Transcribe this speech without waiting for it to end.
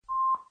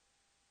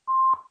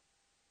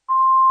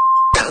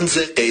طنز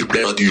غیر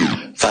رادیو،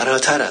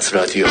 فراتر از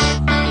رادیو.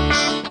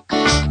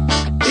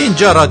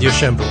 اینجا رادیو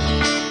شمرو.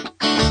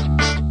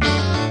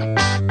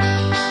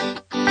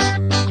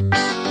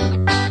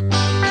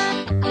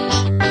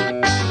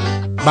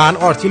 من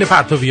آرتین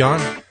پرتویان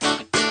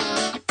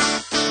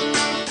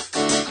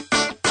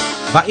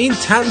و این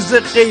طنز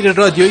غیر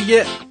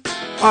رادیویی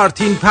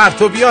آرتین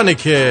پرتویانه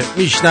که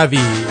میشنوی.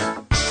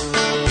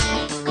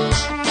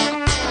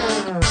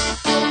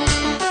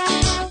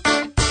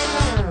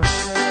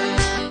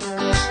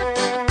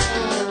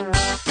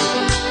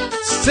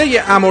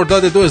 سه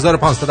مرداد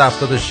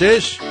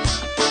 2576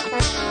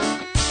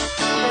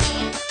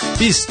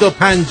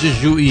 25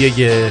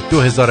 ژوئیه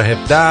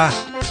 2017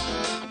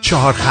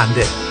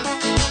 چهارخنده.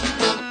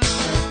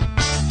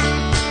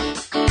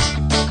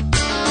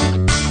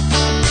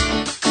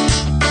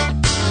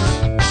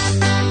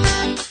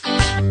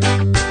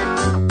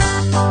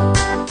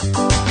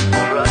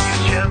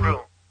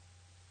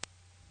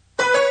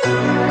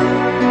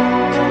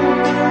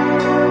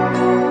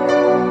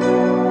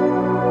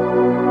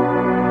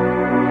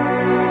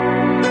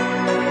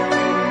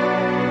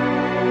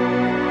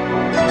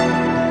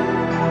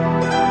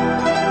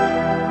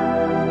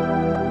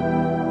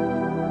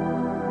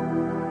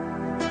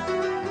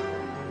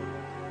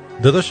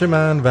 داداش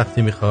من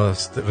وقتی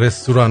میخواست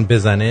رستوران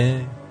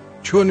بزنه،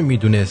 چون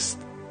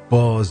میدونست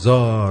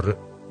بازار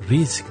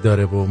ریسک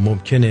داره و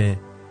ممکنه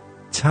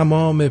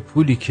تمام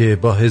پولی که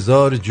با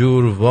 1000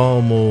 جور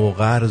وام و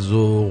قرض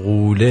و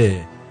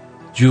غوله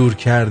جور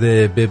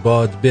کرده به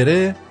باد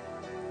بره،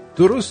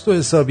 درست و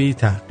حسابی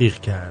تحقیق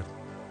کرد.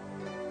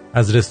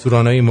 از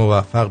رستورانای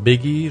موفق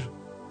بگیر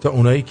تا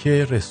اونایی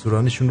که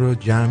رستورانشون رو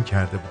جمع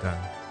کرده بودن.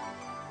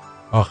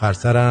 آخر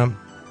سرم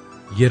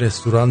یه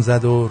رستوران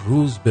زد و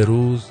روز به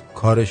روز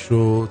کارش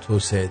رو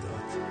توسعه داد.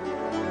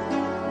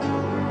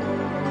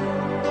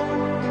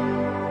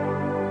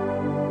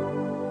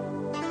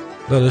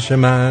 داداش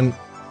من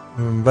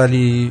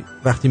ولی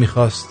وقتی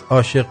میخواست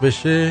عاشق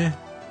بشه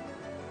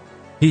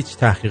هیچ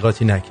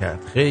تحقیقاتی نکرد.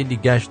 خیلی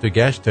گشت و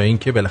گشت تا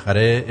اینکه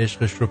بالاخره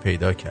عشقش رو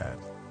پیدا کرد.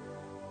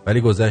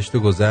 ولی گذشت و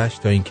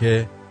گذشت تا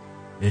اینکه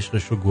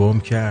عشقش رو گم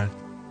کرد.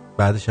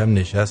 بعدش هم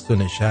نشست و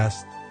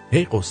نشست.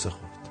 هی قصه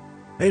خورد.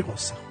 هی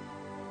قصه خورد.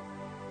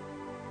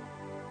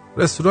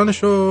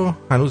 رستورانشو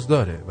هنوز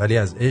داره ولی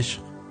از عشق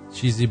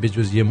چیزی به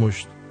جز یه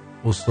مشت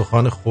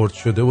استخوان خرد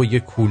شده و یه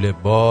کوله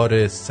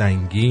بار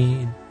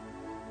سنگین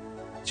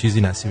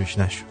چیزی نصیبش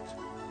نشد.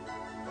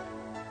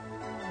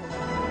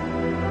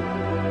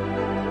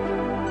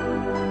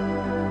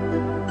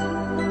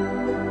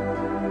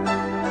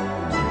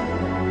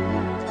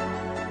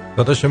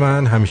 داداش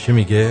من همیشه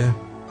میگه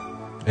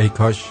ای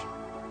کاش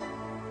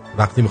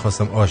وقتی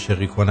میخواستم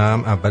عاشقی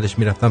کنم اولش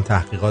میرفتم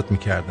تحقیقات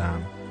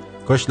میکردم.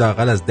 کاش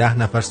لااقل از 10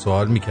 نفر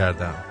سوال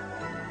میکردم.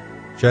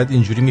 شاید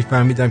اینجوری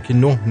میفهمیدم که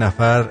 9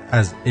 نفر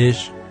از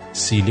عشق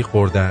سیلی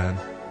خوردن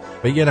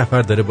و 1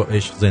 نفر داره با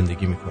عشق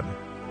زندگی میکنه.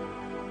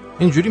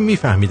 اینجوری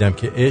میفهمیدم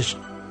که عشق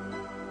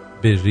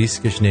به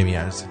ریسکش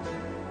نمیارزه.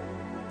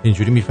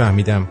 اینجوری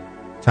میفهمیدم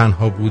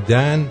تنها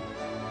بودن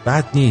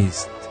بد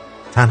نیست،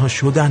 تنها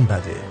شدن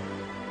بده.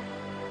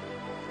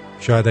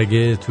 شاید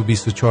اگه تو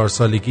 24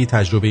 سالگی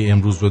تجربه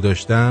امروز رو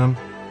داشتم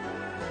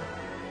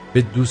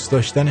به دوست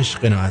داشتنش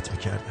قناعت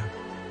میکردم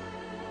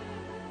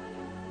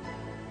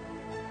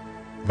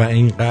و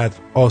اینقدر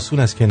آسون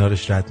از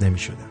کنارش رد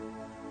نمیشدم.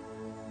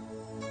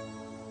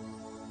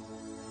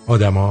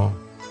 آدما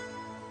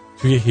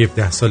توی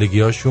 17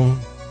 سالگی هاشون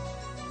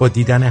با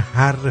دیدن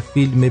هر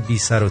فیلم بی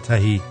سر و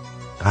تهی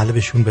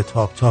قلبشون به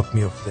تاپ تاپ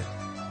میفته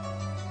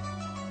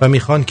و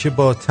میخوان که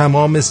با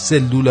تمام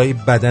سلولای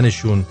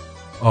بدنشون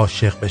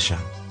عاشق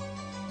بشن،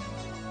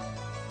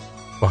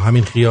 با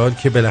همین خیال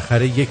که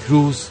بالاخره یک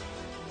روز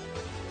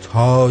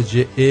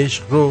تاج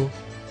عشق رو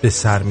به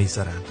سر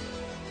میذارن.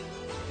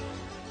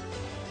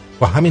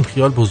 با همین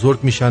خیال بزرگ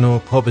میشن و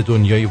پا به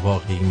دنیای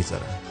واقعی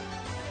میذارن.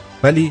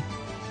 ولی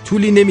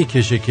طولی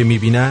نمیکشه که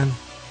میبینن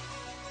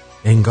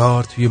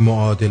انگار توی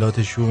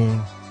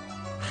معادلاتشون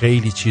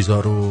خیلی چیزا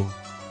رو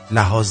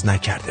لحاظ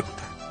نکرده بودن.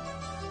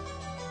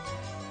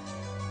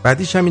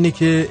 بعدیش هم اینه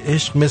که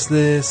عشق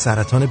مثل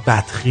سرطان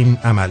بدخیم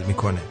عمل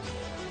میکنه.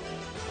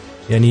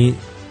 یعنی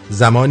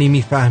زمانی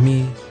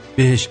میفهمی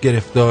بهش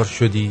گرفتار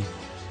شدی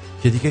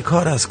که دیگه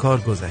کار از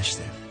کار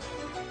گذشته.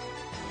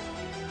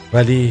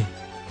 ولی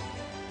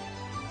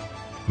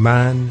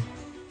من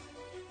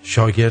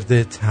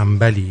شاگرد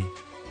تنبلی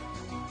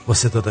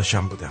واسه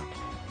داداشم بودم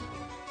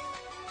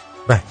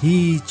و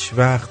هیچ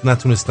وقت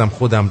نتونستم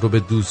خودم رو به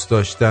دوست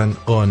داشتن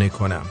قانع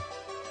کنم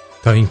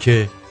تا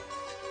اینکه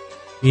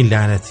این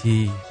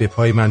لعنتی به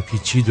پای من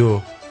پیچید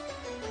و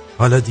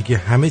حالا دیگه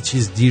همه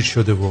چیز دیر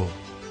شده و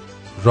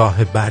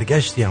راه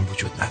برگشتی هم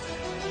وجود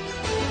نداره.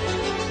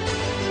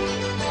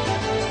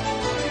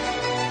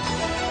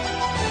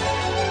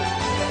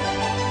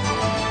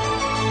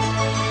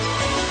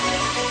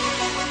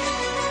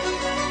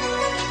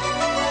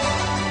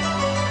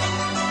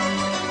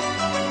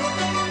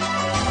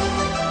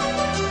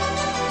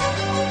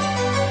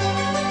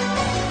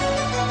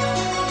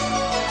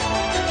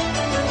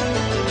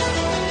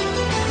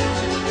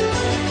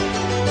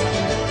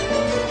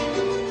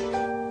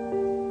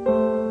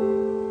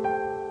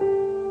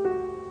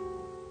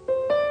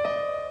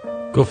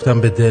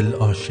 گفتم به دل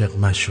عاشق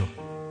مشو،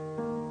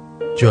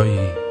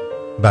 جایی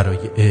برای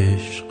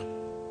عشق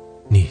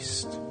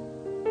نیست.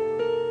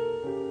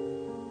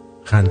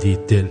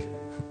 خندید دل،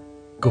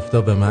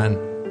 گفتا به من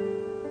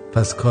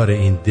پس کار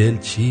این دل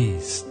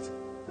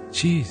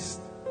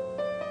چیست؟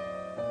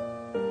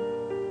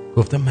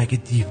 گفتم مگه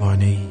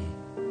دیوانه ای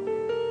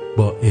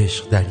با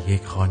عشق در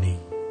یک خانه ای؟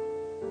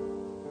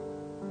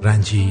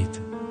 رنجید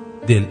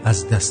دل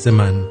از دست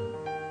من،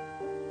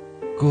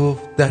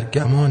 گفت در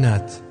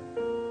گمانت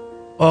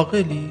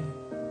عاقلی.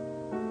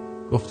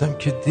 گفتم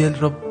که دل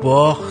را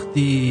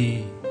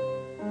باختی،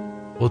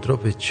 خود را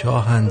به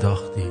چاه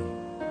انداختی.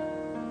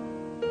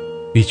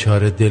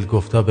 بیچاره دل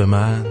گفتا به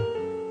من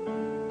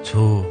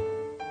تو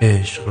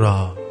عشق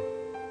را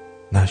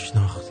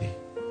نشناختی.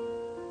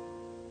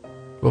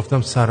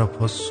 گفتم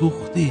سراپا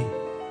سوختی،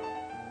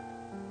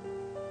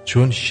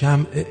 چون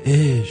شمع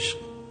عشق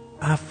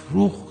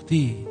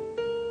افروختی.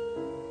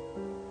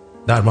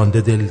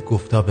 درمانده دل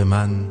گفتا به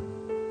من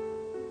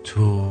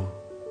تو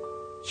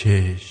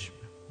چشم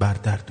بر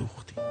در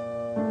دوختی.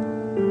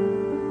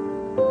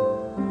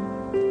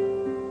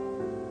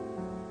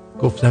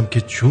 گفتم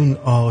که چون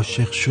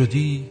عاشق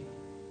شدی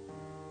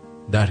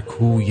در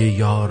کوی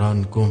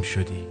یاران گم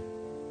شدی.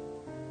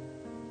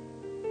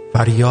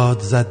 فریاد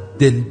زد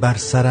دل بر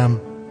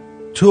سرم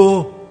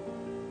تو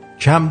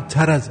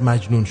کمتر از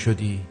مجنون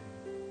شدی.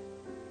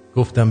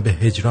 گفتم به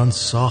هجران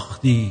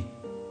ساختی،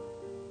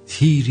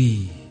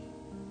 تیری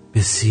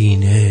به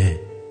سینه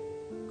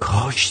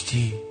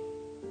کاشتی.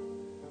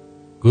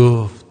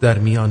 گفت در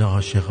میان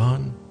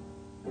عاشقان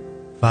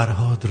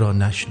فرهاد را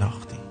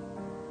نشناختی.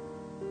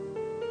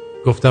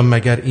 گفتم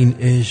مگر این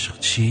عشق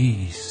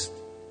چیست؟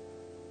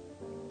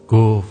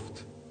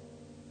 گفت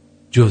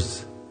جز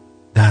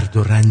درد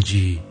و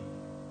رنجی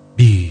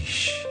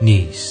بیش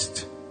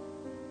نیست.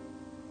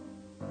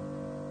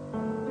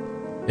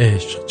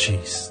 عشق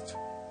چیست؟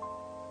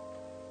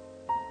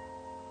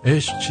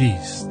 عشق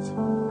چیست؟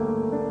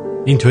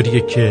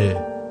 اینطوریه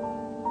که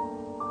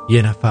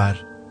یه نفر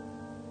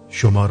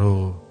شما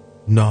رو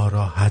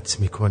ناراحت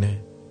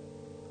میکنه،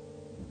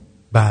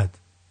 بعد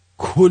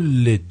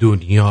کل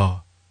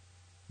دنیا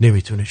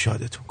نمیتونه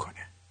شادتون کنه.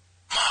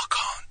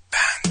 ماکان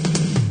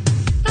بند.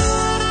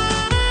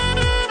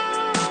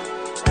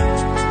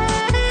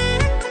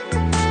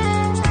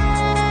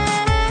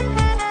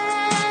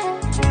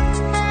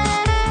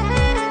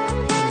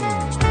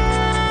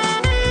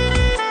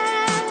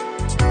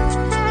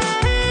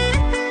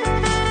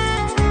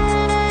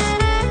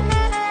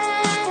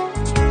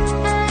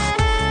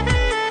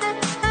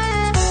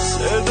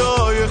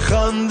 صدای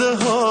خنده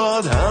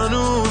هات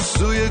هنوز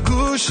توی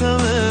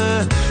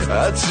گوشمه،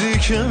 عطری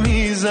که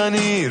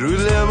میزنی رو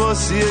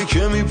لباسیه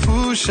که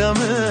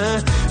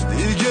میپوشمه.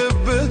 دیگه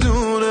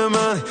بدون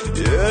من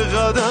یه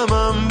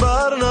قدمم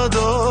بر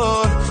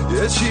ندار،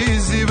 یه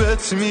چیزی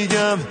بهت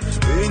میگم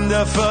این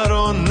دفعه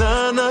رو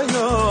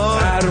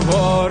نیار. هر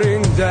بار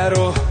این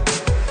درو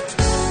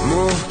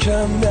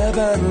محکم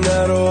نبند،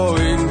 نرو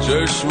این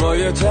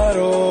چشمای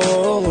ترو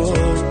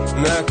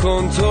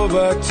نکن تو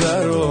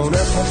بدتر و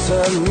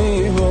نفسم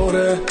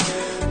میبره،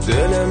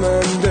 دل من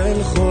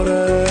دل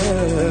خوره،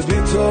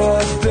 بی تو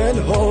از دل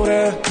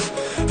هوره،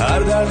 هر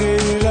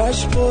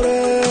دقیقش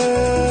پره.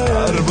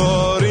 هر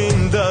بار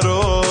این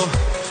درو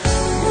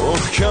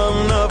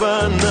محکم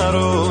نبند،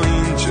 نرو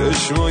این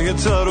چشمای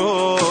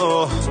ترو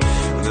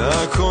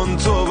نکن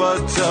تو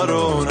بدتر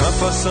و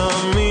نفسم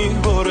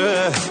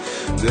میبره،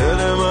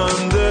 دل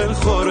من دل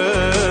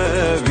خوره،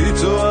 بی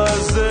تو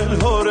از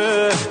دل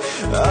هوره،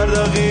 هر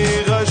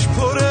دقیقش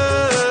پره.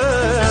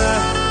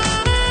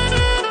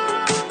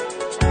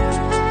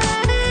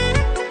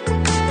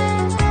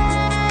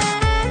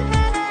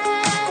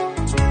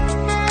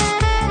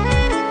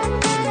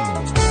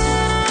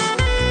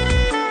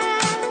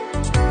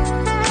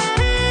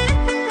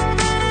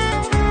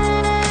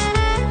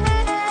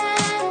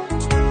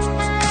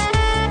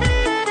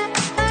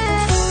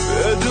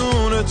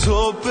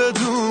 تو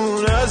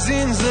بدون از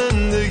این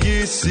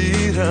زندگی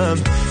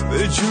سیرم،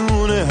 به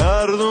جون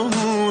هر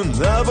دومون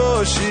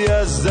نباشی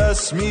از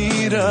دست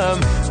میرم.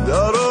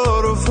 درا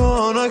رو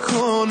فا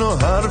نکن و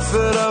حرف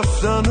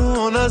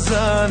رفتنو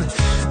نزن،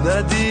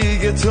 نه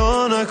دیگه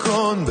تا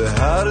نکن به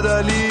هر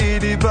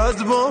دلیلی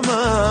بد با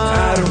من.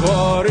 هر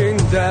بار این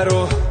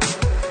درو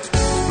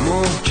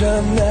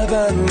محکم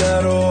نبند،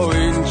 نرو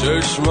این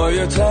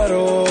چشمای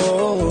ترو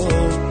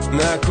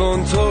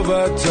نکن تو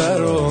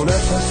بدتر و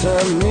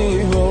نفسم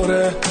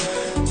میبره،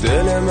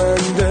 دل من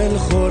دل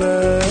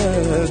خوره،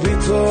 بی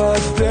تو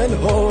از دل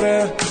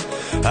هوره،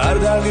 هر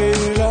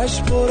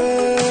دقیقش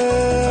پره.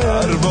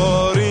 هر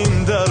بار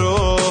این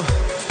درو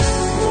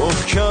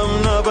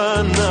محکم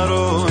نبند،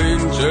 نرو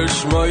این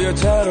چشمای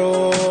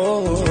ترو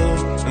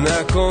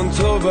نکن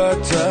تو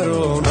بدتر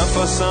و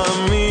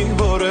نفسم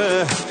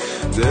میبره،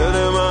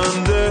 دل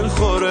من دل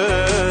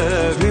خوره،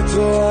 بی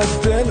تو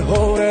از دل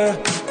هوره،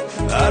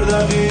 هر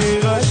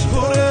دقیقش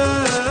پره.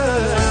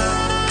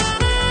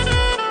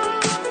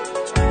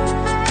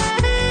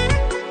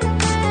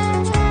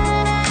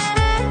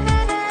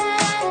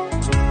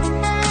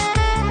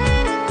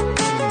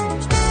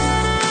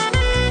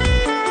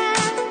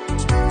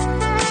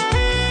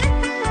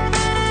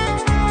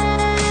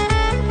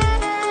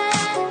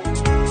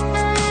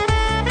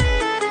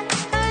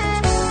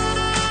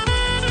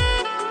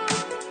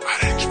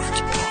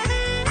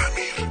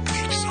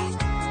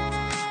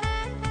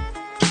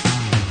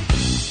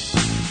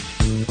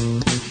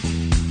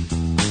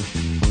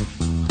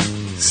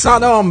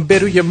 سلام به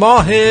روی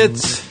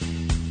ماهت،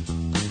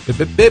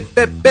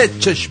 به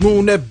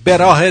چشمون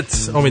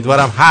براهت.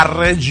 امیدوارم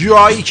هر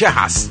جایی که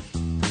هست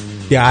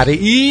در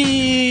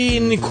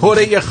این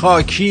کره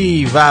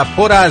خاکی و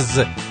پر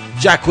از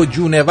جک و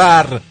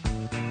جونور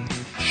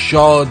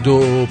شاد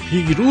و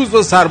پیروز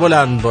و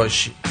سربلند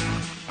باشی.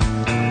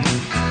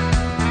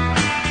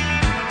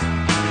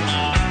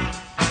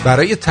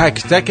 برای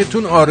تک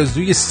تکتون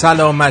آرزوی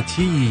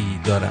سلامتی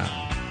دارم.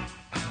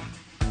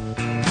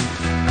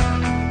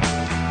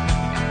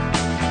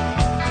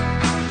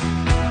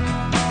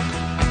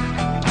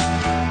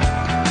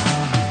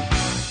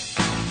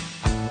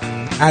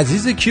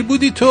 عزیز کی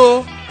بودی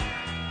تو؟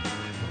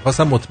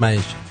 خواستم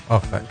مطمئن شد.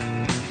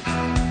 آفرین.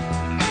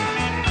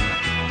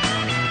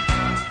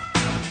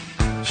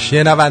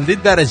 شنونده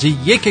درجه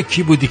 1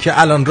 کی بودی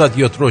که الان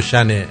رادیوت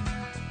روشنه؟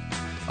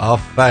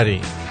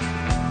 آفرین.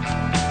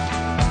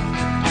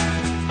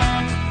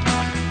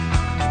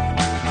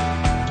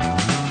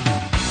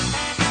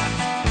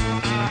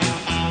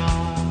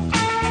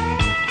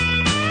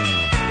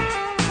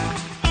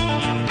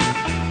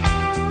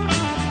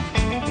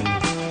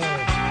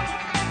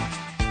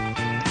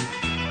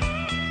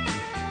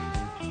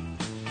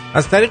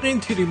 از طریق این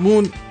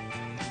تریمون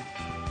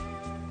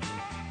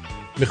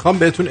میخوام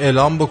بهتون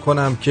اعلام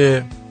بکنم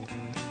که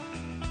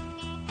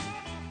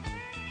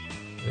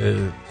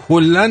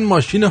کلن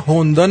ماشین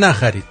هوندا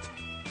نخرید.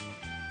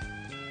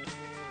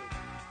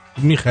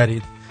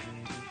 میخرید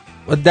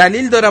و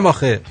دلیل دارم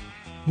آخه.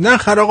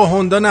 نخر آقا،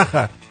 هوندا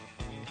نخر.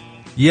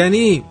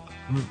 یعنی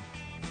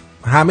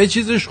همه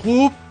چیزش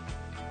خوب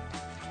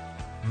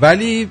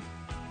ولی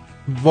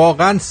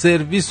واقعا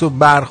سرویس و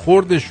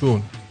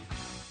برخوردشون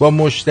با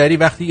مشتری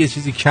وقتی یه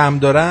چیزی کم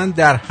دارن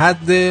در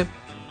حد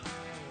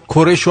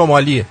کره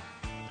شمالیه،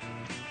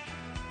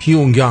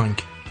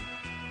 پیونگیانگ.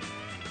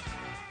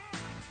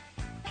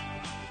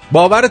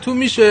 باورتون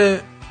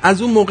میشه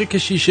از اون موقع که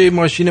شیشه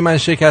ماشین من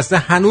شکسته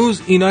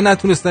هنوز اینا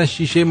نتونستن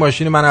شیشه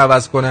ماشین من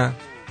عوض کنن.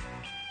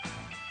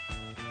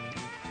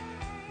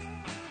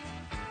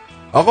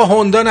 آقا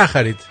هوندا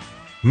نخرید.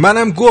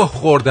 منم گوه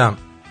خوردم،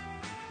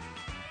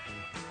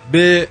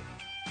 به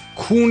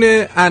کون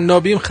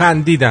عنابیم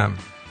خندیدم.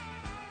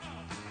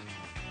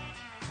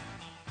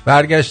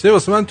 برگشته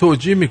واسه من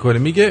توجیه میکنه،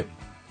 میگه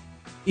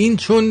این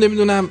چون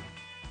نمیدونم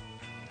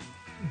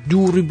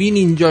دوربین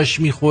اینجاش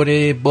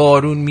میخوره،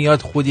 بارون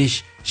میاد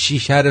خودش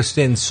شیشه رو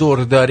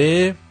سنسور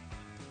داره،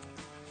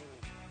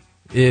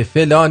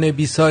 فلان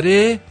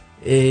بیساره،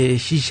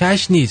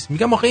 شیشهش نیست.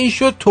 میگم آخه این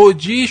شد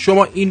توجیه؟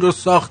 شما این رو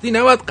ساختی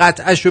نباید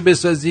قطعش رو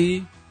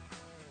بسازی؟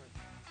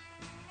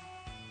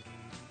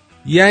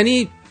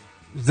 یعنی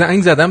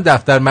زنگ زدم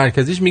دفتر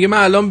مرکزیش، میگه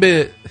من الان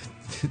به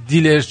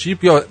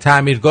دیلرشیپ یا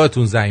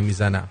تعمیرگاهتون زنگ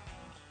میزنم.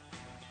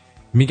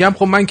 میگم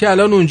خب من که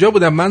الان اونجا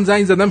بودم، من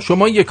زنگ زدم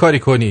شما یه کاری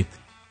کنید.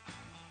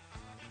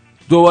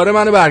 دوباره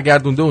منو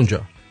برگردونده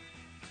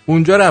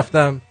اونجا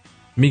رفتم،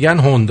 میگن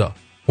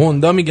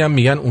هوندا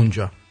میگن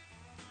اونجا.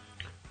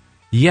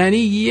 یعنی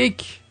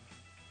یک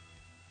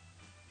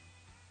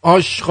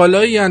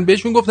آشغالایی ان.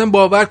 بهشون گفتم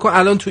باور کن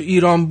الان تو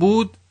ایران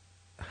بود،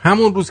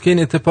 همون روز که این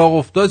اتفاق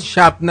افتاد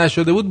شب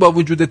نشده بود، با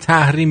وجود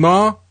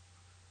تحریما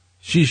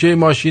شیشه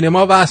ماشین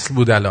ما وصل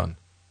بود. الان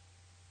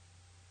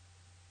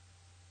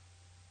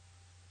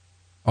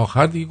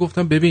آخر دیگه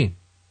گفتم ببین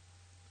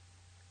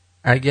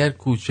اگر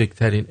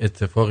کوچکترین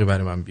اتفاقی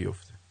برای من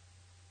بیفته،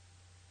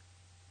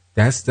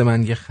 دست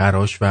من یه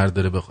خراش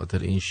برداره به خاطر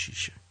این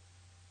شیشه،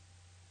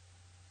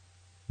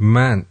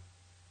 من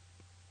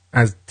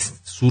از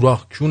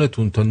سوراخ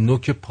کونتون تا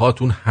نوک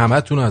پاتون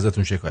همتون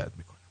ازتون شکایت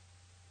میکنم.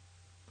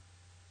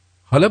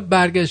 حالا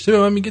برگشته به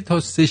من میگه تا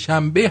 3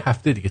 شنبه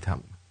هفته دیگه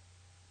تموم.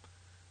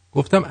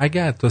 گفتم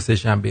اگر تا 3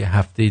 شنبه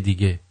هفته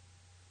دیگه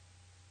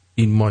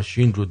این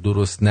ماشین رو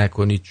درست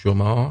نکنید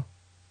شما،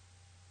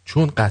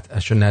 چون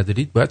قطعشو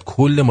ندارید، باید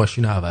کل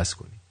ماشین رو عوض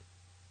کنید.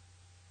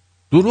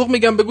 دروغ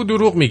میگم بگو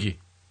دروغ میگی.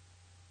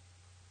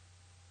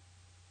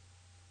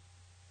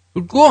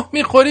 گوه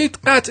میخورید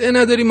قطعه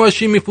نداری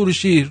ماشین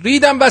میفروشی.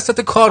 ریدم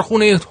وسط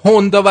کارخونه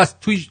هوندا و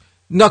توی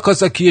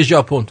ناکازاکی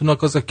ژاپن. تو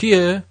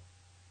ناکازاکیه؟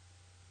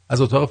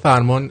 از اتاق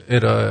فرمان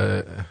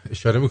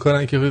اشاره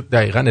میکنن که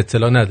دقیقاً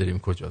اطلاع نداریم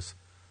کجاست.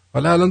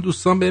 حالا الان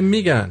دوستان بهم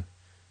میگن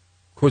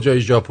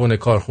کجای ژاپن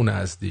کارخونه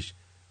هستیش.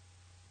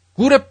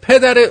 گور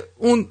پدر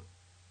اون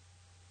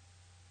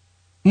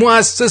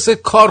مؤسس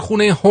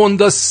کارخونه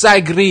هوندا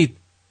سگ رید.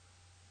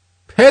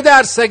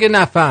 پدر سگ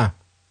نفهم.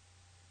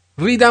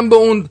 ریدم به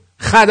اون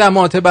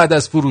خدمات بعد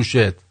از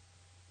فروشت.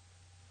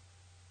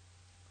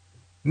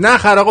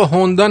 نخر آقا،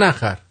 هوندا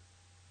نخر.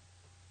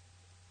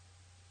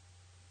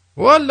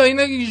 والا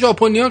اینا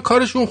ژاپنیان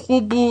کارشون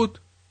خوب بود،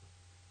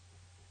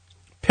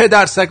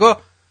 پدر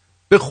سگا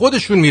به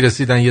خودشون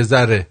میرسیدن، یه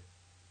ذره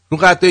رو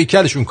قد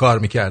هیکلشون کار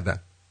میکردن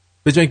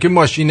به جای اینکه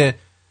ماشین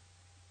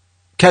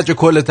کج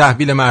کل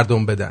تحویل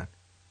مردم بدن.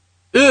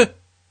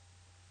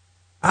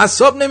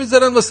 اعصاب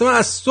نمیذارن واسه من.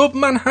 از صبح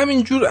من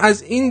همینجور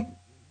از این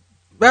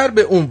ور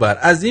به اون ور،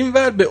 از این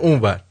ور به اون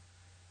ور.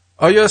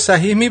 آیا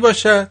صحیح می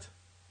باشد؟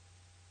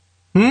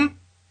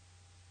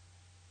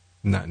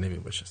 نه نمی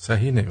باشد،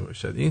 صحیح نمی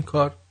باشد. این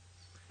کار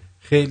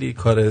خیلی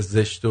کار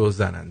زشت و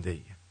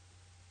زننده‌ایه.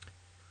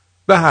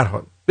 به هر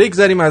حال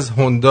بگذاریم از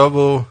هوندا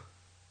و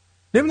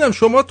نمیدونم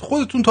شما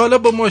خودتون تا حالا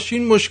با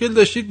ماشین مشکل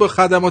داشتید با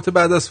خدمات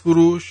بعد از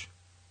فروش؟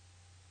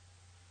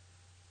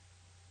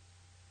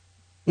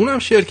 اونم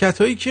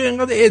شرکت هایی که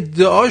اینقدر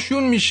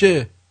ادعاشون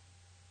میشه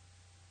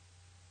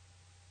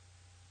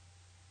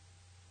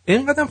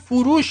اینقدر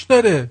فروش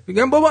داره.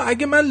 بگم بابا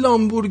اگه من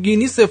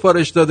لامبورگینی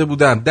سفارش داده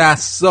بودم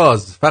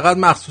دستساز فقط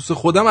مخصوص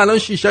خودم الان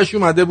شیشه‌ش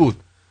اومده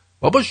بود.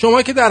 بابا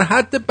شما که در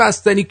حد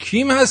بستنی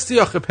کیم هستی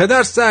آخه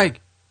پدر سگ.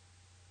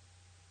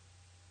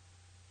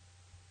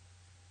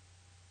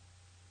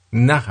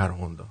 نخر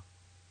هوندا.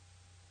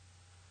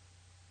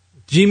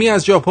 جیمی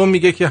از ژاپن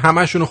میگه که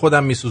همشونو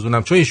خودم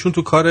میسوزونم، چون ایشون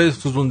تو کار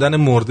سوزوندن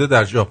مرده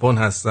در ژاپن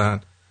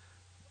هستن.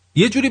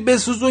 یه جوری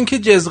بسوزون که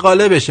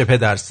جزغاله بشه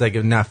پدر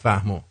سگ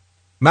نفهمو.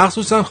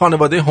 مخصوصا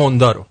خانواده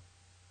هوندا رو.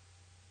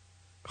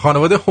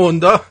 خانواده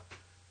هوندا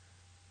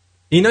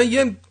اینا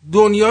یه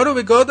دنیا رو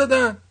به گاه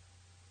دادن.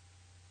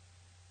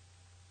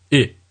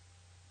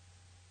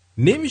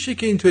 نمیشه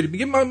که اینطوری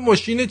بگه من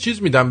ماشین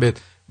چیز میدم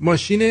بهت،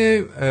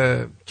 ماشین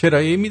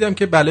کرایه میدم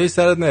که بلای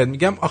سرت نیاد.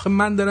 میگم آخه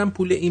من دارم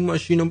پول این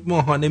ماشین رو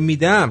ماهانه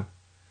میدم،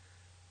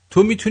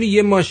 تو میتونی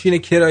یه ماشین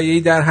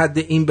کرایه‌ای در حد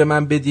این به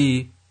من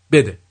بدی؟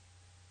 بده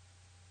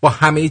با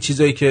همه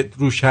چیزایی که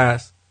روش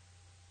هست.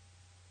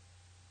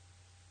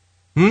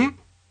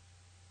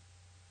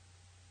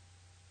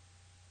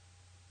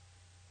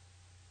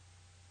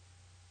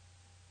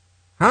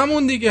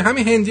 همون دیگه،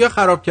 همین هندیا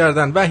خراب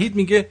کردن. وحید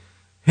میگه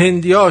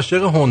هندیا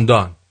عاشق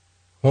هوندان.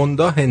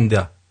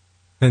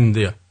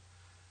 هندیا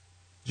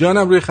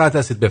جانم روی خط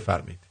هستید،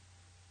 بفرمایید.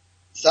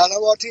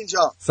 سلام آرتین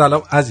جان.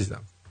 سلام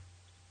عزیزم.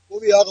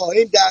 خوبی آقا؟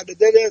 این درد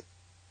دل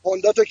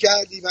هوندا تو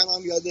کردی،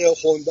 منم یاد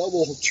هوندا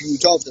و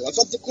تویوتا افتادم.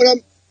 اصلا فکر کنم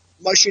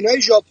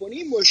ماشینای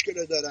ژاپنی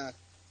مشکل دارن،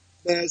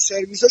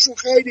 سرویسشون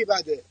خیلی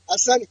بده.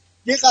 اصلا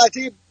یه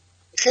قطعه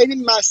خیلی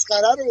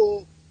مسخره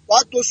رو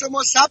باید 2-3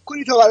 ماه صبر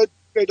کنی تا برات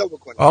پیدا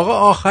بکنی. آقا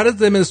آخر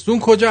زمستون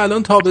کجا،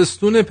 الان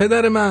تابستونه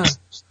پدر من.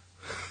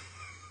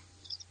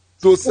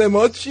 2-3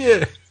 ماه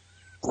چیه؟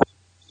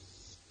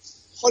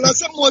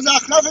 خلاصه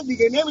مزخرف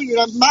دیگه.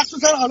 نمیدونم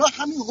مخصوصا حالا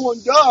همین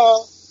هوندا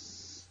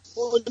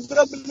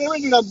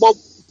نمیدونم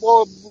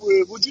با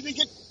وجودی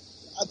که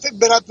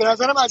به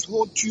نظرم از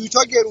تویوتا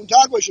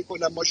گرونتر باشه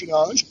کلا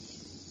ماشیناش،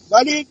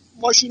 ولی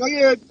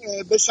ماشینای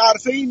به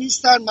صرفه‌ای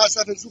نیستن،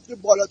 مصرف سوخت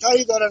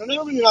بالاتری دارن.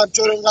 نمیدونم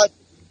چرا اینقدر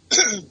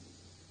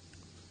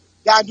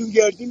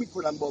گردونگردی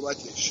میکنن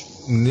بابتش.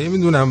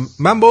 نمیدونم.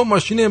 من با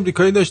ماشین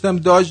امریکایی داشتم،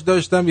 داج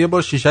داشتم، یه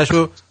بار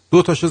شیشه‌شو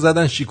 2 تاشو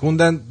زدن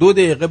شیکوندن، 2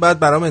 دقیقه بعد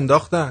برام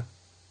انداختن.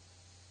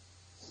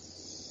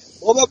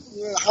 بابا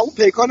همون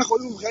پیکان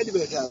خودمون خیلی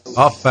بهتره.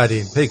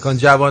 آفرین، پیکان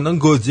جوانان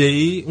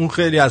گوجه‌ای اون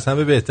خیلی از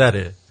همه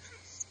بهتره.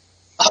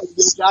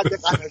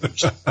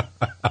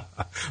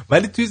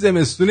 ولی توی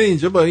زمستون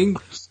اینجا با این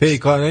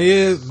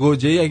پیکانای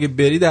گوجه‌ای اگه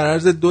بری در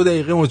عرض 2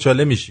 دقیقه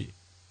مچاله میشی.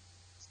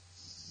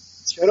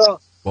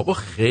 چرا؟ بابا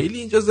خیلی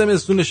اینجا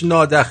زمستونش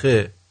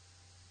نادخه.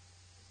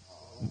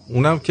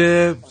 اونم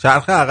که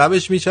چرخ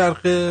عقبش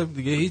میچرخه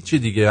دیگه، هیچی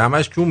دیگه،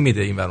 همش کون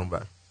میده این ور اون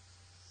ور.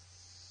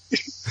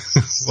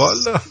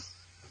 والا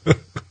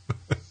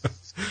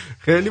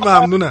خیلی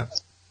ممنونم،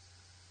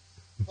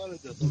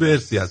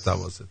 مرسی از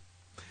تماست.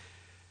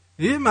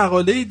 یه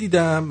مقاله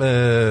دیدم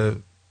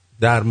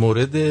در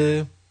مورد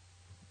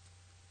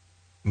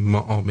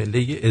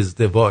معامله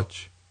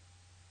ازدواج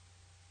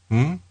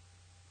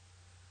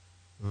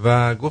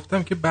و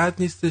گفتم که بد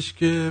نیستش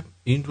که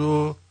این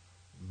رو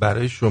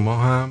برای شما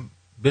هم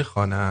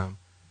بخوانم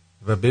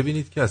و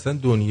ببینید که اصلا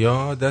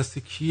دنیا دست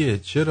کیه،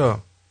 چرا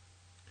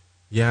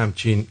یه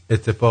همچین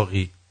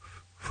اتفاقی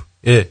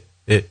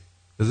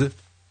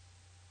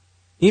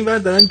این ور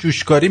دارن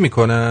جوشکاری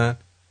میکنن.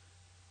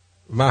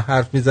 من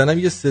حرف میزنم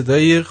یه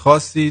صدای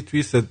خاصی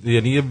توی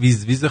یعنی یه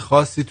ویز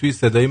خاصی توی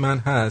صدای من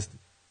هست.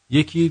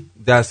 یکی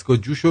دستگاه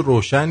جوش رو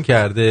روشن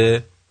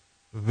کرده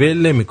ول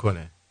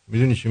نمیکنه.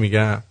 میدونی چی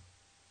میگم؟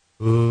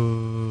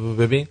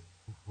 ببین،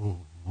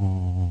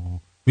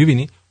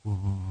 میبینی؟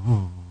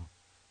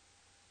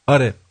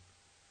 آره،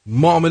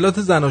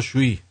 معاملات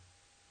زناشویی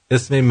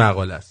اسم این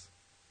مقاله است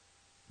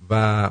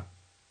و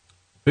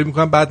فکر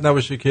میکنم بد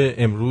نباشه که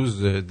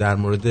امروز در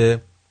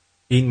مورد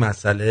این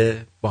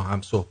مسئله با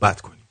هم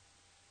صحبت کنیم.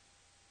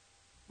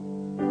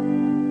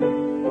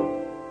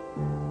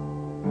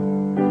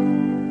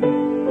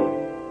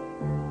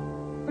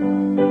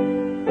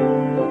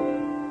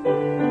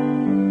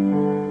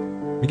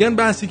 میگن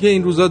بحثی که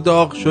این روزا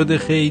داغ شده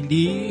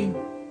خیلی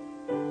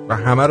و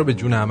همه رو به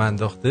جون هم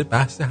انداخته،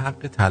 بحث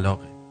حق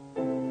طلاقه.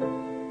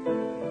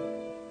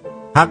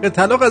 حق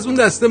طلاق از اون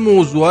دسته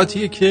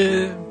موضوعاتیه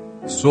که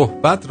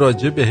صحبت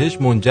راجع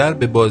بهش منجر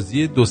به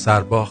بازی 2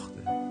 سرباخته.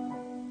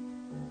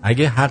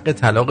 اگه حق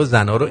طلاق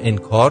زنا رو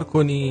انکار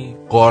کنی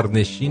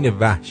قارنشین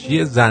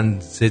وحشی زن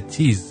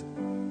ستیز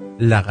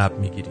لقب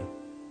میگیری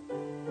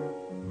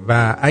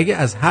و اگه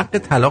از حق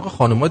طلاق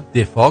خانم‌ها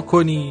دفاع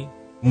کنی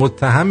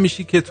متهم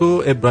میشی که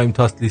تو ابراهیم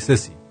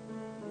تاسلیسسی.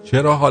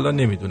 چرا حالا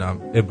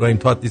نمیدونم. ابراهیم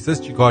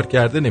تاتلیسس چی کار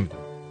کرده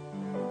نمیدونم.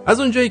 از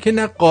اونجایی که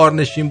نه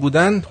قارنشین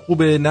بودن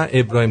خوبه نه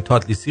ابراهیم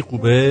تاتلیسی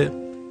خوبه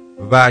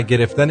و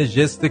گرفتن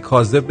جست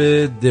کاذب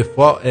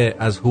دفاع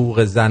از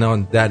حقوق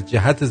زنان در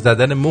جهت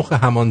زدن مخ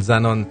همان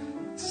زنان،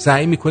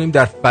 سعی میکنیم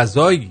در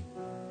فضایی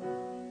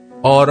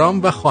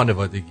آرام و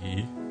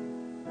خانوادگی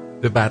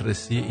به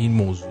بررسی این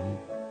موضوع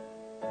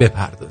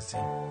بپردازیم.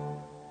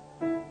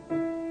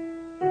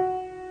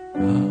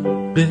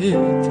 حق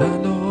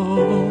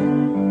طلاق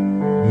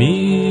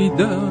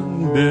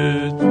میدن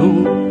به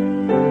تو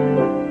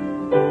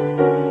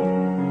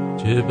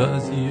چه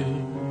وضعیه.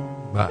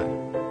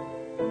 بله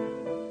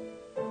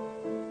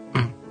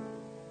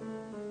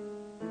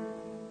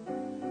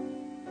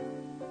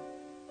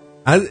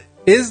از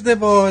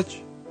ازدواج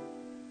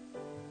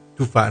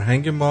تو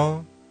فرهنگ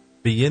ما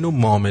به یه نوع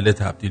معامله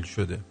تبدیل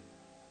شده.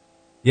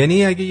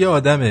 یعنی اگه یه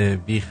آدم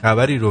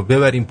بیخبری رو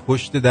ببریم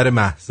پشت در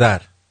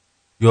محضر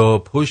یا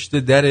پشت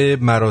در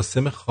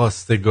مراسم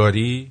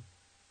خواستگاری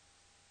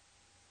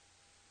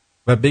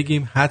و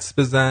بگیم حدس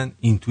بزن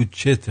این تو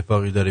چه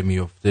اتفاقی داره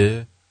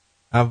میفته،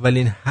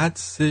 اولین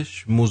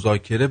حدسش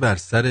مذاکره بر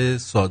سر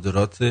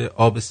صادرات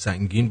آب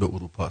سنگین به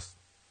اروپاست.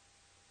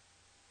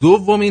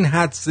 دومین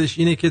حدسش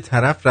اینه که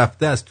طرف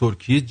رفته از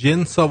ترکیه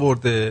جنس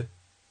آورده،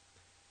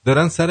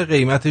 دارن سر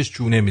قیمتش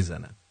چونه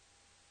میزنن.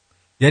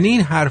 یعنی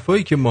این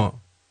حرفایی که ما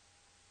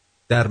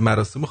در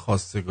مراسم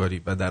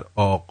خواستگاری و در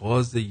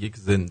آغاز یک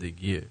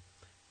زندگی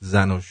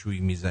زناشویی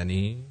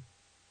میزنی،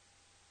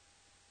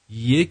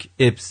 یک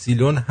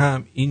اپسیلون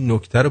هم این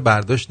نکته رو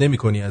برداشت نمی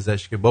کنی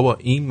ازش که بابا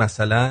این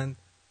مثلا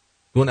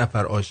 2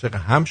 نفر عاشق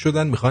هم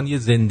شدن میخوان یه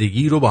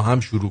زندگی رو با هم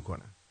شروع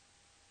کنن.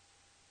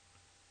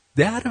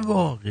 در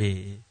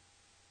واقع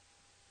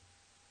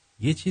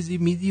یه چیزی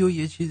میدی و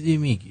یه چیزی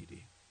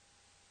میگیری.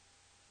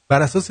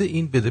 بر اساس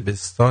این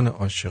بدبستان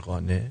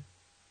عاشقانه،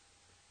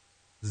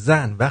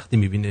 زن وقتی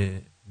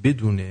میبینه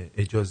بدون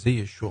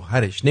اجازه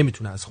شوهرش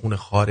نمیتونه از خونه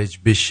خارج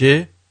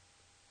بشه،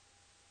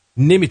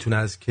 نمیتونه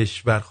از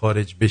کشور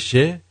خارج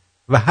بشه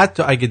و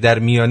حتی اگه در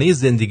میانه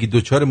زندگی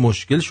دچار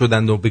مشکل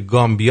شدن و به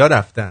گامبیا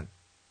رفتن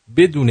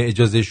بدون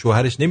اجازه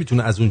شوهرش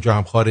نمیتونه از اونجا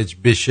هم خارج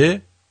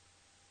بشه،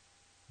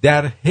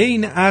 در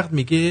حین عقد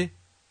میگه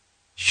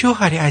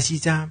شوهر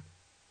عزیزم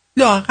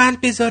لااقل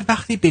بذار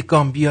وقتی به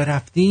گامبیا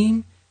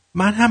رفتیم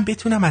من هم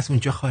بتونم از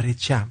اونجا خارج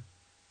شم،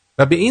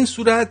 و به این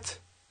صورت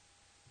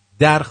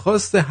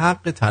درخواست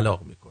حق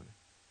طلاق میکنه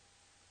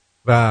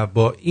و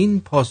با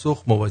این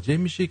پاسخ مواجه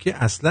میشه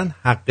که اصلا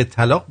حق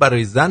طلاق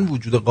برای زن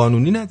وجود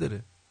قانونی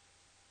نداره.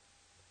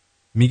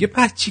 میگه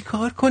پس چی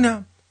کار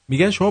کنم؟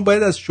 میگن شما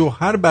باید از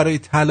شوهر برای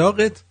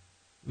طلاقت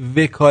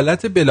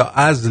وکالت بلا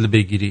عزل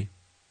بگیری.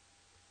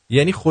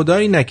 یعنی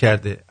خدایی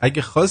نکرده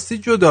اگه خواستی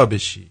جدا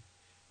بشی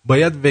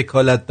باید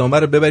وکالتنامه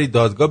رو ببری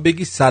دادگاه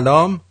بگی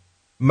سلام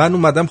من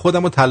اومدم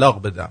خودم رو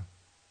طلاق بدم.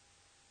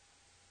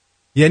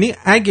 یعنی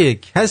اگه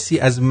کسی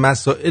از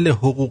مسائل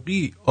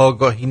حقوقی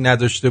آگاهی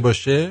نداشته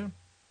باشه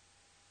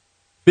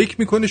فکر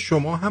میکنه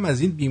شما هم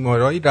از این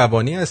بیماری‌های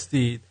روانی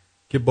هستید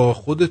که با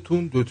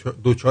خودتون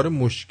دوچار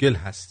مشکل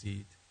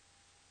هستید.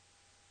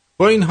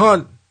 با این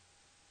حال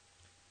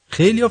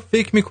خیلی ها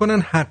فکر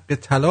میکنن حق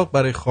طلاق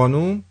برای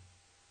خانوم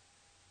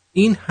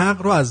این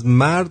حق رو از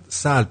مرد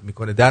سلب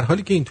میکنه، در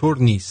حالی که اینطور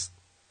نیست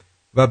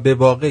و به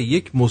واقع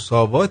یک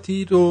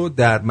مساواتی رو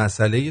در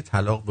مسئله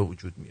طلاق به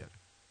وجود میاره.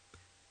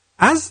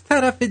 از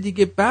طرف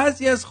دیگه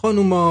بعضی از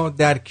خانوما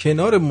در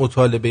کنار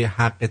مطالبه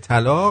حق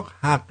طلاق،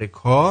 حق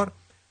کار،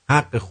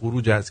 حق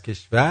خروج از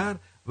کشور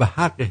و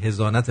حق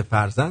حضانت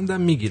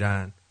فرزندم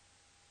میگیرن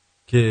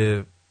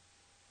که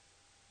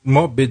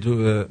ما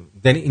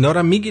یعنی اینا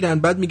رو میگیرن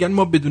بعد میگن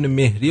ما بدون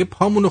مهریه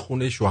پامون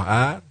خونه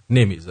شوهر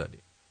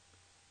نمیذاریم.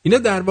 اینا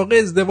در واقع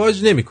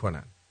ازدواج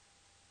نمیکنن.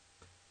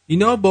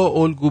 اینا با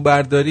الگو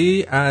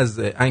برداری از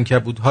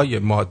عنکبوت‌های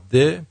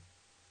ماده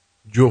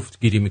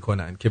جفتگیری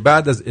میکنن که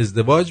بعد از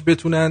ازدواج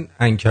بتونن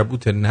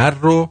عنکبوت نر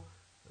رو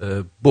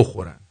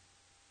بخورن.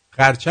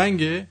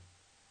 خرچنگه؟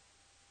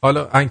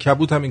 حالا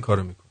عنکبوت هم این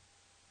کارو میکنه،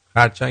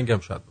 خرچنگ هم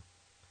شاید بخور.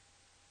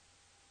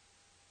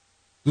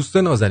 دوست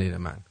نازنین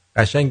من،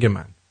 قشنگ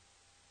من،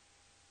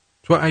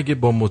 تو اگه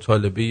با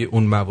مطالبه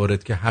اون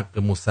موارد که حق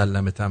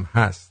مسلمت هم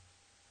هست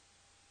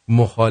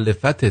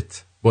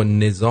مخالفتت با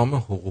نظام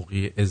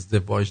حقوقی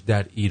ازدواج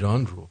در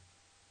ایران رو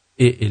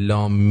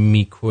اعلام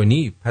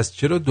میکنی، پس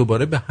چرا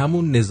دوباره به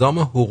همون نظام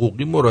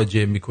حقوقی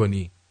مراجعه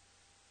میکنی؟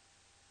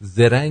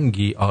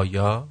 زرنگی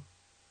آیا؟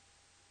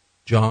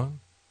 جان؟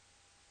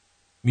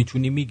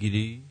 میتونی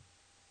میگیری؟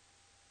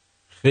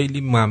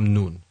 خیلی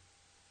ممنون.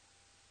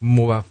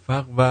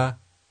 موفق و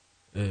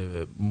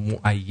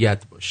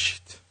مؤید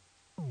باشید.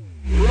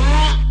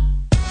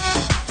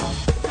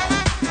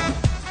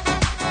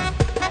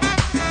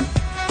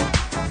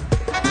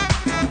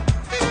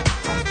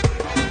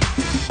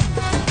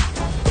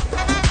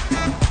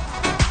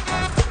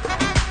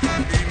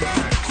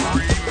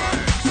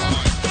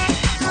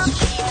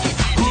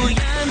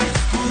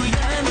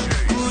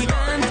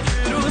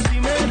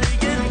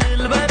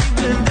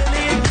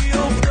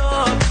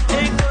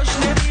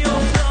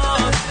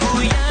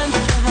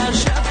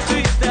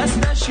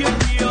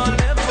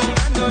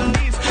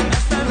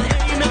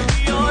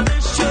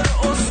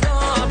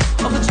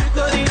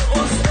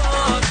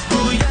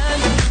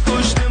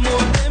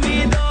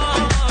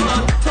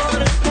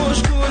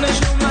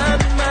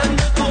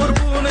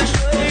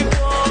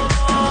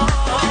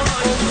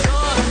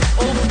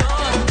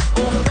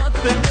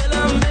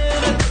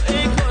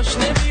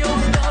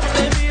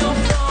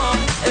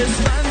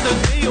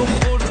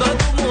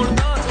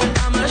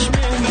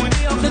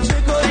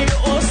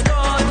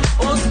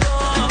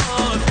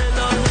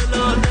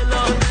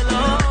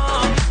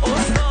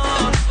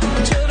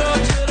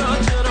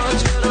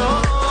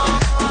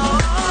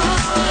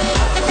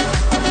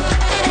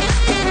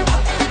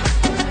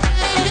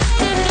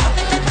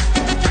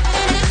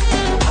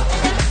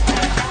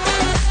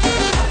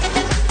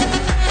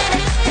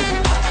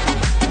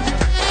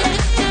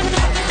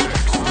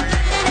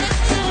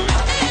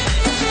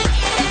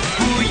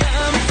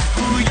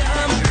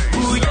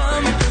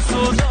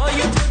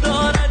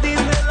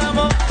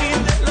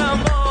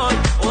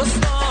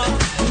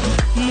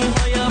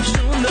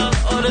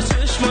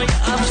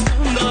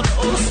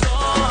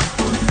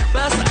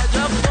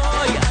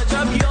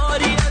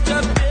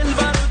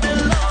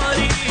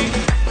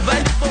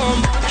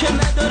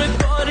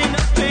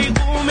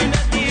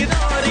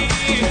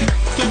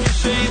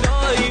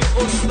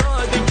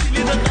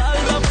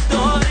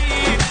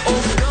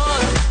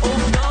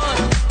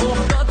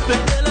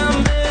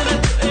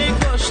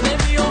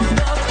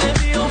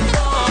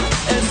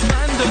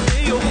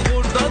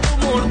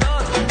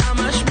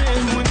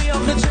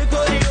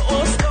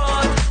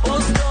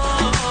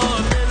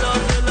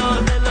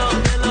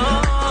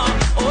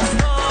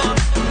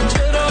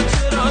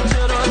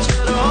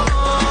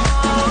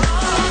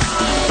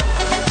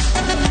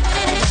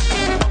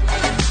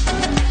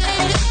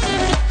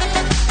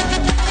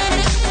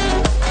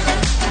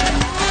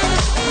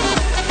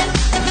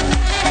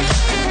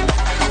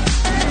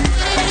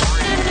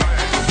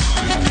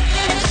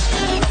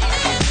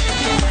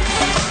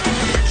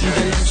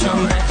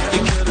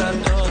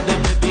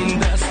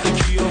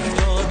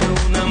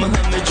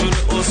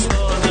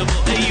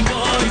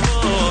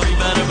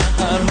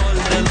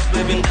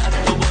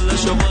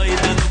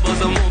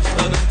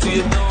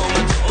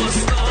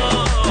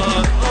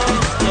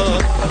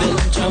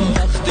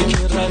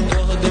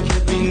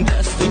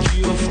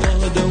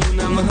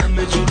 هم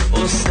همه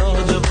جور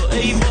استاده و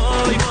ای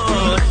وای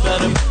وای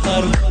برم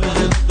هر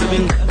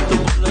ببین تو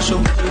بلشو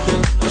بده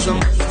بازم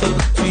افتاد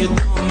توی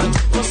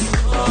دامت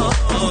استاد.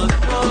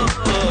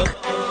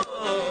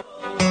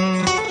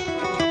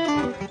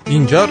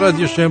 اینجا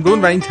رادیو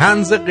شمرون و این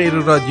طنز غیر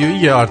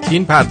رادیویی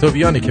آرتین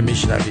پرتویانه که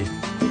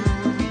میشنوید.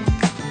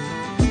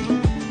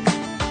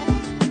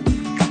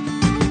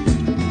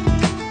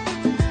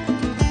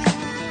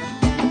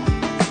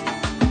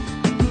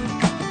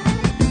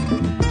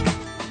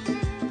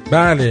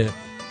 بله،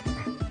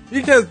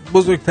 یکی از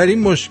بزرگترین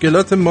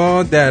مشکلات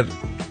ما در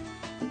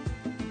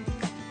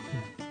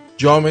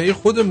جامعه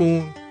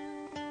خودمون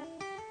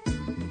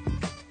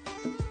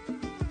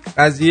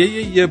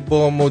قضیه یه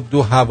بام و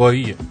دو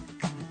هواییه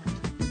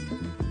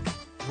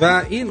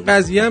و این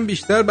قضیه هم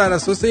بیشتر بر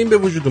اساس این به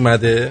وجود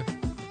اومده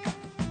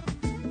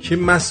که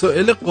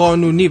مسائل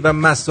قانونی و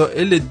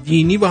مسائل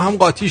دینی با هم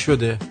قاطی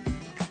شده.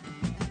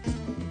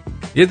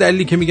 یه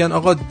دلیلی که میگن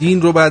آقا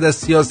دین رو بعد از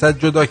سیاست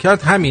جدا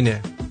کرد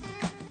همینه.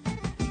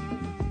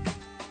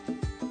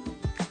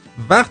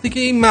 وقتی که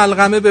این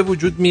ملغمه به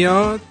وجود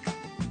میاد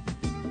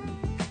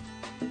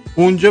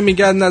اونجا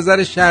میگن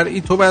نظر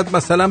شرعی تو باید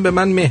مثلا به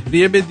من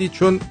مهریه بدی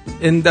چون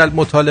اندل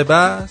مطالبه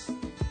است،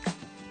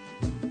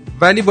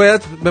 ولی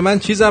باید به من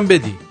چیزم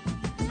بدی،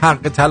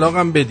 حق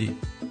طلاقم بدی،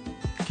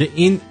 که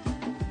این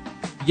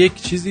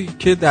یک چیزی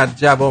که در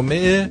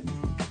جوامع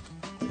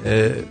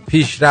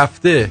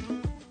پیشرفته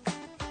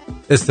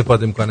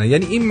استفاده میکنن.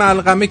 یعنی این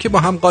ملغمه که با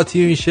هم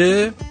قاطی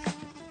میشه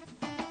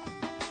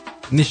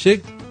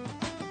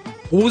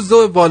قوز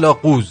و بالا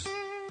قوز،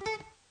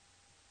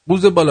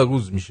 قوز بالا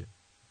قوز میشه،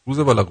 قوز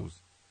بالا قوز،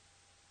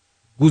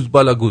 قوز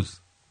بالا قوز،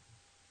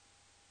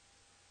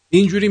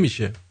 اینجوری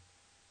میشه.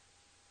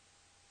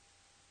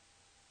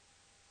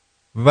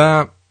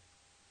 و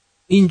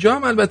اینجا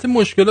هم البته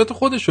مشکلات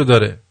خودشو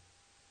داره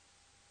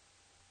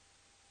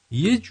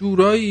یه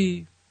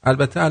جورایی.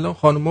 البته الان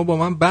خانوما با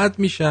من بد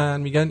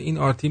میشن، میگن این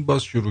آرتین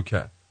باز شروع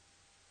کرد،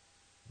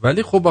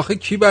 ولی خب آخه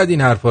کی بعد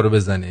این حرفا رو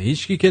بزنه؟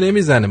 هیچکی که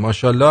نمیزنه.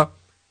 ماشاءالله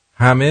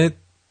همه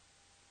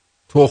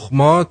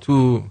تخما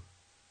تو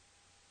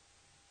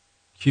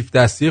کیف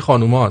دستی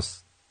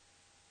خانوماست،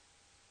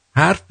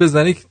 حرف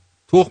بزنی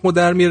تخمو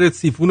در میاره،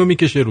 سیفونو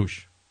میکشه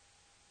روش.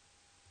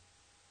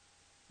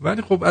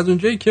 ولی خب از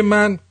اونجایی که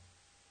من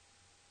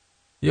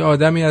یه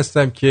آدمی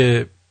هستم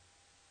که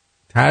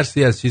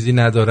ترسی از چیزی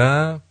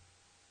ندارم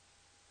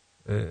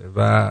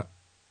و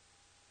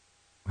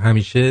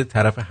همیشه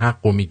طرف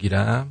حقو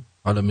میگیرم،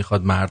 حالا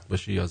میخواد مرد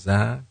باشه یا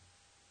زن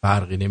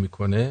فرقی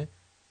نمیکنه،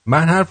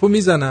 من حرفو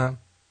میزنم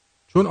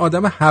چون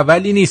آدم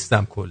حولی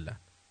نیستم. کلا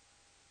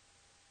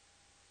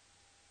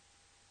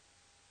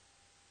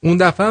اون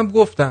دفعه هم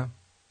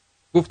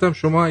گفتم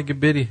شما اگه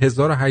بری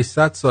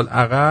 1800 سال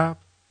عقب،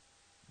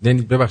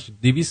 یعنی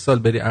ببخشید 200 سال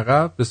بری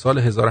عقب به سال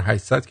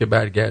 1800 که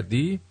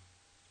برگردی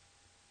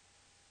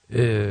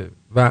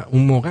و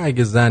اون موقع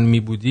اگه زن می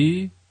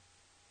بودی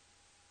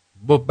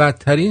با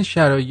بدترین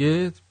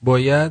شرایط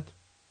باید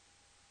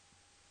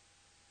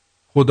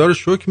خدا رو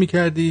شکر می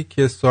کردی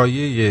که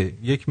سایه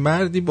یک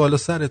مردی بالا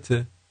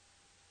سرته،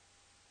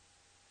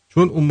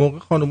 چون اون موقع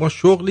خانوما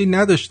شغلی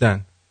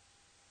نداشتن.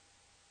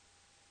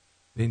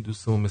 این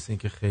دوستمون مثل این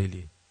که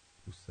خیلی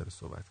دوست داره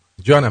صحبت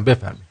کنه. جانم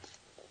بفرمایید.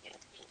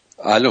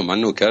 الو، من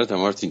نوکرتم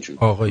آرتین جون.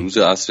 روز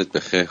عصرت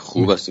بخیر.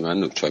 خوب هستی؟ من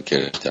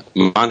نوکرتم.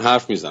 من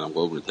حرف میزنم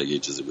قربونت اگه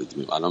اجازه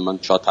بدیم. الان من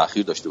شاید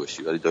تأخیر داشته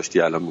باشی ولی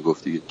داشتی الان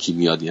میگفتی کی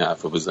میاد این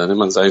حرفو بزنه،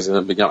 من زنگ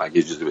زدم بگم اگه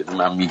اجازه بدیم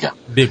من میگم.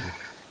 بگو.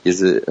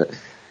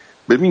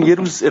 ببین یه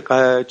روز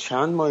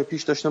چند ماه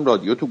پیش داشتم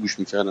رادیو تو گوش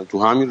میکردم،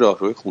 تو همین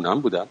راهروی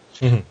خونم بودم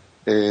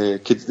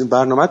که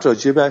برنامه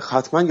راجع به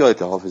حتما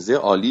یادت حافظه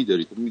عالی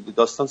دارید.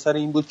 داستان سر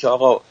این بود که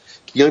آقا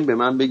بیاین به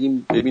من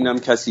بگیم ببینم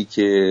کسی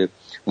که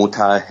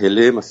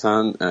متأهله،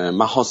 مثلا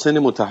محاسن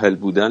متأهل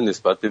بودن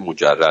نسبت به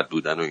مجرد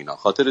بودن و اینا.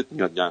 خاطرت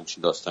میاد یه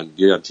همچین داستان،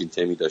 یه همچین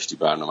تمی داشتی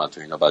برنامه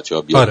تو اینا،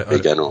 بچه‌ها بیان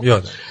بگن.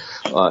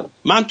 آره.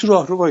 من تو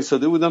راهرو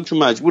وایساده بودم چون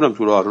مجبورم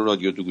تو راهرو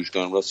رادیو تو گوش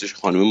کنم. راستش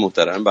خانم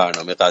محترم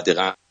برنامه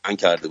قدغن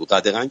کرده بود،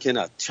 قدغن که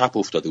نه، چپ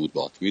افتاده بود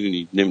باد،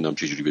 میدونی نمیدونم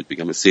چه جوری بهت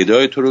بگم،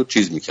 صدای تو رو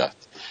چیز میکرد،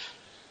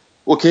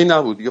 اوکی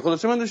نبود دیگه.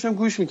 خلاص من داشتم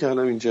گوش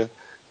میکردم اینجا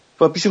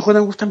و پیش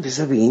خودم گفتم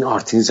بذار به این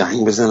آرتین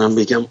زنگ بزنم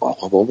بگم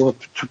آقا بابا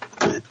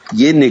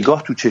یه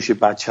نگاه تو چش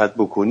بچت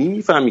بکنی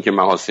میفهمی که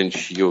محاسن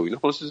چیه و اینا.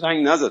 خلاص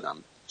زنگ نزدم،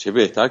 چه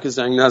بهتر که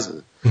زنگ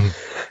نزدم.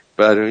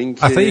 برای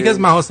اینکه اصلا یکی از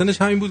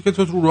محاسنش همین بود که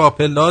تو رو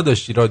راپلا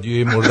داشتی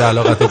رادیوی مورد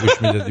علاقت رو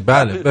گوش میدادی.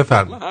 بله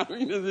بفرمایید.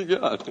 همینه دیگه.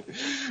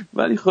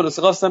 ولی خلاص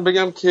خواستم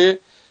بگم که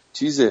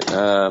چیز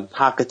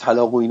حق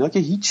طلاق و اینا که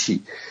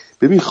هیچی.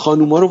 ببین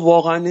خانوما رو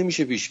واقعا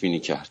نمیشه پیش بینی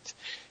کرد.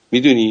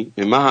 میدونی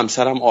من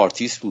همسرم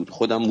آرتیست بود،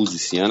 خودم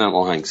موزیسینم،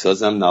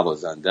 آهنگسازم،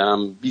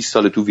 نوازندم، 20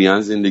 سال تو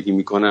وین زندگی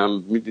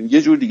میکنم. میدونی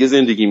یه جور دیگه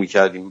زندگی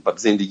میکردیم،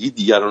 زندگی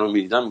دیگران رو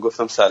میدیدم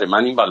میگفتم سر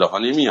من این بلاها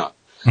نمیاد.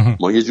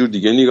 ما یه جور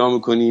دیگه نگاه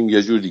میکنیم،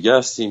 یه جور دیگه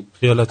هستیم،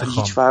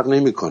 هیچ فرق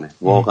نمیکنه،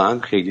 واقعا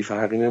خیلی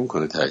فرقی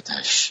نمیکنه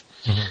تایتش.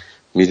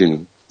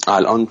 میدونی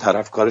الان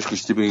طرف کارش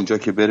کشته به اینجا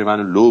که بره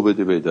منو لو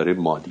بده به اداره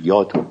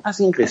مالیات و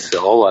از این قصه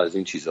ها و از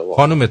این چیزا.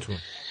 خانومتون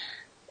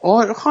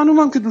آره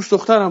خانومم که دوست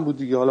دخترم بود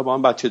دیگه، حالا با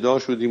هم بچه دار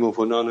شدیم و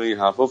فلان و این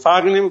حرفا،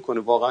 فرقی نمیکنه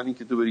واقعا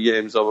اینکه تو بری یه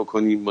امضا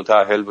بکنی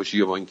متأهل باشی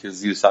یا با اینکه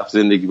زیر سقف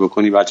زندگی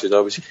بکنی بچه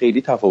دار باشی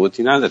خیلی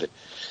تفاوتی نداره.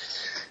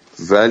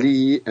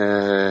 ولی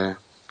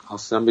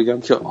خواستم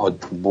بگم که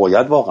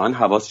باید واقعا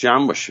حواس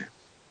جمع باشه.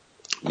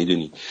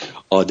 میدونی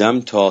آدم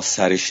تا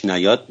سرش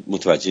نیاد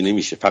متوجه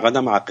نمیشه، فقط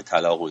هم حق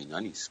طلاق و اینا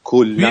نیست،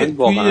 کلا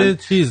واقعا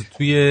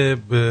توی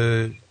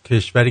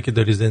کشوری که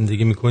داری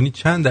زندگی میکنی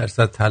چند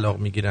درصد طلاق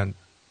میگیرن؟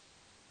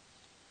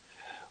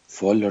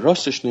 والا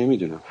راستش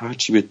نمیدونم، هر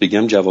چی بهت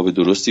بگم جواب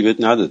درستی بهت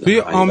ندادم. توی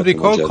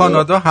آمریکا و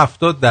کانادا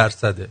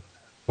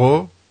 70%.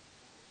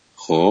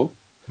 خب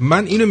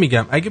من اینو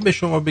میگم اگه به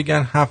شما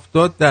بگن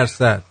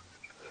 70%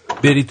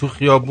 بری تو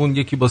خیابون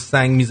یکی با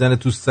سنگ میزنه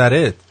تو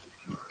سرت،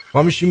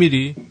 ما میشی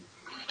میری؟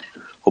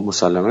 خب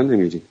مسلما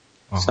نمیری،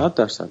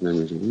 100%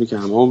 نمیری، اینی که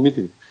همه هم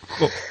میدونی.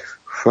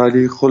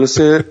 ولی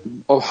خلاصه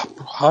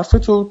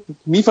حرفتو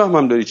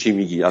میفهمم داری چی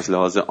میگی از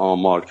لحاظ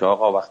آمار که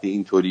آقا وقتی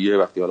اینطوریه،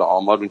 وقتی حالا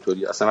آمار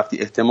اینطوریه، اصلا وقتی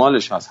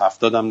احتمالش هست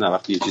 70 هم نه،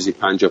 وقتی یه چیزی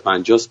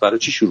 50-50 برای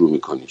چی شروع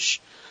میکنیش؟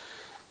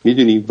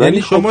 میدونی؟ ولی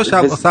یعنی شما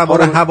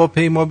سوار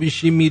هواپیما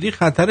بیشی میری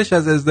خطرش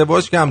از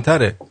ازدواج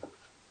کمتره.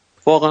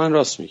 واقعا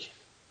راست میگی،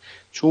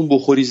 چون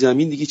بخوری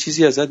زمین دیگه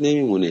چیزی ازت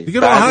نمیمونه، دیگه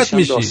راحت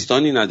میشی،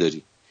 داستانی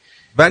نداری.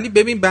 ولی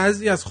ببین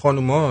بعضی از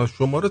خانوما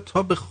شما رو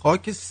تا به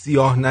خاک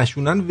سیاه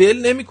نشونن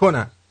ول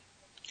نمیکنن.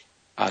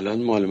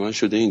 الان مال من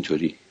شده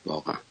اینطوری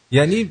واقعا،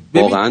 یعنی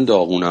واقعا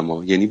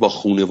داغونم یعنی با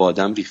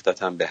خانواده‌ام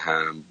ریختتم به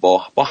هم،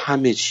 با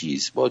همه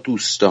چیز، با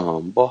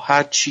دوستام، با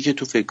هر چی که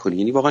تو فکر کنی،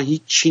 یعنی واقعا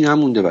هیچ چی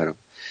نمونده برام.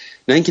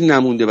 نه اینکه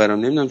نمونده برام،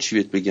 نمیدونم چی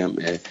بهت بگم،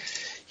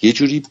 یه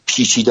جوری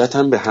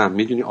پیچیدتم به هم،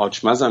 میدونی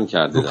آچمزم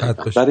کرده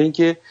برای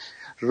اینکه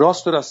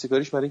راست و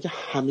راستیکاریش، برای اینکه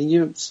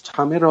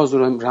همه راز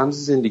و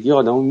رمز زندگی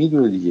آدمو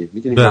میدونه دیگه،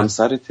 میدونی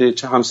همسرته،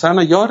 چه همسر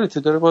نه یارته،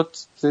 داره با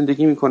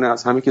زندگی میکنه،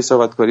 از همه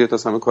کسافتکاریات،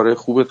 از همه کارهای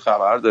خوبت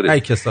خبر داره.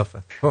 ای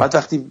کثافت. بعد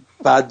وقتی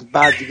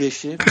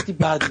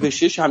بد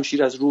بشه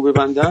شمشیر از رو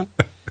ببندن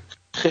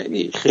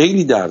خیلی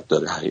خیلی درد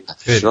داره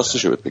حقیقتش،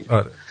 راستشو بهت بگم.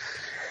 آره.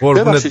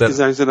 ببخشید که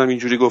زنگ زدم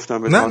اینجوری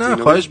گفتم بهتون. نه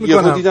خواهش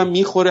میکنم. یهو دیدم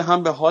میخوره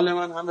هم به حال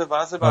من هم به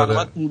وضع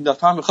برنامه، اون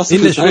دفعه هم می‌خواستم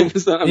زنگ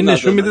بزنم. این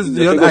نشون میده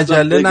زیاد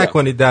عجله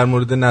نکنید در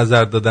مورد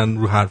نظر دادن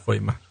رو حرفای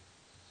من.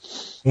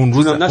 اون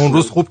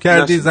روز خوب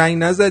کردی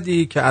زنگ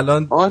نزدی که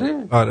الان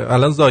آره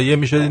الان ضایع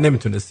میشدی،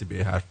 نمیتونستی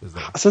به حرف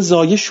بزنی. اصلا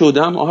ضایع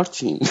شدم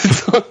آرتین.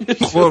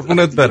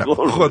 قربونت برم.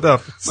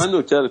 خداحافظ. من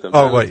نوکرتم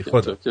آقای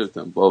خداحافظ.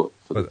 بابا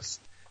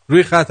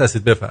روی خط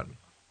هستید، بفرمایید.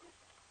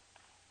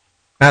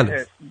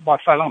 الو. با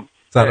سلام.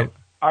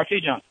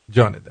 آرتی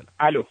جان دلم.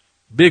 الو.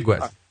 بگو.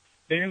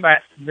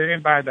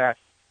 ببین بعد از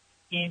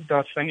این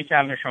داستانی که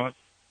الان شما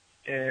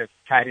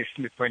تعریف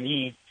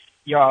میکنی،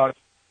 یا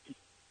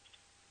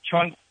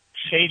چون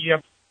خیلی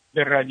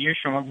به رادیو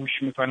شما گوش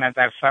میکنن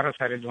در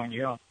سراسر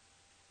دنیا،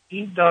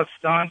 این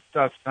داستان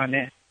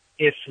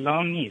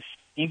اسلام نیست،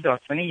 این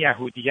داستان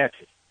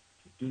یهودیته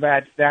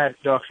و در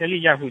داخل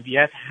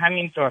یهودیت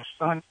همین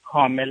داستان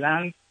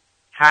کاملا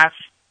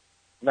هست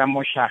و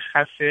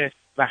مشخصه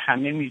و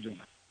همه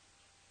میدونن.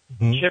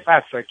 چه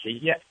بسا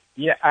که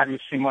یه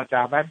عروسی ما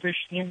دعوت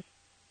داشتیم،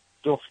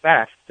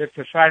 دختر به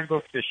پسر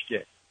گفتش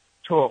که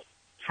تو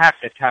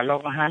حق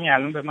طلاق همین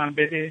الان به من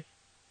بده،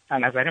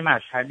 از نظر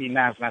مذهبی نه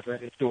از نظر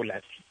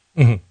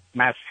دولتی.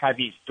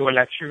 مذهبی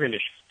دولتی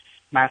ولش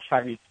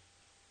مذهبی،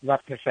 و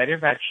پسر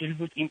وکیل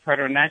بود این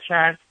کارو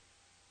نکرد،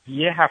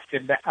 یه هفته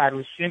به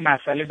عروسی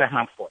مسئله به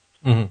هم خورد.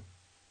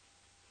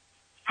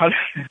 حالا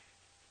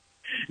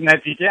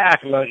نتیجه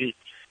اخلاقی،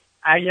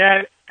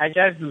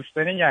 اگر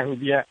دوستان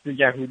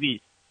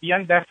یهودی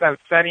بیان دست از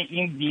سر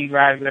این دین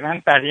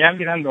بردارن، بقیه هم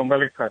بیرن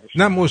دنبال کارش.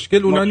 نه مشکل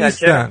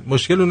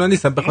اونا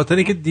نیستن، به خاطر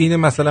اینکه دین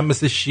مثلا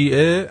مثل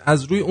شیعه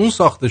از روی اون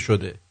ساخته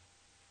شده.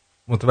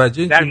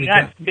 متوجه چی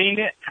میگم؟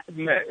 بین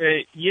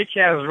یکی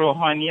از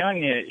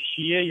روحانیان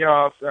شیعه،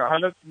 یا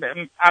حالا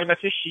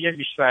البته شیعه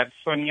بیشتر،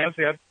 سنی‌ها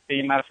زیاد به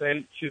این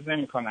مسائل چیز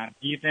نمی‌کنن،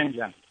 گیر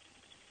نمی‌دن.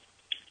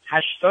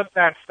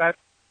 80%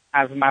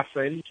 از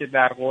مسائلی که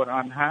در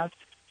قرآن هست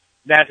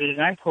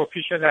دقیقاً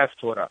کپی شده از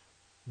تورات.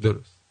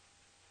 درست.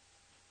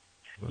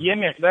 یه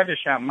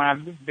مقدارش هم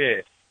مربوط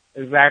به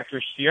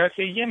زرتشتیات،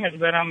 یه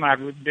مقدارم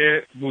مربوط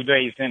به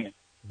بوداییزمه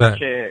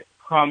که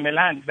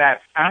کاملا در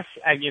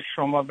اصل اگه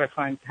شما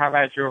بخواید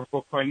توجه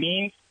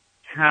بکنین،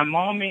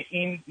 تمام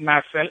این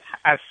مسائل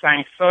از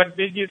سنگسار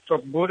بگیر تا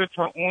برو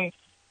تا اون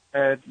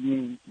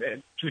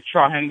تو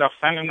چاه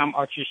انداختن، اونم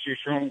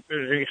آتیششون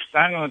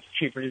ریختن و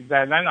کیبریت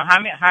زدن و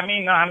همه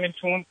اینا همه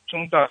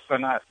تون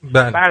داستان هست.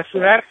 در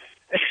صورت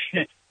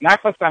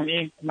نخواستم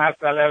این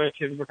مسئله رو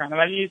چیز بکنم،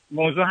 ولی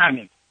موضوع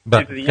همین.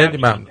 خیلی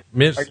ممنون.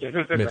 مرسی.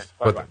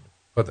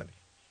 خدا.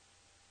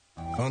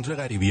 آندره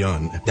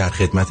غریبیان در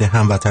خدمت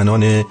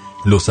هموطنان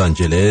لس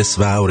آنجلس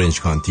و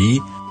اورنج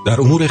کانتی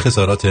در امور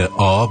خسارات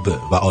آب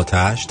و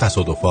آتش،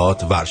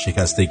 تصادفات،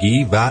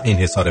 ورشکستگی و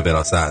انحصار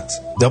وراثت.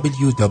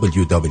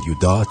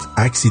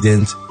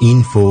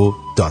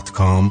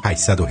 www.accidentinfo.com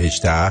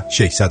 818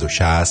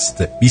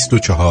 660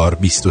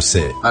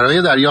 2423.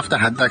 برای دریافت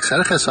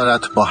حداکثر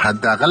خسارت با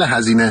حداقل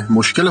هزینه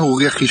مشکل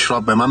حقوقی خیش را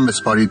به من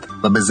بسپارید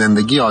و به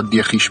زندگی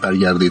عادی خیش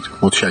برگردید.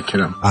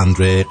 متشکرم.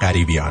 آندره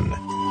غریبیان.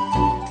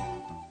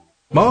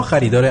 ما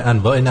خریدار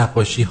انواع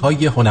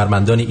نقاشی‌های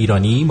هنرمندان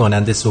ایرانی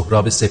مانند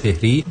سهراب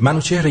سپهری،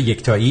 منوچهر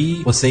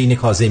یکتایی، حسین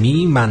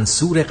کاظمی،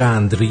 منصور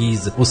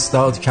قندریز،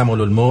 استاد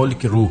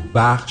کمال‌الملک، روح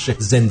بخش،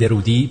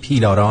 زنده‌رودی،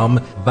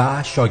 پیلارام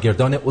و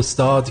شاگردان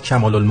استاد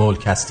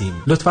کمال‌الملک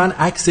هستیم. لطفاً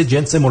عکس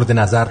جنس مورد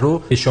نظر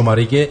رو به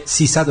شماره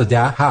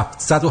 310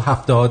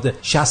 770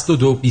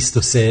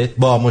 6223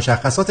 با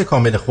مشخصات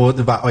کامل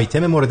خود و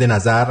آیتم مورد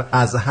نظر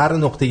از هر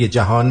نقطه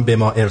جهان به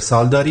ما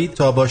ارسال دارید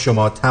تا با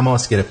شما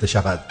تماس گرفته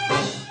شود.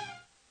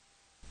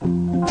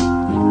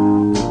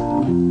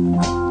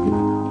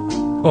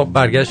 خب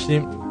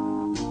برگشتیم.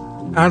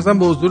 عرضم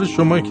به حضور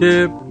شما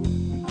که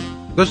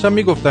داشتم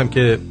میگفتم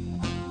که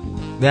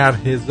در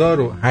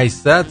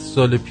 1800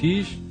 سال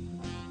پیش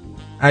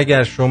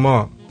اگر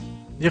شما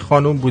یه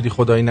خانوم بودی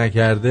خدایی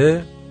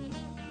نکرده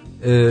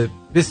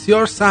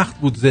بسیار سخت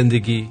بود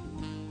زندگی.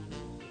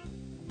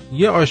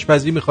 یه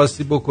آشپزی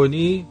میخواستی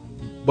بکنی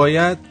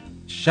باید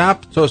شب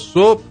تا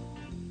صبح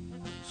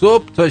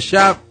تا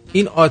شب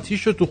این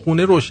آتیش رو تو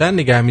خونه روشن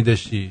نگه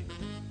می‌داشتی.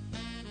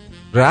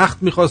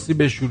 رخت می‌خواستی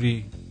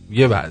بشوری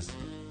یه وضع،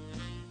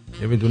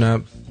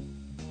 نمیدونم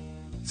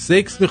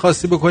سکس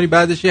می‌خواستی بکنی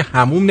بعدش یه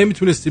حموم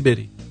نمیتونستی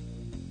بری.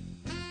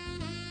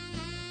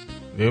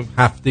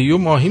 هفته‌ای و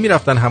ماهی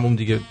میرفتن حموم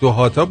دیگه، 2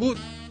 هاتا بود،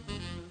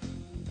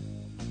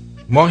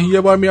 ماهی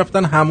یه بار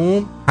میرفتن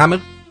حموم، همه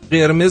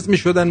قرمز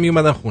میشدن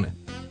میومدن خونه.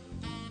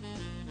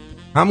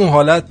 همون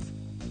حالت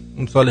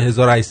اون سال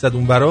 1800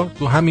 اون برا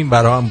تو همین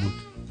برا هم بود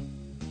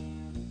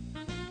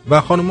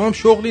و خانوما هم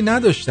شغلی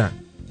نداشتن،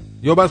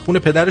 یا باید خونه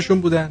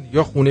پدرشون بودن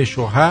یا خونه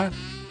شوهر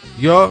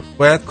یا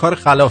باید کار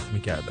خلاف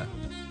میکردن.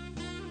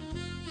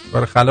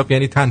 کار خلاف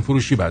یعنی تن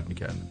فروشی باید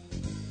میکردن.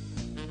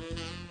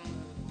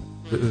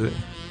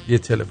 یه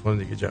تلفن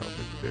دیگه جواب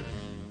بده.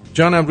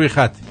 جانم روی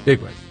خط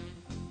بگو.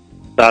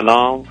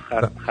 سلام،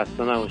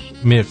 خسته نباشید.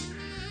 مرسی.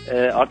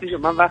 آرتین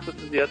جان من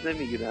وقتتو زیاد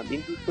نمیگیرم.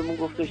 این دوستمون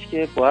گفتش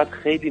که باید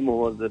خیلی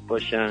مواظب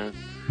باشن.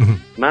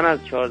 من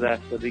از 14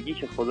 سالگی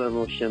که خودم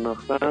رو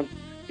شناختم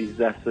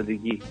 13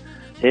 سالگی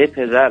هی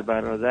پدر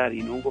برادر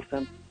اینو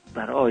گفتم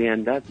برای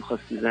آیندهت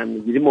می‌خواستی زن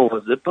میگیری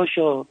مواظب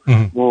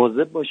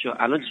باشه.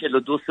 الان 42-3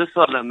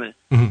 سالمه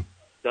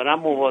دارم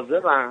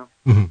مواظبم.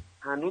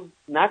 هنوز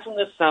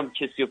نتونستم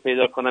کسی رو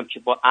پیدا کنم که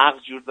با عقل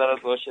جور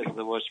داره باهاش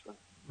ازدواج کنه.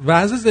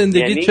 وضع زندگی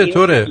یعنی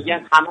چطوره؟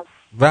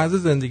 وضع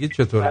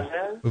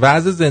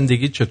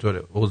زندگی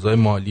چطوره؟ اوضاع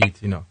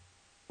مالیت اینا؟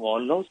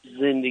 والا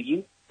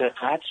زندگی به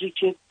قدری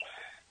که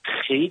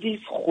خیلی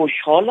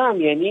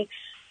خوشحالم. یعنی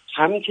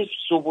همین که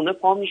صبحونه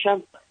پا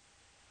میشم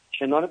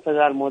کنار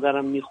پدر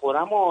مادرم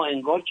میخورم و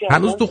انگار که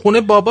هنوز تو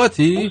خونه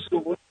باباتی؟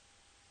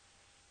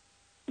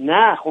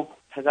 نه خب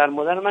پدر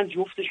مادر من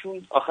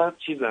جفتشون آخر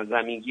چیزن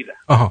زمینگیرن.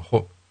 آها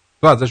خب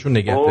تو ازشون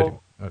نگه داریم.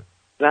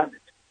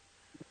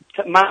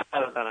 من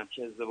برادرم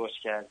که ازدواج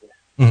کرده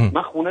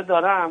من خونه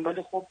دارم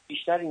ولی خب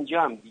بیشتر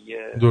اینجا هم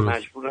دیگه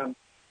مجبورم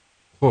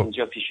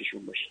اینجا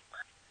پیششون باشم.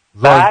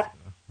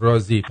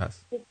 راضی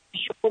پس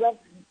خودم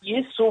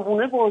یه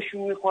صبحونه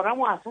باشون میخورم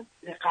و اصلا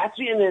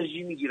قدری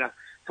انرژی میگیرم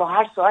تا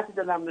هر ساعتی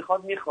دلم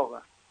میخواد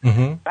میخوابم.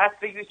 بعد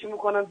فکرشو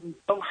میکنم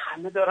دوستام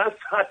همه دارن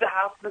ساعت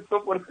 7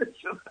 صبح بلند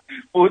شدن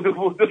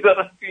بودو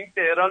دارن تو این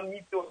تهران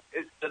میتون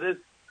استرس.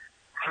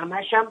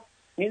 همشم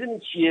میدونی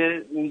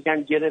چیه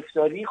میگن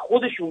گرفتاری،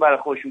 خودشون برای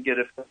خودشون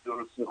گرفتاری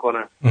درست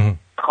میکنن،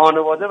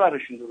 خانواده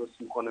براشون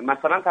درست میکنه.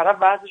 مثلا طرف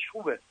وضعش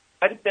خوبه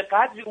ولی به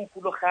قدری اون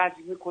پولو خرج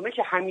میکنه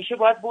که همیشه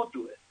باید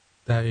بدوه.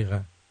 دقیقاً.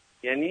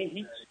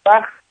 یعنی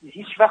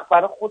هیچ وقت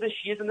برای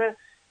خودش یه دونه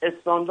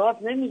استاندارد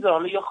نمیذاره.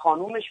 حالا یا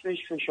خانومش بهش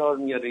فشار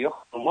میاره یا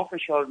خانوما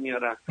فشار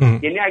میارن.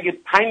 یعنی اگه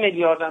 5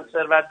 میلیارد هم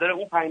ثروت داره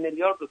اون 5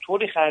 میلیارد رو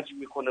طوری خرج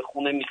میکنه،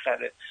 خونه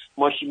میخره،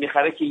 ماشین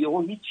میخره که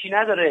یهو هیچی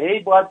نداره، هی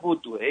باید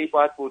بدوه.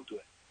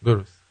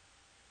 درست.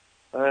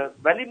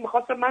 ولی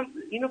میخواستم من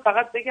اینو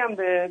فقط بگم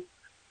به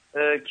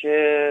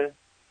که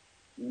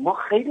ما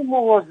خیلی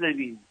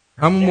مواظبیم.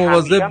 همون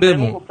مواظب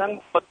بمون.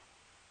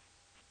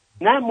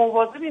 نه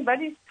مواظبیم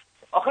ولی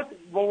آخه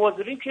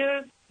مواظبیم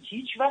که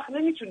هیچ وقت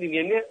نمیتونیم.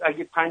 یعنی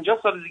اگه 50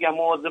 سال دیگه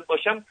مواظب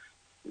باشم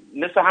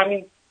مثل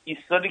همین 20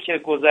 سالی که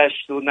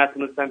گذشت و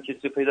نتونستم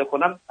کسی پیدا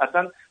کنم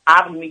اصلا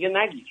عقل میگه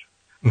نگیر.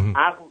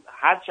 عقل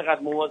هر چقدر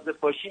مواظب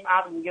باشیم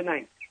عقل میگه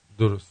نگیر.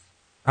 درست.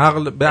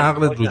 عقل به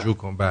عقلت رجوع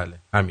کن. بله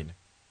همینه.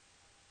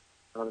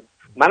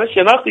 منو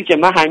شناختی که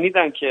من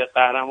حمیدم که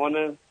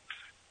قهرمان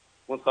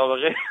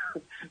مسابقه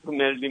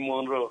ملی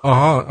مونرو.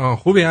 آها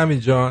خوبی همین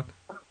جان.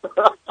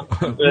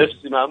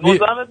 مرسی. من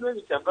مزاحمت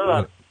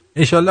نمی‌شم.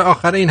 انشالله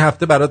آخر این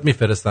هفته برات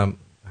میفرستم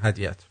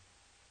هدیه‌ت.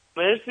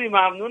 مرسی،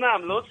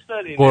 ممنونم، لطف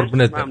داری.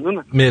 قربونت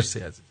ممنونم. مرسی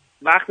عزیز.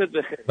 وقتت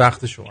بخیر.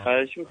 وقت شما.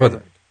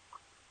 خدا.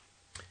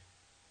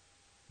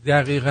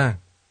 دقیقاً.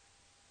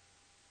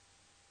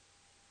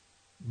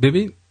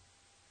 ببین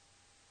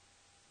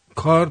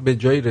کار به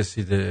جایی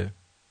رسیده.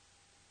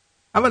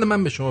 اول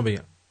من به شما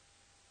بگم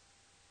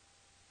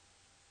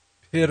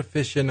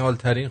پروفشنال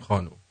ترین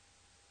خانم،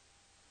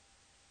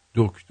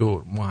 دکتر،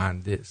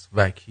 مهندس،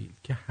 وکیل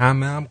که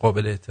همه هم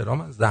قابل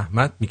احترام،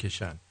 زحمت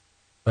میکشن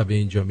و به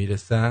اینجا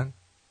میرسن،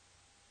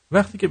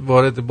 وقتی که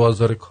وارد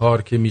بازار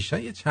کار که میشن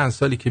یه چند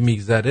سالی که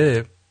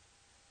میگذره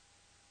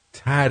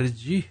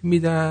ترجیح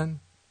میدن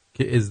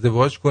که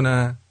ازدواج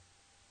کنن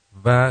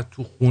و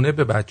تو خونه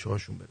به بچه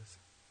هاشون برسن.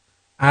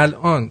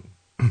 الان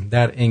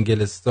در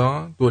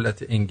انگلستان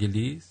دولت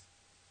انگلیس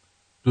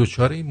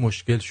دچار این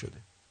مشکل شده.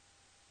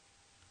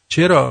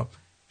 چرا؟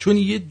 چون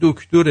یه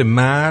دکتر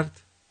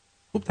مرد،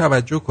 خوب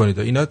توجه کنید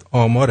اینا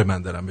آمار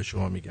من دارم به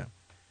شما میگم،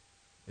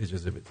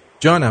 اجازه بدید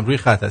جانم روی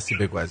خط هستی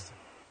بگو عزیزم.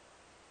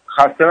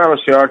 خسته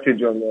نباشی آرتین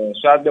جان،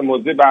 شاید به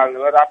موضوع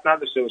برنامه ربط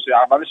نداشته باشه،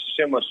 اول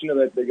شیشه ماشین رو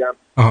بهت بگم.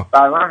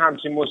 برای من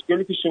همچین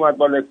مشکلی پیش اومد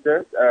با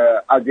لکسس،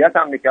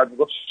 اذیتم میکرد،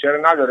 میگفت شیشه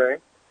رو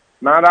نداره.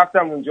 من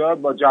رفتم اونجا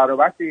با جر و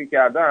بحثی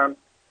کردم،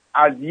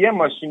 از یه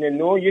ماشین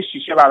نو یه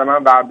شیشه برای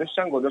من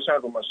برداشتن گذاشتن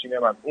رو ماشین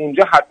من.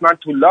 اونجا حتما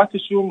تو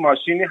لاتشون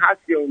ماشینی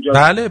هست که اونجا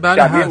بله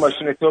شبیه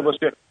ماشین تو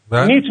باشه،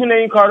 میتونه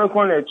این کارو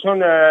کنه، چون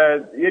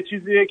یه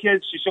چیزیه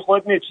که شیشه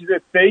خودت میگه چیز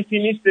سیفی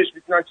نیستش،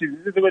 میتونن چیزی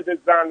رو بده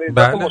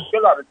زنده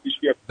مشکل داره پیش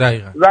بیاد.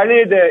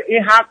 ولی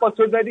این حق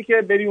تو داری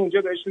که بری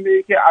اونجا بهشون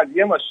بگی که از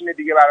یه ماشین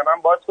دیگه برای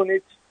من باز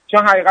کنید،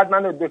 چون حقیقت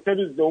من 2-3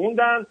 روز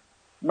دووندن،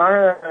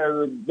 من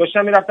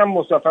داشتم میرفتم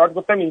مسافرت،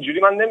 گفتم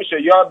اینجوری من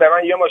نمیشه، یا به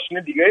من یه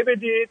ماشین دیگه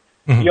بدید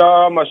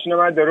یا ماشین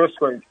من درست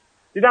کنید.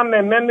 دیدم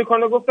ممم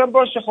میکنه، گفتم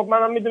باشه خب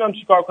منم میدونم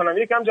چیکار کنم،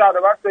 یکم جر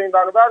و بحث این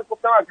برابر،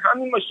 گفتم از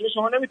همین ماشین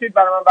شما نمیتونید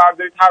برای من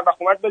بردارید، هر وقت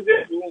اومد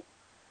بذارید.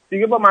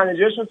 دیگه با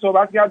منیجرشون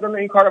صحبت کردن،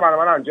 این کارو برای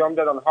من انجام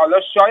دادن. حالا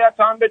شاید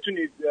تا هم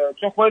بتونید،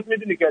 چون خودت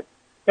میدونی که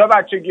تا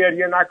بچه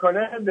گریه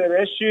نکنه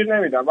بهش شیر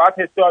نمیدن، باید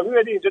حسابی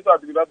بدی اینجا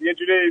داد بیداد، یه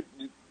جوری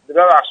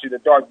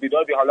ببخشید داد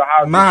بیدادی. حالا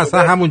هر من اصلا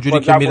همون جوری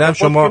که میرم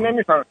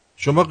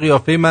شما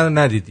قیافه منو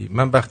ندیدی،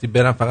 من وقتی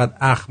برم فقط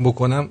اخم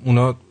بکنم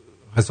اونا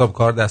حساب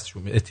کار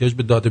دستشون میاد، احتیاج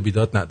به داد و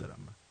بیداد ندارم.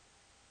 من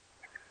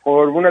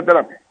قربونت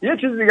برم. یه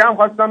چیز دیگه هم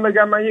خواستم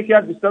بگم، من یکی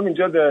از دوستام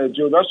اینجا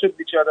جدا شد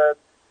بیچاره،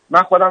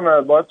 من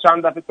خودم باهاش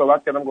چند دفعه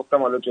صحبت کردم،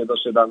 گفتم حالا جدا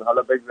شدن،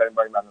 حالا بگذاریم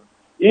با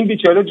این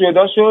بیچاره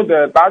جدا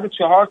شد، بعد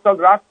 4 سال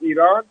رفت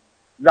ایران.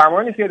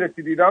 زمانی که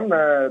رسید ایران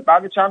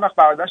بعد چند وقت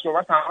برادرش با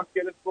من تماس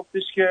گرفت،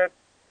 گفتش که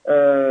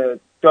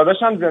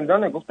داداشم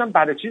زندانه. گفتم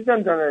برای چی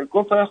زندانه؟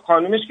 گفت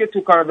خانومش که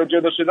تو کانادا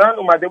جدا شدن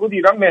اومده بود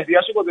ایران،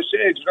 مهریه‌شو گذاشته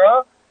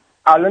اجرا،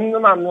 الان اینو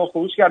ممنوع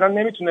خروج کردن،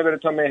 نمیتونه بره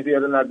تا مهریه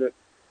رو نده،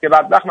 که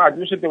بدبخت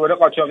مجبور شد دوباره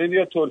قاچاقی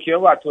بیاد ترکیه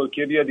و از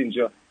ترکیه بیاد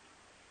اینجا.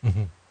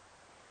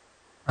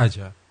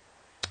 عجب.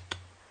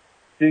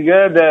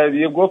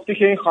 دیگه گفتی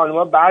که این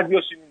خانوما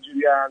بعضیاشون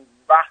اینجوریان،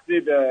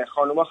 وقتی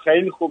خانوما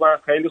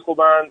خیلی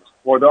خوبن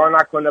خدا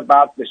نکنه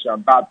بد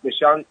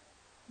بشن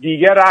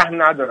دیگه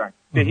رحم ندارن،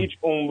 به هیچ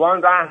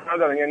عنوان رحم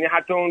ندارن. یعنی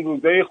حتی اون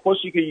روزای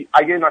خوشی که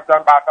اگه مثلا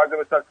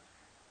برفرض مثلا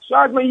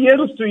شاید ما یه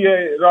روز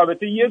توی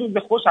رابطه یه روز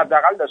خوش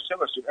حداقل داشته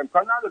باشیم،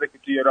 امکان نداره که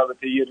توی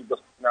رابطه یه روز خوش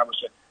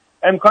نباشه،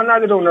 امکان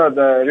نداره اونا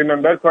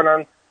ریممبر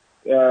کنن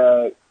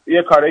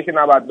یه کاری که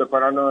نباید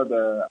بکنن و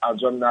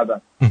انجام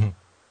ندن.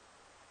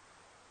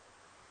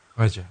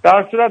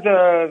 در صورت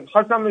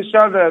خواستم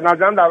بیشتر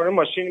نظرم درباره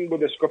ماشین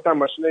بودش، گفتم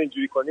ماشین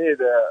اینجوری کنید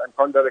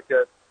امکان داره که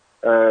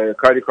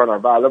کاری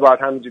کنم و حالا باید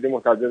همینجوری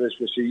منتظرش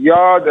بشی،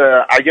 یا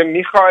اگه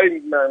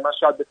میخوای من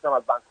شاید بتونم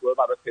از بانکور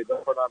برات پیدا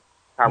کنم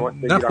تماس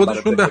بگیرم. نه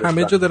خودشون به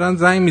همه جا دارن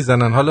زنگ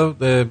میزنن، حالا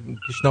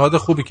پیشنهاد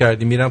خوبی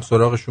کردی، میرم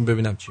سراغشون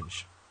ببینم چی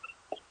میشه.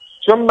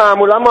 چون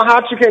معمولا ما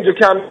هر چی که اینجا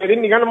کم میریم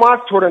میگن ما از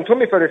تورنتو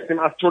میفرستیم،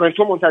 از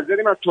تورنتو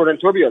منتظریم از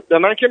تورنتو بیاد. به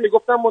من که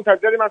میگفتم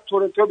منتظریم از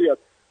تورنتو بیاد،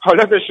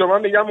 حالا به شما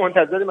میگم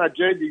منتظریم از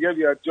جای دیگه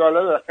بیاد.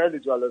 جالبه، خیلی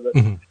جالبه.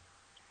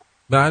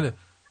 بله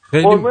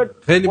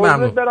خیلی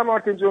ممنون. برم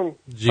آرتین جون.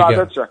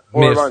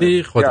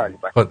 مرسی. خدا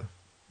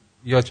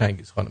یا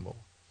چنگیز خانم بابا.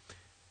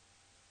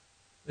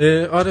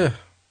 آره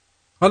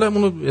حالا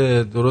اونو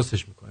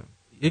درستش میکنم.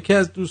 یکی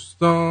از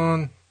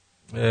دوستان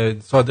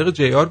صادق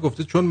جی آر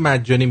گفته چون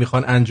مجانی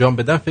میخوان انجام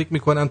بدن فکر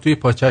میکنن توی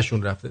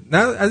پاچه‌شون رفته.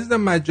 نه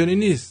عزیزم مجانی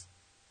نیست،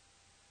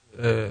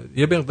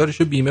 یه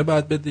مقدارشو بیمه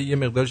باید بده، یه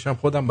مقدارش هم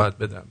خودم باید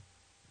بدم.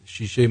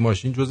 شیشه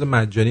ماشین جزء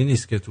مجانی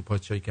نیست که تو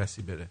پاچه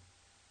کسی بره،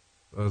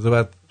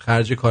 بعد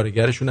خرج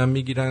کارگرشون هم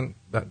میگیرن،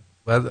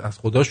 بعد از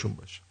خداشون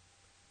باشه.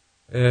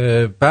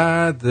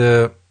 بعد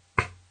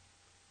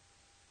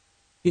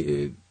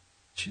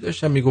چی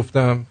داشتم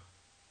میگفتم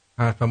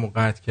حرفمو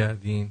قطع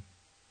کردین.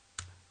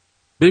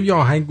 بریم یه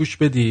آهنگ گوش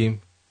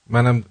بدیم،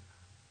 منم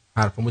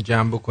حرفمو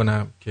جمع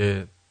بکنم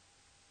که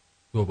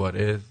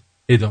دوباره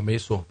ادامه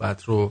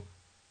صحبت رو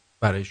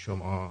برای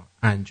شما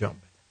انجام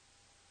بدم.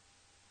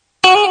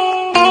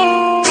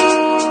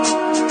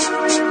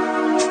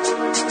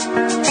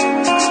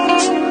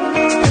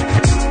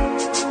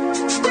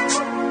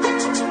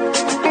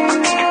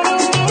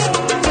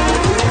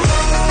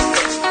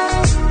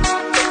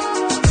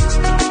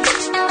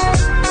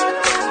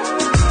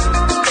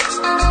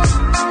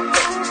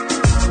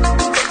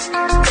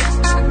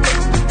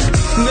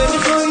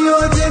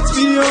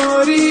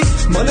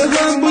 حالا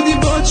هم بودی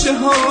با چه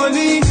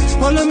حالی،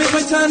 حالا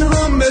میخوای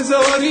تنهام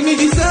بذاری،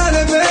 میگی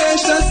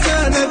سرنوشت از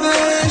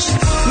سرنوشت.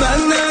 من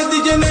نه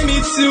دیگه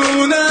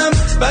نمیتونم،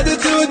 بعد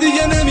تو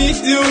دیگه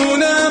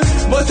نمیدونم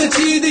واسه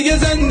چی دیگه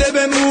زنده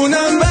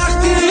بمونم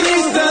وقتی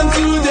نیستم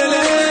تو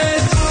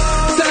دلت،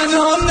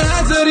 تنهام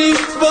نذاری.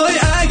 وای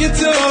اگه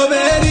تو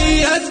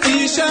بری از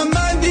پیشم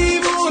من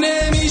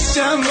دیوونه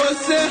میشم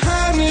واسه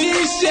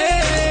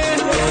همیشه.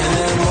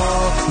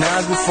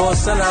 نگو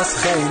فاصل از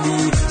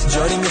خیلی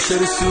جاری میشه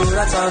رو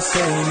صورت از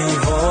خیلی.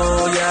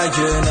 وای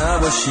اگه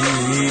نباشی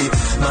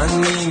من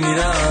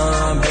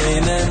میمیرم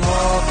بین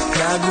ما.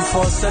 نگو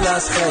فاصل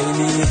از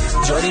خیلی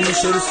جاری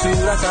میشه رو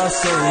صورت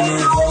از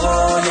خیلی.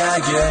 وای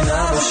اگه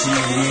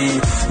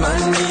نباشی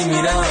من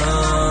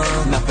میمیرم.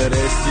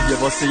 نفرست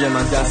دیگه واسه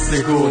من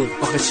دست گل،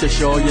 آخه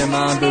چشای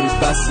من به روز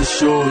بسته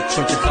شد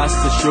چون که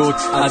خسته شد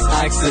از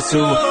عکس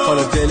تو.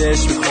 حالا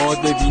دلش میخواد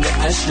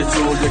ببینه عشق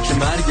تو یا که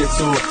مرگ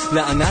تو.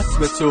 لعنت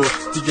به تو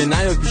دیگه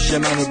نیاد پیش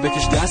منو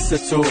بکش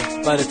دست تو.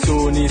 برای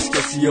تو نیست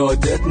کسی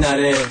یادت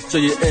نره،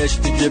 جای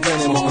عشق دیگه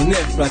بین ما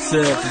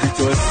نفرته. بی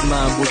تو اسم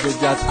من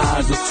بزرگت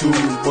عرض و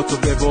طول، با تو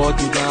به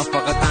باد میدم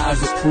فقط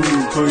عرض و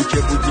پول. تویی که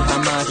بودی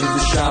همش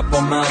روز شب با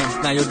من،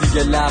 نیا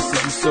دیگه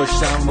لحظه دوست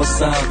داشتم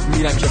واسم.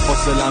 میرم که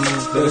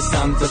فاصلمون بره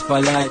سمت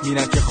فلک،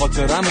 میرم که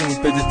خاطرمون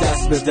بده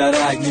دست به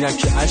درک. میرم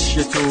که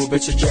عشق تو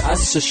بچه که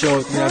از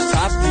چشات، میرم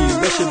تبدیل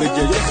بشه به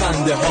گریه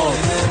خنده ها.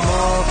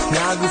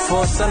 نگو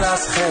فاصل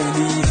از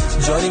خیلی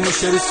جاری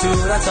میشه رو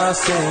صورت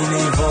از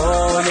خیلی.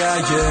 وای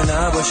اگه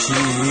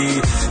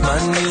نباشی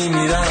من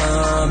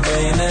میمیرم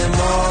بین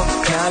ما.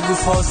 نگو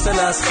فاصل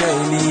از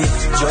خیلی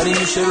جاری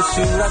میشه رو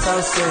صورت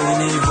از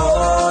خیلی.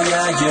 وای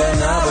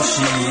اگه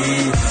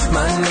نباشی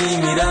من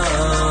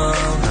میمیرم.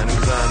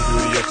 هنوزم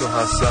دوری تو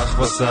هست سخت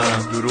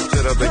واسم، دروغ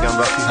چرا بگم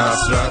وقتی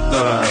حسرت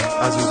دارم.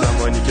 از اون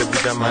زمانی که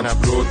بودم من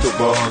ابرو تو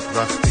باد،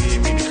 وقتی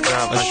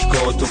میریختم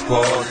اشکاتو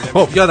پاد.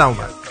 خب یادم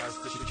اومد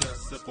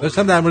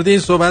داشتم در مورد این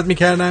صحبت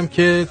میکردم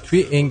که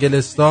توی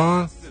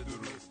انگلستان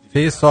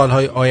طی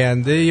سالهای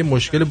آینده یه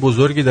مشکل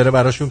بزرگی داره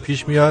براشون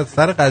پیش میاد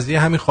سر قضیه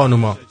همین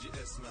خانوما.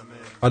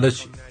 حالا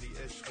چی؟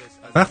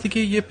 وقتی که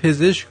یه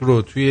پزشک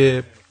رو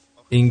توی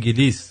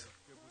انگلیس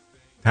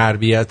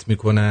تربیت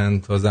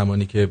میکنن تا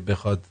زمانی که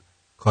بخواد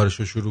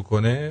کارشو شروع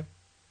کنه،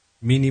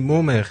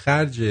 مینیموم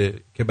خرج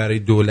که برای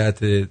دولت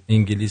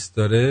انگلیس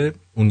داره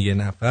اون یه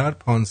نفر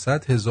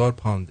 500,000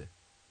 پونده.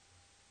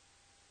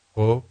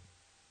 خب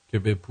که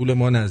به پول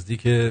ما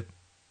نزدیک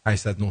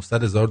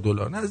 800-900,000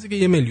 دلار، نزدیک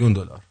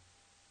 $1,000,000،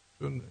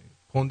 چون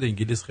پوند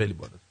انگلیس خیلی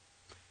بالاست.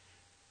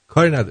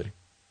 کاری نداریم.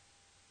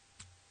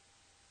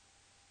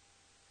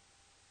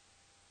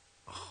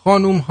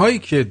 خانوم هایی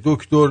که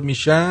دکتر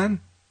میشن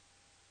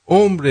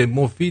عمر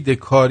مفید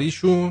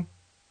کاریشون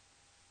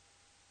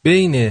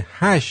بین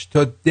 8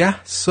 تا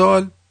 10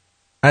 سال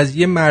از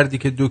یه مردی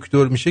که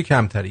دکتر میشه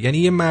کمتره. یعنی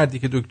یه مردی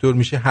که دکتر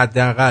میشه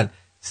حداقل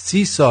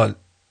 30 سال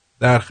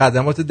در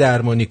خدمات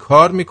درمانی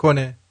کار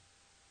میکنه،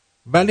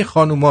 ولی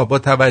خانوما با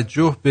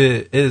توجه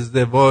به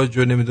ازدواج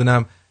و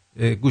نمیدونم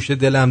گوشه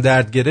دلم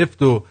درد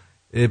گرفت و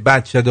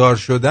بچه دار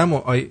شدم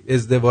و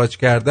ازدواج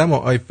کردم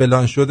و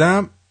فلان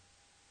شدم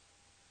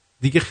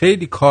دیگه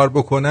خیلی کار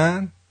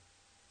بکنن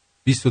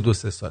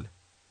 22-23 ساله.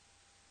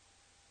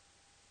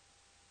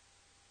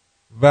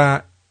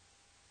 و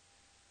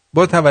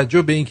با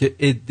توجه به اینکه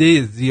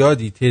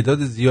تعداد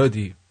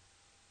زیادی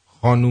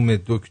خانوم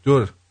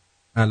دکتر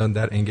الان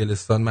در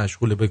انگلستان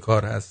مشغول به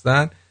کار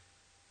هستن،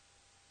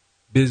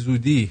 به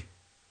زودی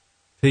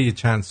طی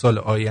چند سال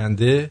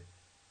آینده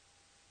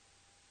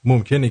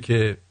ممکنه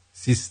که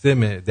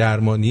سیستم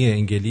درمانی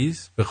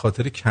انگلیس به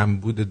خاطر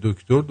کمبود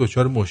دکتر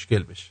دچار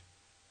مشکل بشه.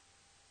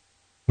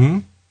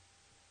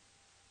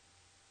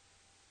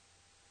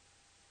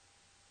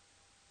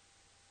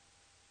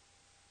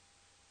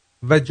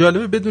 و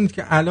جالبه بدونید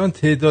که الان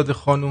تعداد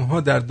خانوم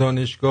ها در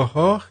دانشگاه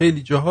ها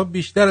خیلی جاها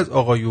بیشتر از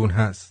آقایون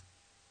هست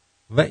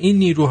و این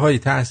نیروهای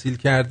تحصیل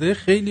کرده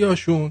خیلی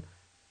هاشون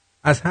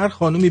از هر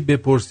خانومی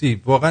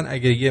بپرسی واقعا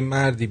اگر یه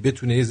مردی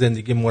بتونه یه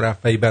زندگی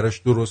مرفهی براش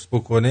درست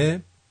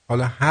بکنه،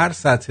 حالا هر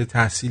سطح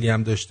تحصیلی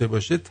هم داشته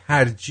باشه،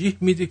 ترجیح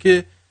میده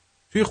که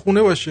توی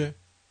خونه باشه.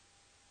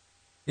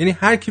 یعنی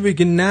هر کی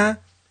بگه نه،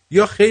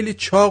 یا خیلی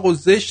چاق و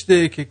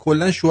زشته که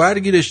کلا شوهر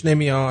گیرش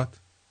نمیاد،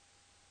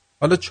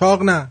 حالا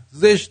چاق نه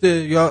زشته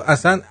یا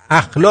اصلا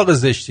اخلاق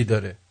زشتی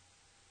داره،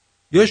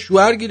 یا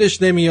شوهر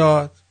گیرش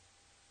نمیاد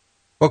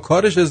با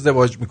کارش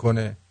ازدواج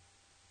میکنه،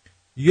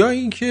 یا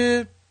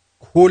اینکه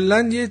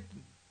کلا یه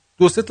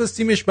 2-3 تا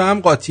سیمش به هم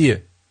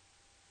قاطیه.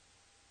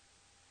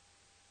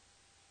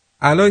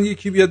 الان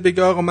یکی بیاد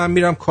بگه آقا من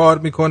میرم کار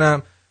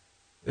میکنم،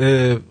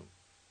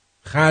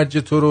 خرج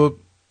تو رو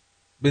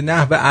به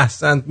نحو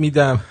احسن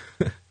میدم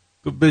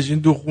تو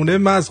بشین تو خونه،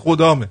 من از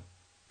خدامه.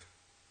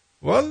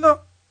 والا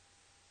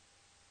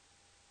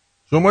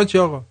شما چی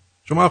آقا؟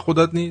 شما از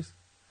خدات نیست؟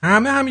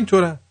 همه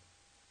همینطورن.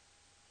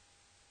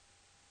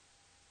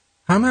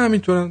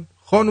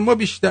 خانوما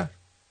بیشتر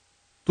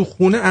تو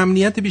خونه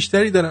امنیت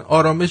بیشتری دارن،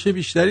 آرامش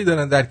بیشتری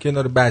دارن در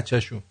کنار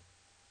بچه‌شون.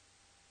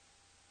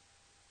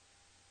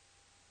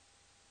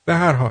 به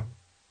هر حال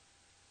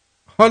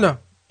حالا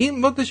این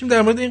ما داشتیم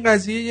در مورد این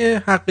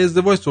قضیه حق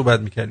ازدواج صحبت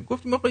میکردیم،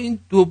 گفتیم آقا این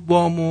دو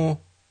بام و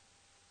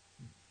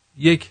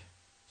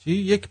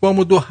یک بام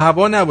و دو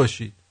هوا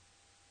نباشید.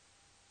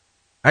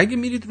 اگه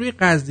میرید روی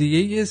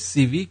قضیه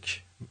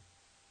سیویک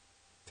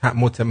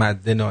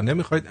متمدنانه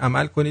میخواید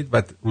عمل کنید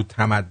و رو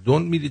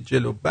تمدن میرید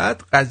جلو،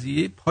 بعد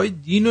قضیه پای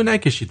دین رو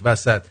نکشید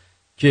وسط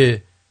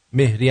که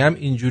مهری هم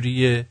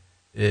اینجوریه،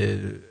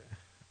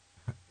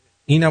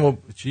 اینم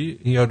چی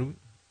این یارو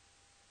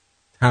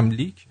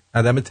تملیک،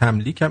 عدم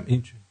تملیک هم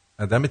اینجوری،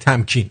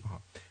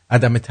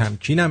 عدم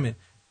تمکین همه،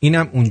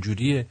 اینم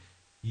اونجوریه،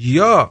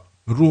 یا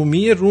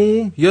رومی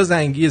روم یا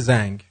زنگی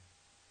زنگ.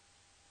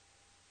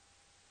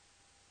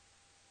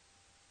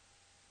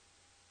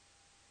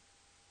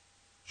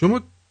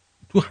 شما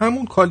تو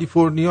همون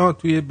کالیفرنیا،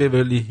 توی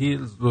بیورلی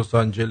هیلز، لس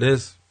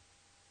آنجلس،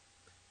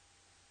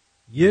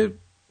 یه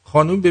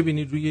خانوم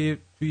ببینید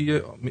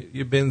توی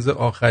یه بنز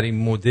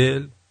آخرین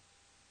مدل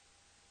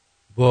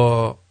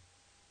با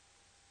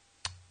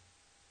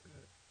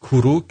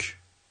کروک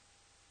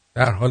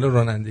در حال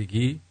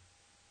رانندگی،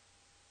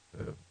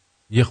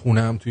 یه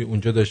خونه هم توی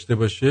اونجا داشته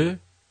باشه،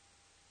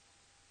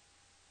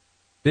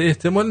 به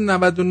احتمال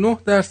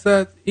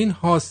 99% این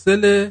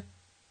حاصل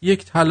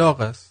یک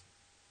طلاق است.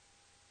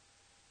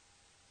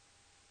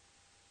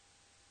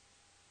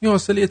 این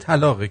حاصل یه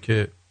طلاقه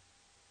که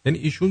یعنی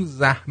ایشون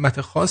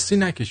زحمت خاصی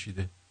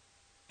نکشیده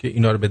که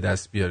اینا رو به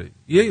دست بیاره،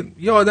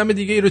 یه آدم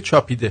دیگه ای رو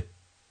چاپیده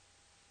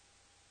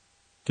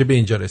که به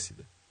اینجا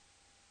رسیده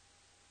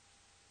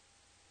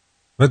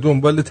و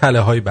دنبال تله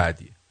های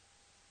بعدیه.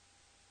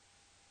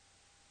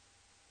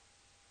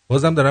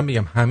 بازم دارم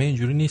میگم همه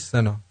اینجوری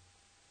نیستن ها،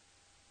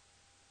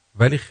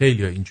 ولی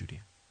خیلی ها اینجوری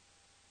هن.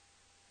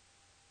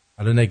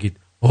 حالا نگید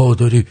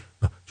داری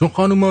چون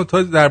خانوم ها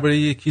تا درباره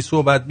یکی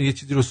صحبت یه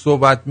چیزی رو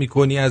صحبت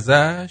میکنی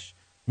ازش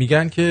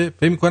میگن که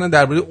فکر میکنن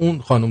درباره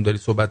اون خانوم داری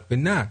صحبت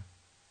میکنی. نه،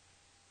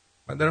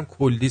 من دارم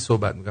کلی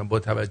صحبت میکنم با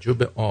توجه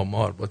به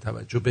آمار، با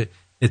توجه به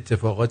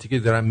اتفاقاتی که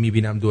دارم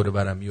میبینم دور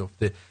برم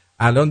میفته.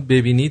 الان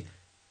ببینید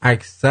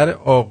اکثر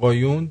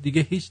آقایون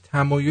دیگه هیچ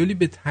تمایلی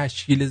به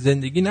تشکیل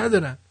زندگی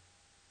ندارن.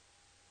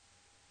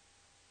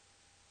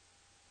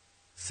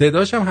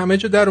 صداش هم همه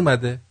جا در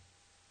اومده،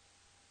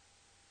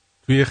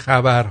 توی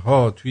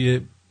خبرها،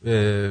 توی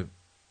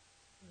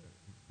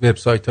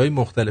وبسایت های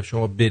مختلف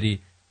شما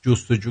بری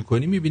جستجو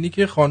کنی میبینی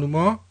که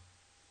خانوما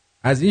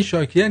از این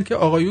شاکی هن که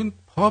آقایون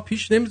پا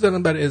پیش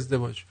نمیذارن برای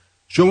ازدواج.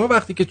 شما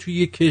وقتی که توی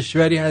یه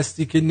کشوری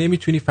هستی که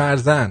نمیتونی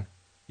فرضاً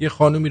یه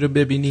خانومی رو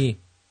ببینی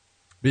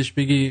بهش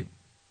بگی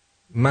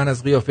من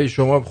از قیافه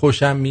شما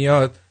خوشم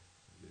میاد،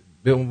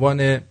 به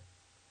عنوان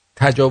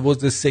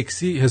تجاوز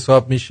سکسی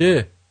حساب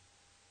میشه،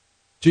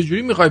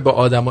 چجوری میخوای با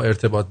آدم ها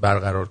ارتباط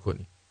برقرار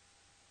کنی؟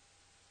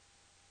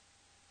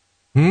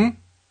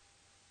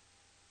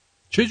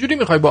 چجوری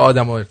میخوای با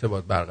آدم ها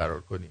ارتباط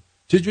برقرار کنی؟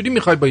 چجوری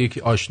میخوای با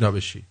یکی آشنا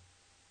بشی؟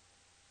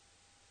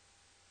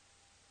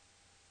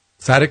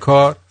 سر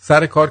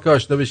کار که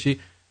آشنا بشی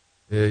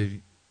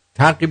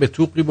تقی به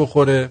توقی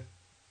بخوره،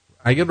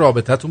 اگه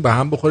رابطتون به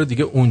هم بخوره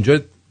دیگه اونجا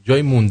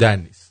جای موندن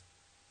نیست.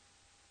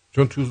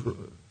 چون تو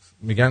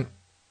میگن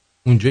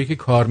اونجایی که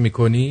کار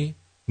میکنی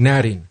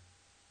نرین،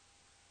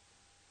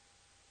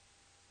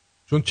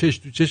 چون چش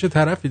تو چش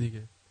طرفی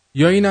دیگه.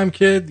 یا اینم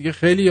که دیگه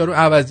خیلی یارو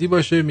عوضی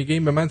باشه میگه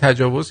این به من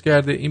تجاوز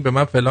کرده، این به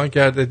من فلان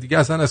کرده، دیگه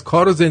اصلا از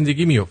کار و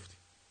زندگی میفتی.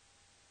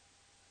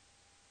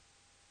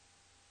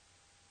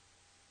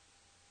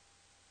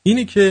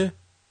 اینی که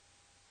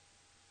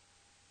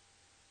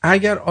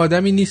اگر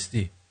آدمی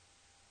نیستی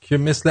که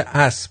مثل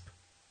اسب،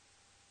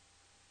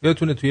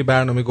 یادتونه توی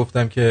برنامه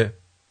گفتم که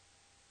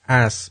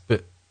اسب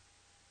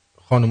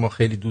خانوما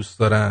خیلی دوست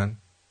دارن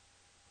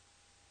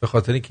به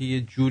خاطر اینکه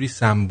یه جوری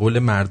سمبل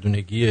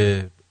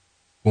مردونگی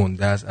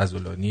گنده است،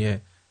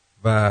 عضلانیه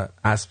و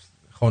اسب،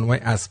 خانومای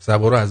اسب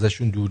سوار رو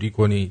ازشون دوری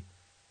کنی.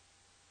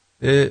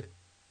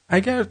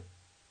 اگر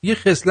یه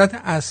خصلت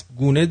اسب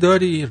گونه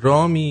داری،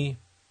 رامی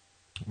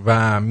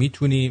و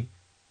میتونی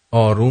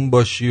آروم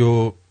باشی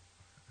و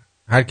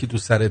هر کی تو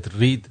سرت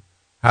رید،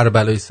 هر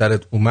بلای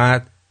سرت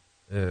اومد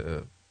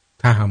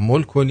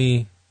تحمل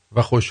کنی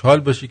و خوشحال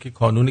باشی که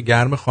کانون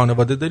گرم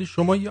خانواده داری،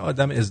 شما یه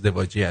آدم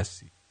ازدواجی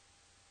هستی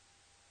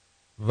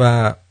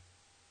و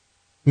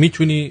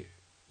میتونی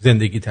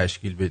زندگی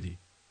تشکیل بدی.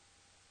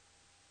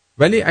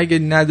 ولی اگه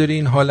نداری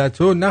این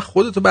حالتو، نه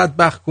خودتو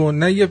بدبخت کن،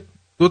 نه یه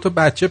دو تا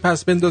بچه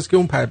پس بنداز که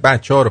اون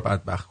بچه ها رو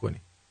بدبخت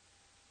کنی.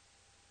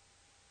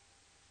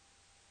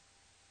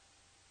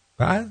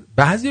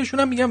 بعضیاشون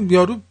هم میگم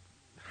یارو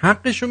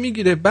حقشو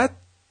میگیره، بعد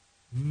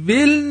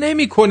ول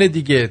نمیکنه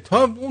دیگه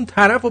تا اون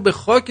طرفو به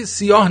خاک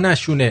سیاه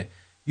نشونه،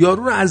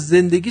 یارو رو از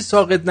زندگی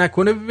ساقط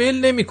نکنه،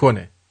 ول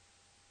نمیکنه.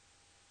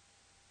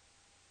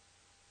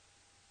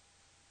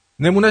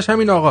 نمونهش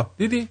همین آقا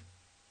دیدی؟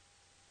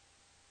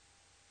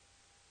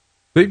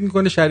 فکر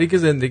میکنه شریک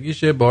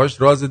زندگیشه،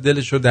 باهاش راز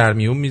دلشو در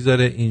میون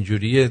میذاره،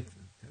 اینجوریه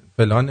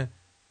فلانه،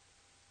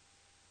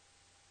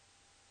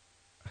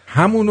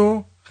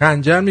 همونو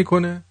خنجر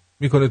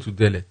میکنه تو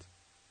دلت.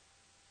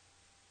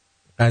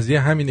 قضیه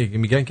همینه که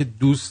میگن که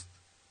دوست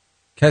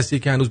کسی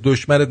که هنوز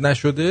دشمنت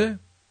نشده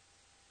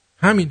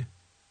همینه.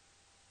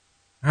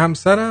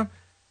 همسرم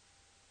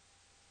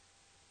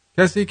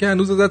کسی که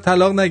هنوز ازت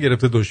طلاق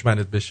نگرفته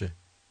دشمنت بشه.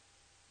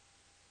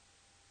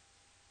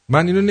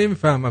 من اینو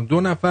نمیفهمم.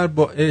 2 نفر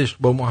با عشق،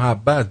 با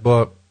محبت،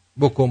 با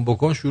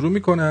بکن شروع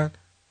میکنن،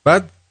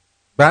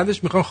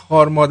 بعدش میخوان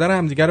خار مادر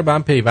همدیگه رو به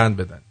هم پیوند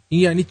بدن.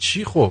 این یعنی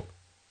چی خب؟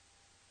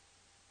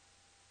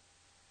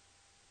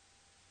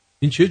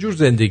 این چه جور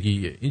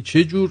زندگیه؟ این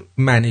چه جور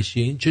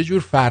منشیه؟ این چه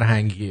جور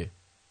فرهنگیه؟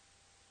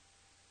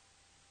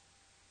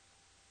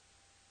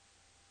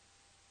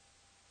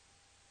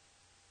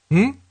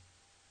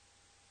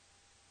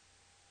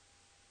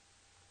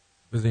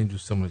 بذار این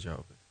دوستمون رو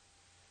جواب بده.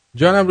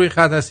 جانم روی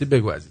خط هستی،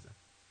 بگو عزیزم.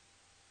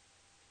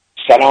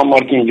 سلام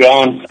مارتین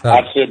جان،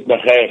 عصرت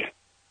بخیر.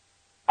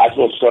 از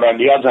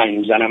استرالیا زنگ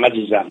میزنم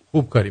عزیزم.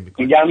 خوب کاری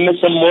میکنی. میگم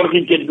مثل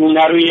مرغی که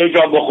دونه رو یه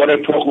جا بخوره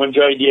تخم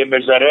جای دیگه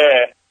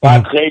بذاره،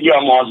 بعد خیلی ها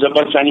مواظب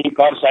باشن این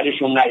کار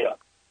سرشون نیاد.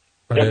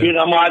 رفیق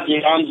ما از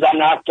ایران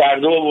زنق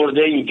کرده و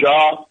برده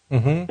اینجا،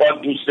 با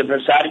دوست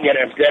پسر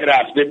گرفته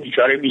رفته،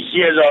 بیچاره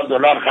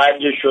 $20,000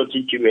 خرجش شد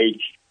که به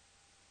هیچ.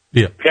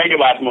 خیلی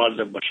باید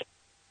مواظب باشه.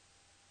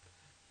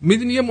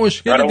 میدونی یه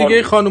مشکل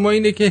دیگه خانوما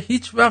اینه که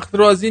هیچ وقت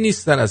راضی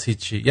نیستن از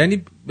هیچی.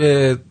 یعنی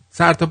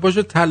سر تا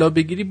پاشو طلا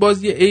بگیری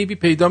باز یه عیبی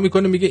پیدا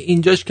میکنه، میگه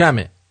اینجاش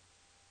کمه.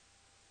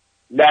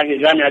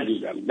 دقیقاً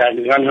عزیزم،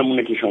 دقیقاً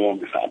همونه که شما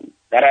میفهمید.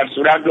 در هر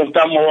صورت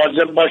گفتم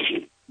مواظب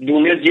باشید،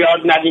 دونه زیاد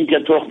ندیم که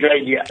تخم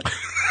جای دیگه.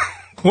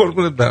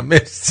 قربونت برم،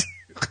 مرسی.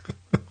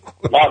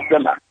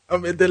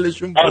 همه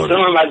دلشون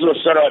آسمم از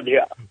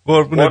استرالیا.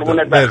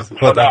 قربونت برم.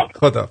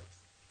 خدا.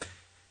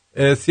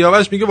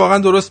 سیاوش میگه واقعا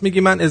درست میگی.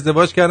 من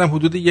ازدواج کردم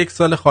حدود 1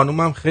 سال،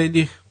 خانومم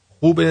خیلی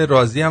خوبه،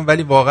 راضیم،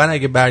 ولی واقعا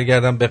اگه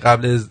برگردم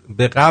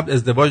به قبل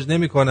ازدواج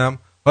نمیکنم.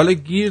 حالا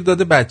گیر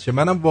داده بچه.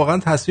 منم واقعا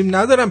تصمیم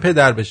ندارم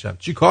پدر بشم.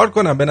 چی کار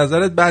کنم؟ به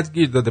نظرت بعد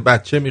گیر داده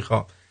بچه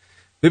میخوام.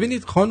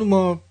 ببینید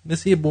خانوما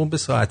مثل یه بمب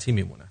ساعتی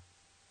میمونن.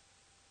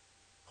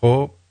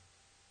 خب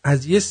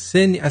از یه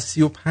سنی از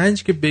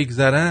 35 که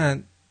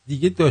بگذرن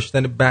دیگه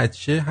داشتن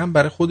بچه هم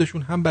برای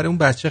خودشون هم برای اون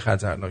بچه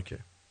خطرناکه.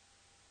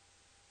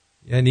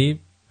 یعنی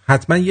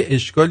حتما یه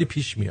اشکالی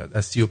پیش میاد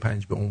از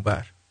 35 به اون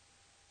ور.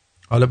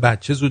 حالا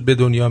بچه زود به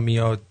دنیا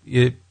میاد،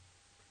 یه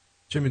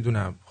چه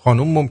میدونم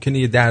خانم ممکنه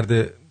یه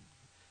درد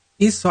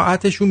این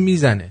ساعتشون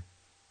میزنه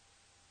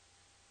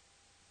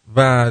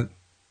و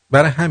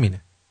برای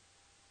همینه.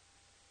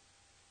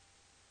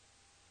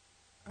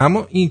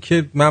 اما این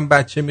که من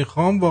بچه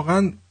میخوام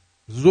واقعا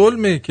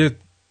ظلمه که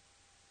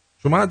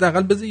شما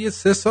حداقل بذار یه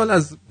 3 سال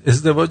از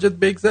ازدواجت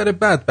بگذره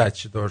بعد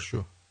بچه دار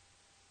شو.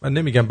 من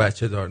نمیگم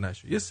بچه دار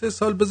نشو، یه 3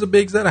 سال بذار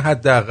بگذره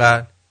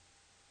حداقل.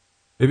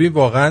 ببین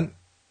واقعا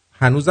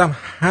هنوزم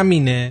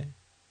همینه.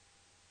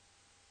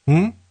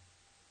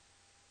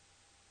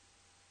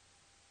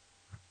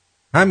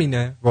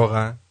 همینه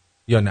واقعا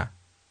یا نه؟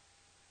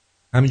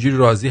 همینجوری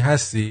راضی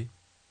هستی؟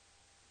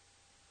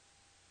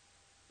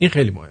 این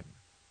خیلی مهمه.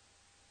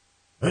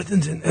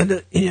 آرتین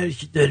این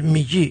که داری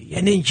میگی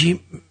یعنی اینکه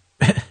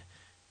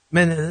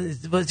من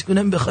ازدواج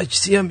کنم به خاک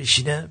سیاه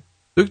میشینم؟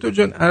 دکتر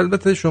جان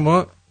البته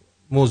شما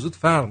موضوع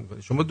فرق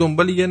میکنه. شما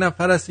دنبال یه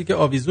نفر هستی که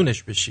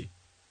آویزونش بشی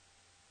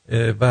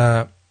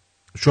و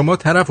شما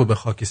طرفو به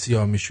خاک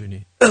سیاه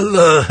میشونی.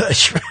 الله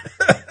اکبر.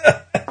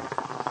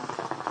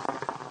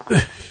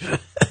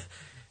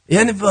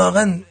 یعنی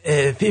واقعا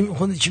فیلم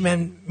خونده چی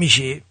من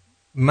میشه؟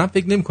 من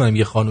فکر نمی کنم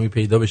یه خانومی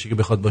پیدا بشه که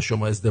بخواد با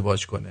شما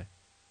ازدواج کنه.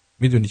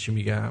 میدونی چی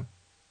میگم؟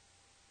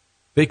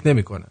 فکر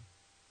نمی کنم.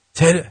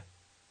 چرا؟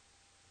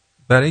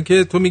 برای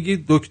اینکه تو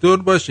میگی دکتر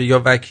باشه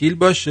یا وکیل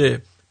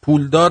باشه،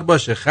 پولدار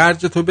باشه،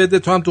 خرج تو بده،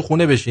 تو هم تو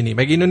خونه بشینی.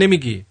 مگه اینو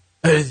نمیگی؟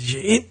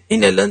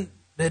 این الان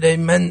برای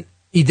من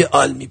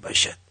ایدئال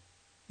میباشد.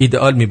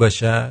 ایدئال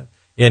میباشد؟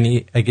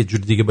 یعنی اگه جور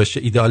دیگه باشه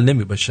ایدئال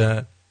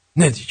نمیباشد؟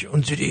 نه دیگه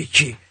اونجوری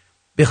که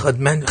بخواد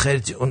من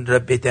خرج اون را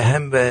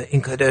بدهم و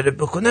این کار را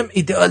بکنم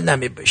ایدئال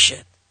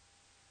نمیباشد.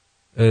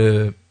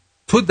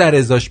 تو در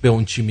ازاش به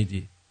اون چی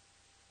میدی؟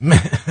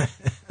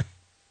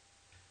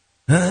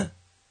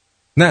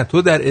 نه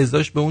تو در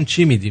ازاش به اون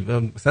چی میدی؟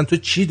 مثلا تو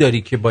چی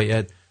داری که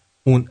باید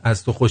اون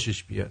از تو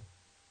خوشش بیاد؟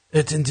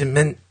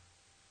 من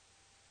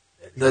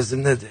لازم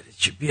نداره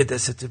چی بیا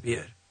دستتو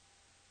بیار.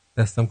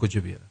 دستم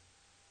کجا بیارم؟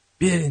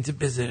 بیار اینجا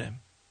بذارم.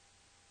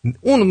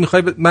 اونو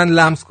میخوای من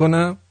لمس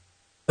کنم؟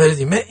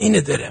 بردی من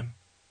اینو دارم.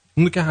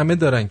 اونو که همه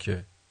دارن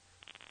که.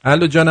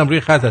 الو جانم روی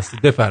خط هستی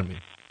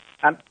بفرمایید.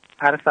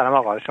 سلام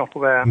آقا شما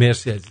خوبه؟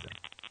 مرسی عزیزم.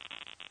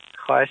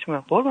 خواهش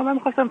می‌کنم. من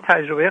می‌خواستم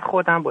تجربه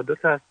خودم با 2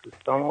 تا از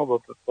دوستام و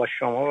با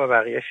شما و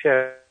بقیه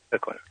شیر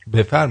کنم.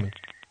 بفرمایید.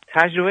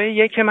 تجربه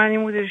یک من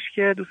این بودش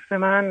که دوست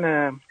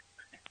من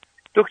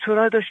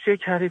دکترا داشته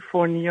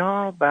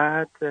کالیفرنیا،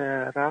 بعد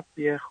رفت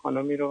یه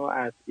خانمی رو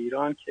از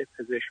ایران که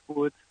پزشک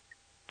بود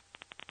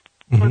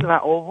و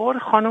آورد.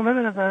 خانومه به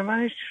نظر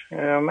من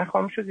من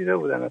خانمشو دیده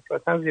بودم،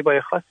 اصلا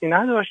زیبایی خاصی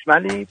نداشت،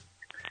 ولی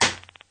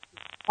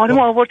خانم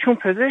آورد چون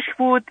پزشک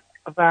بود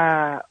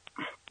و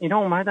اینا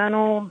اومدن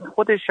و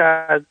خودش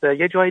از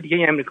یه جای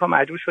دیگه امریکا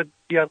مجبور شد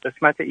بیاد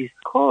قسمت ایست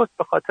کوست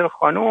به خاطر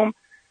خانم.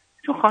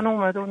 چون خانم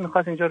اومده بود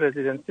میخواست اینجا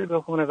رزیدنسی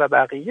بخونه و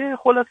بقیه.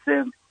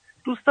 خلاصه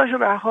دوستاشو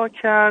رها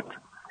کرد،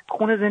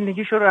 خونه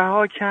زندگیشو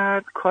رها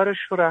کرد،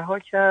 کارشو رها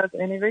کرد.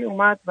 anyway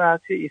اومد و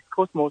توی ایست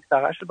کوست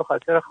مستقر شد به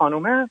خاطر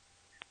خانومه.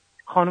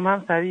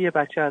 خانومم سریع یه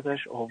بچه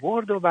ازش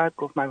آورد و بعد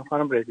گفت من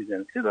میخوام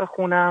رزیدنسی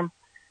بخونم.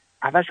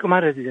 اولش گفت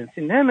من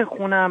رزیدنسی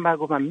نمیخونم، بعد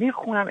گفت من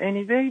میخونم.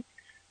 anyway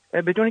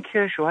بدون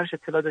که شوهرش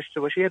اطلاع داشته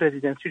باشه یه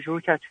رزیدنسی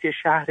جور کرد توی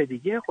شهر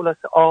دیگه.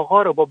 خلاصه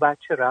آقا رو با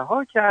بچه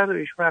رها کرد و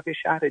ایشون رفت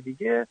شهر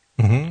دیگه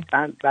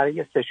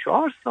برای 3-4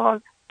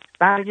 سال.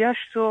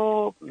 برگشت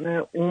و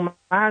اومد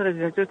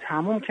رزیدنسی رو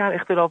تموم کرد.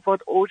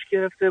 اختلافات اوج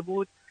گرفته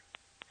بود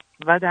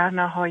و در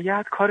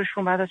نهایت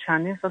کارشون بعد از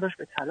چندین سال داشت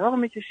به طلاق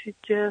میکشید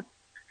که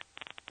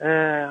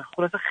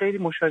خلاصه خیلی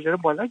مشاجره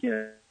بالا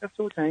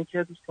گرفته بود تا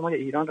اینکه دوست ما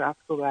ایران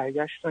رفت و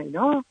برگشت و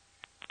اینا،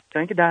 تا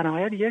اینکه در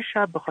نهایت یه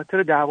شب به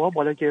خاطر دعوا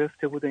بالا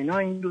گرفته بود و اینا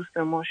این دوست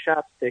ما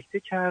شب سکته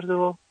کرد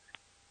و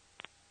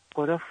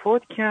خدا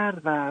فوت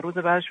کرد و روز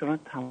بعدش من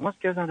تماس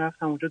گرفتم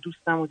رفتم اونجا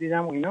دوستم رو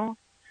دیدم و اینا.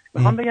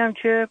 میخوام بگم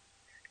که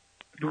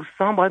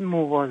دوستان باید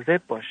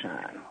مواظب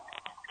باشن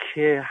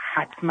که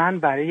حتما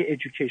برای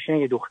ادویکیشن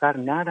یه دختر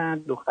نرن،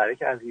 دختری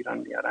که از ایران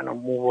میارن و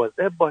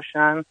مواظب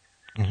باشن.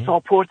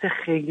 ساپورت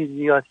خیلی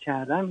زیاد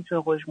کردن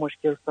میتونه خودش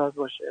مشکل ساز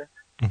باشه.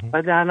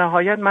 و در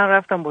نهایت من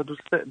رفتم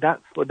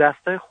با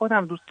دستای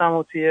خودم دوستم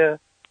رو توی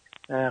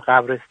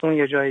قبرستون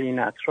یه جای این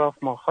اطراف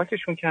ما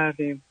خاکشون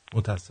کردیم.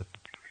 متاسفم.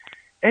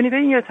 anyway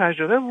این یه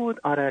تجربه بود.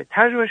 آره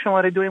تجربه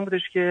شماره 2 این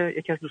بودش که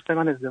یکی از دوستای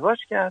من ازدواج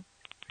کرد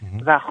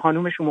و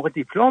خانومش اون موقع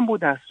دیپلم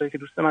بود، در صورتی که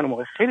دوست من اون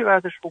موقع خیلی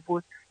وضعش خوب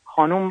بود.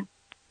 خانوم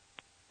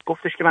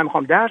گفتش که من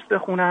میخوام درس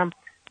بخونم.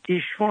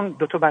 ایشون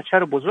 2 بچه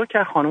رو بزرگ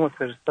کرد، خانوم رو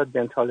فرستاد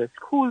دنتال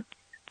اسکول.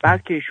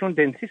 بعد که ایشون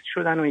دنتیست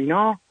شدن و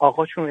اینا،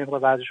 آقاشون اون موقع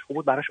وضعش خوب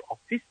بود براش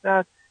آفیس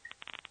داد.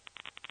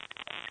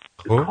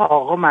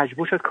 آقا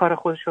مجبور شد کار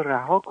خودش رو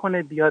رها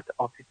کنه بیاد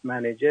آفیس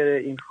منیجر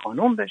این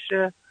خانوم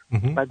بشه.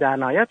 و در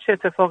نهایت چه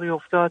اتفاقی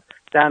افتاد؟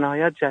 در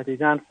نهایت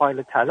جدیداً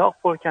فایل طلاق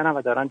پر کردن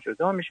و دارن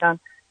جدا میشن.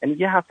 یعنی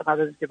یه هفته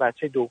قبل از اینکه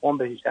بچه دوم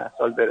به 18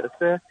 سال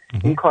برسه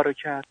این کارو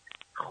کرد.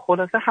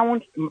 خلاصه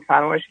همون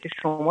فرمایشی که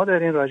شما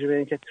دارین راجع به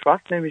این که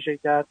تراست نمیشه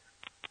کرد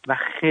و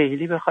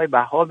خیلی بخوای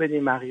بها بدی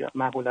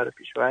مقوله رو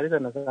پیش ببری، به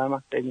نظر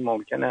من خیلی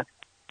ممکنه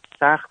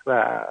سخت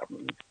و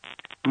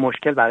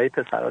مشکل برای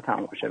پسرها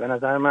تموم بشه. به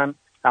نظر من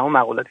تمام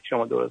مقولاتی که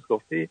شما درست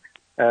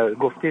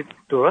گفتید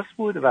درست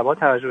بود و با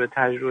توجه به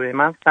تجربه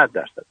من 100%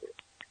 درست.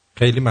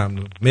 خیلی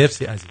ممنون.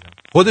 مرسی عزیزم.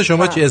 خود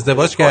شما چی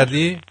ازدواج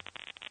کردی؟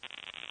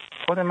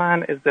 خود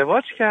من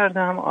ازدواج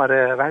کردم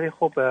آره، ولی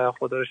خب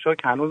خدا رو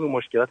شکر هنوز اون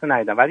مشکلات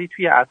ندیدم، ولی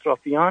توی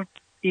اطرافیان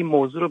این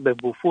موضوع رو به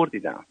وفور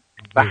دیدم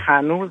و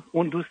هنوز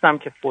اون دوستم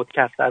که فوت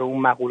کرد سر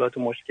اون مقولات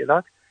و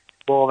مشکلات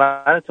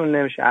باورتون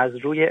نمیشه از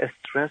روی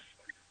استرس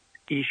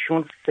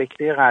ایشون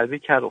سکته قلبی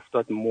کرد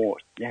افتاد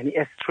مرد. یعنی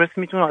استرس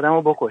میتونه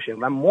آدمو بکشه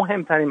و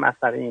مهمترین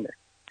مسئله اینه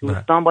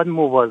دوستان باید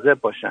مواظب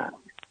باشن.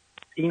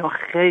 اینو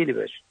خیلی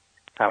بهش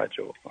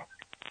توجه بکنن.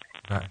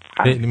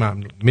 خیلی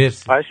ممنون.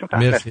 مرسی.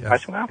 مرسی.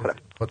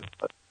 خدا.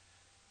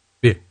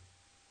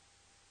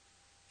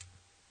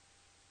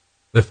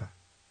 بفهم.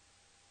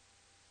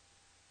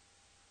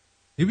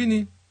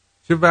 میبینی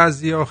چه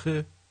وضعی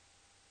آخه؟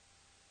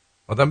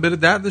 آدم بره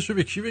دردشو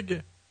به کی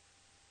بگه؟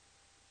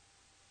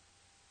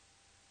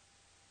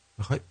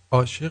 میخوای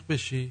عاشق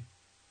بشی؟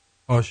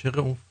 عاشق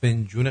اون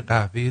فنجون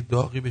قهوه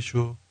داغی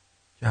بشو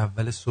که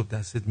اول صبح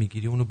دستت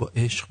میگیری اونو با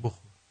عشق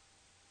بخور.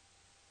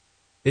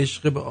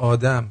 عشق به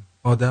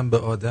آدم به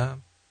آدم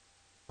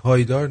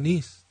پایدار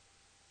نیست.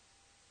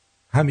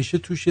 همیشه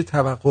توش یه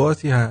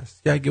توقعاتی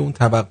هست که اگه اون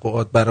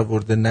توقعات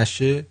برآورده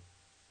نشه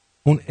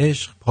اون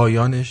عشق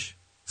پایانش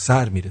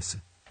سر میرسه.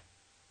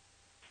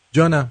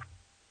 جانم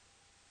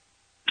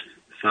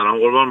سلام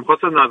قربان،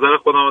 میخواستم نظر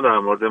خودم رو در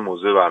مورد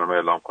موضوع برنامه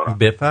اعلام کنم.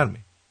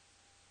 بفرمایید.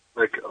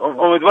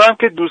 امیدوارم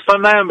که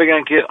دوستان نیان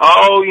بگن که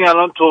این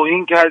الان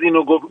توهین کردین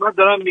و گفت. من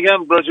دارم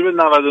میگم راجع به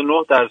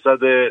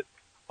 99%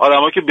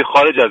 آدمایی که به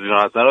خارج از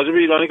ایران هستن، راجع به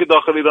ایرانی که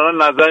داخل ایران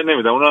نظر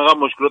نمیدن، اون انقدر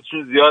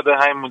مشکلاتشون زیاده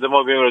همین مونده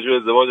ما بیایم راجع به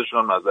ازدواجشون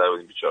هم نظر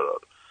بدیم بیچاره‌ها.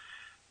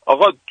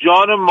 آقا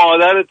جان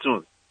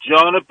مادرتون،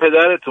 جان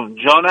پدرتون،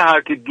 جان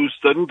هر کی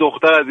دوست دارین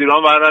دختر از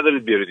ایران ور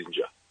ندارید بیارید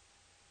اینجا.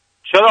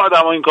 چرا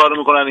آدما این کارو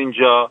میکنن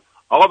اینجا؟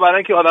 آقا برای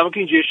اینکه آدمایی که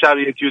اینجا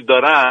شرایطی رو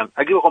دارن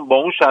اگه بخوام با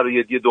اون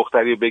شرایط یه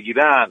دختری رو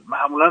بگیرن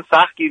معمولا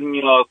سخت گیر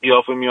میاد،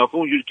 قیافه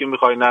اونجوری که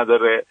میخوای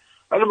نداره.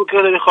 ولی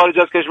موقع داری خارج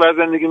از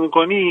کشور زندگی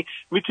میکنی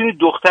میتونی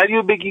دختری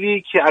رو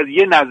بگیری که از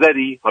یه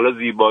نظری، حالا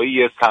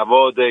زیبایی،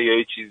 سواد یا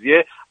یه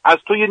چیزیه، از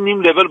تو یه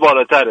نیم لول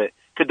بالاتره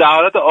که در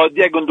حالت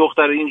عادی اگه اون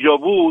دختر اینجا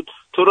بود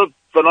تو رو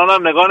فلان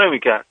هم نگاه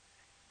نمیکرد.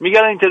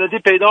 میگن اینترنتی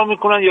پیدا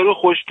میکنن یارو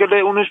خوشگله،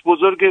 اونش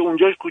بزرگه،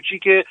 اونجاش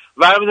کوچیکه،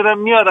 ورمیدارن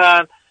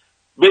میارن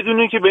بدون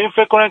اینکه به این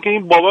فکر کنن که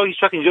این بابا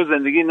هیچ وقت اینجا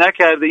زندگی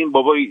نکرده، این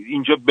بابا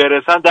اینجا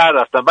برسن در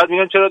رفتن. بعد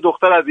میگن چرا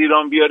دختر از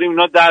ایران بیاریم،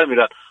 اینا در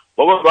میرن.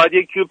 بابا باید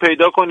یکی رو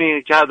پیدا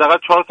کنی که حداقل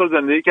 4 سال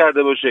زندگی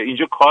کرده باشه،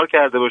 اینجا کار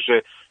کرده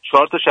باشه،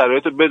 4 تا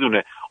شرایط رو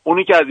بدونه.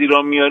 اونی که از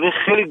ایران میارین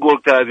خیلی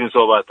گرگ‌تر از این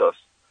صحبت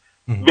هست.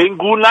 به این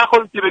گول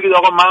نخورید که بگید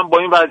آقا من با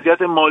این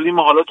وضعیت مالی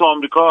حالا تو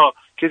آمریکا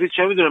کسی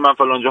چه میدونه من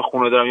فلان جا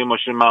خونه دارم یه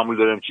ماشین معمول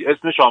دارم چی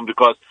اسمش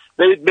آمریکاست،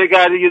 برید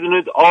بگردید یه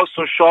دونه آس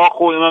و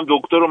شاخ و من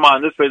دکتر و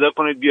مهندس پیدا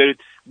کنید بیارید،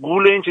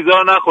 گول این چیزا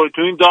رو نخورید،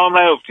 تو این دام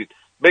نیافتید.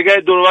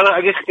 بگید دور و بر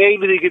اگه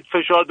خیلی دیگه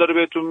فشار داره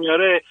بهتون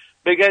میاره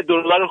بگید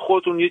دور و بر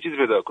خودتون یه چیز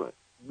پیدا کنید.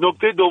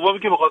 نکته دومی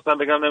که می‌خواستم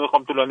بگم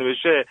نمیخوام طولانی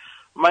بشه،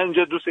 من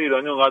اینجا دوست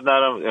ایرانی اونقدر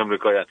نرم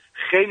امریکاییان،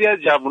 خیلی از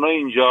جوانای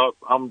اینجا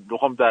هم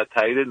میخوام در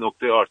تایید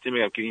نکته آرتین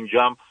میگم که اینجا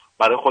هم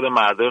برای خود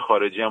مردای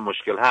خارجی هم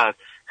مشکل هست.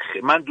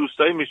 من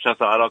دوستایی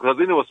میشناسم علاقه‌مند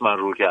اینو واسه من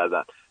رو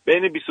کردن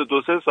بین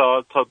 22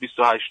 سال تا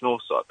 28 9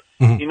 سال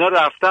اینا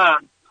رفتن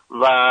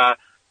و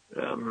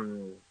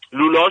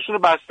لوله‌هاشون رو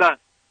بستن،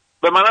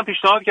 به منم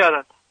پیشنهاد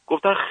کردن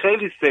گفتن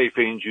خیلی سیف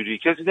اینجوری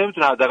کسی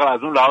نمیتونه حداقل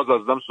از اون لحاظ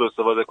از آدم سوء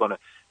استفاده کنه.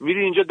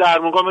 میری اینجا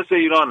درمونگاه مثل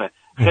ایرانه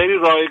خیلی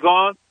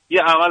رایگان،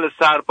 یه عمل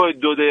سرپای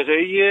 2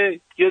 دقیقه‌ایه،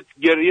 یه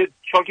گره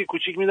چاکی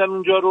کوچیک میدن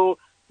اونجا رو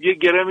یه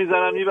گره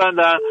میزنن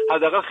میبندن،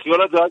 حداقل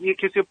خیالت راحت یه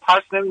کسی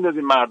پس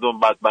نمیندازی مردم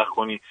بدبخت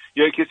کنی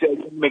یا یه کسی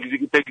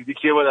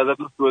مکزیکیه باید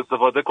ازتون سوء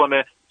استفاده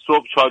کنه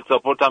صبح چایلد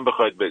ساپورت هم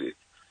بخواید بدید.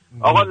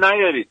 آقا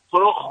نیارید تو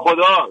رو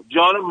خدا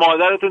جان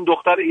مادرتون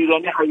دختر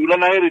ایرانی هیولا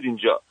نیارید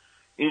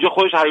اینجا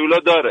خودش هیولا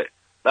داره.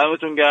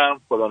 دمتون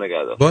گرم، خدا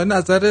نگهدار. با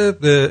نظر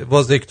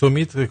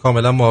وازکتومیت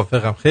کاملا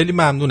موافقم، خیلی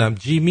ممنونم.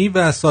 جیمی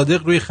و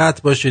صادق روی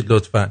خط باشید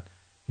لطفاً.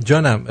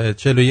 جانم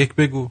 41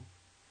 بگو.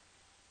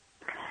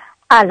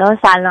 الو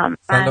سلام.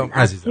 سلام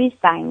عزیزم. سوئیس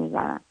زنگ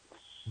میزنم.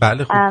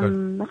 بله خوب کار.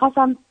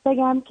 میخواستم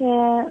بگم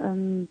که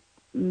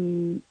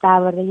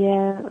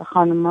درباره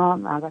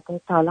خانوما،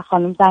 البته تا حالا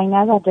خانوم زنگ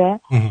نزده،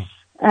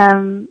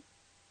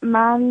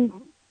 من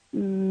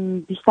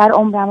بیشتر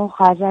عمرمو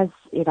خارج از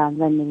ایران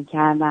زندگی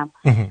کردم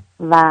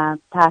و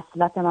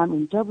تحصیلات من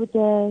اونجا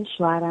بوده،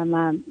 شوهرم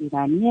هم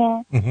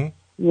ایرانیه،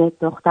 یه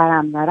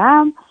دخترم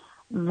دارم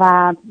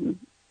و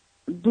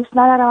دوست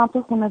ندارم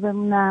تو خونه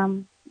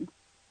بمونم،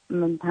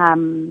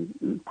 هم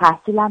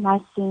تحصیلم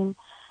هستیم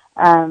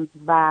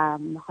و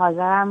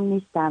حاضرم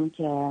نیستم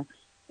که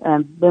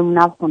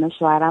بمونم خونه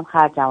شوهرم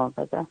خرجمو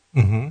بده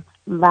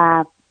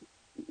و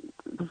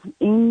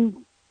این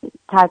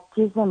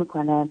تبعیض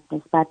نمیکنه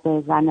نسبت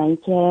به زنایی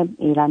که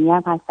ایرانی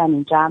هم هستن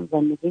اینجا هم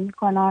زندگی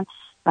میکنن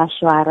و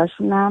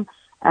شوهراشون هم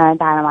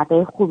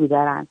درآمدهای خوبی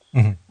دارن.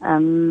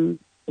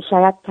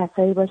 شاید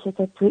کسایی باشه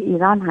که تو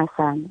ایران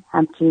هستن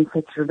همچین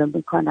فکر رو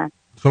میکنن.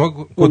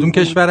 شما کدوم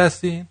کشور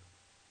هستین؟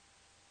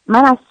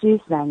 من از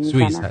سوئیس زنگ میزنم.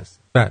 سوئیس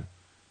هست.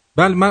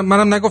 بله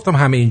منم نگفتم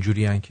همه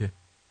اینجوری هن که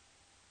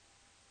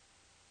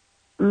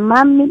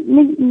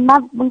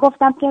من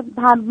گفتم که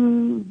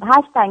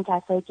هستن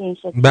کسایی که این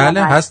شکلی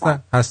بله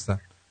هستن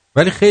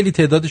ولی خیلی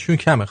تعدادشون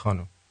کمه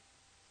خانم.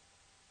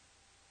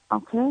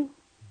 اوکی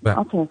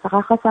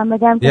فقط خواستم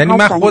بگم یعنی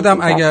من خودم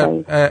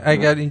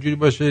اگر اینجوری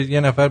باشه یه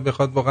نفر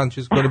بخواد واقعا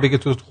چیز کنه بگه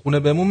تو خونه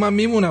بمون من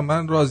میمونم،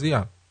 من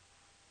راضیم.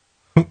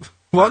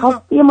 خب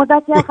یه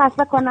مدتی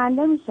خسته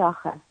کننده میشه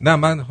آخه. نه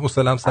من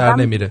حوصله‌ام سر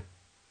نمیره،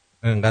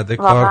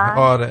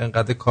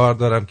 انقدر کار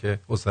دارم که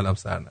حوصله‌ام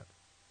سر نره.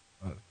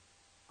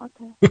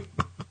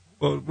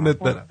 قربونت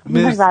برم.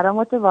 نظر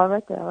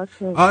متفاوته.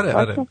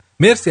 آره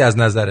مرسی از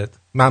نظرت،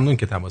 ممنون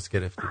که تماس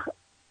گرفتی.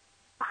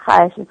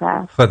 خواهش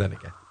می‌کنم. خدا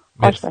نگهدار.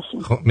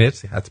 خب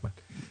مرسی حتما.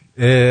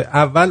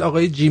 اول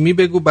آقای جیمی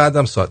بگو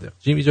بعدم صادق.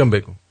 جیمی جان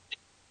بگو.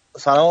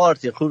 سلام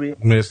آرتین، خوبی؟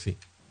 مرسی.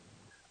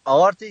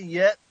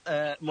 آرتین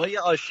ما یه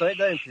آشنایی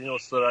داریم تو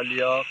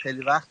استرالیا،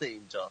 خیلی وقت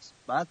اینجاست.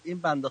 بعد این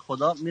بنده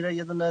خدا میره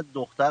یه دونه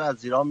دختر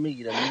از ایران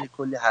میگیره، میره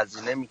کلی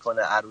هزینه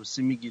میکنه،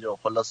 عروسی میگیره و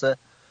خلاصه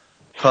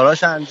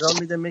کاراش انجام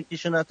میده،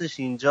 میکشونتش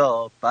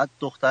اینجا. بعد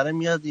دختره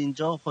میاد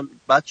اینجا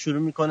بعد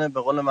شروع میکنه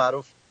به قول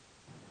معروف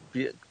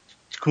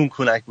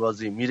کونک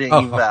بازی، میره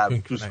این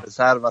ور دوست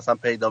پسر مثلا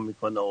پیدا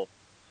میکنه و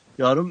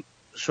یارو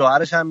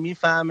شوهرش هم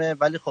میفهمه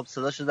ولی خب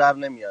صداشو در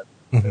نمیاد.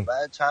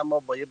 بعد چند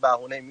ماه با یه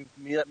بهونه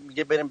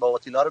میگه بریم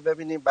باباتینا رو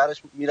ببینیم،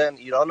 بعدش میرن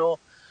ایران و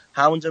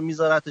همونجا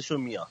میذارتش و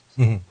میاد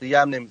دیگه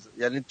هم نمیذاره،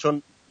 یعنی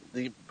چون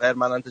دیگه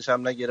پرمننتش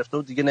هم نگرفته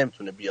و دیگه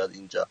نمیتونه بیاد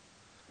اینجا.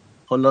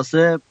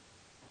 خلاصه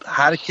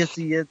هر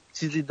کسی یه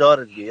چیزی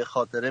داره دیگه، یه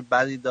خاطره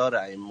بدی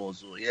داره این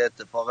موضوع، یه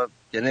اتفاق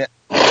یعنی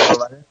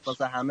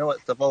واسه همه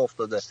اتفاق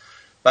افتاده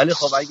ولی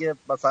خب اگه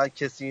مثلا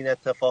کسی این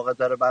اتفاق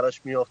داره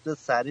براش میفته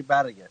سریع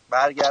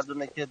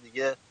برگردونه که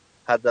دیگه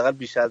حداقل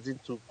بیش از این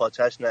تو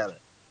پاچش نره.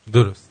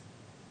 درست.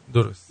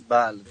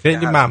 بله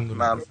خیلی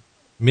ممنونم.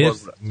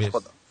 مرسی.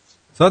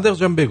 صادق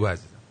جان بگو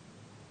عزیزم.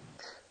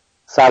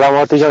 سلام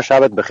آرتین جان،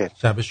 شبت بخیر.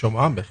 شب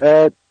شما هم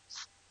بخیر.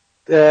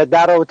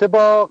 در رابطه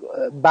با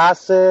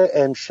بحث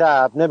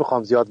امشب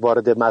نمیخوام زیاد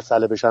وارد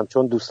مسئله بشم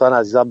چون دوستان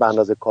عزیزان به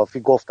اندازه کافی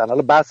گفتن.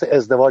 حالا بحث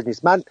ازدواج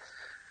نیست، من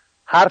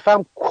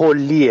حرفم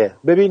کلیه.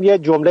 ببین یه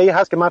جمله‌ای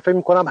هست که من فکر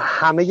می‌کنم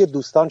همه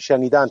دوستان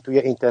شنیدن، توی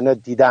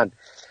اینترنت دیدن،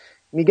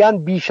 میگن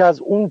بیش از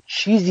اون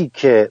چیزی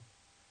که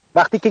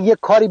وقتی که یه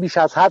کاری بیش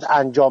از حد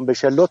انجام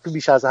بشه، لطفی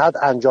بیش از حد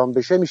انجام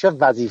بشه، میشه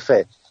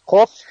وظیفه.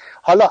 خب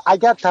حالا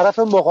اگر طرف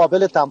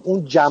مقابلت هم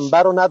اون جنبه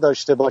رو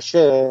نداشته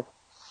باشه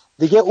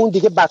دیگه اون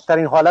دیگه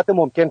بدترین حالت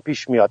ممکن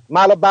پیش میاد.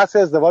 من الان بحث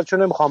ازدواجو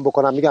نمیخوام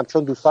بکنم، میگم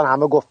چون دوستان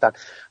همه گفتن.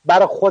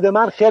 برای خود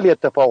من خیلی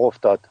اتفاق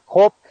افتاد.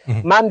 خب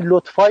من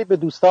لطفایی به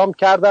دوستام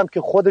کردم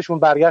که خودشون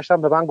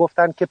برگشتن به من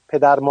گفتن که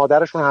پدر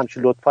مادرشون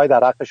همچین لطفایی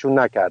در حقشون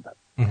نکردن.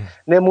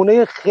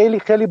 نمونه خیلی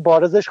خیلی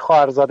بارزش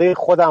خواهرزاده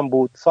خودم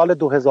بود. سال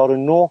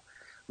 2009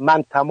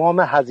 من تمام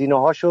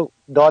هزینه‌هاشو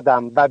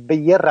دادم و به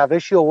یه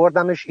روشی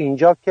آوردمش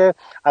اینجا که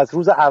از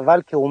روز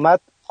اول که اومد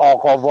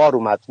آقاوار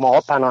اومد.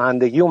 ما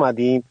پناهندگی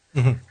اومدیم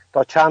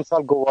تا چند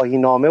سال گواهی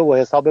نامه و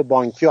حساب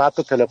بانکی و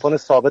حتی تلفن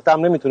ثابت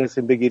هم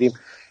نمیتونستیم بگیریم.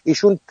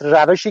 ایشون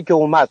روشی که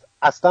اومد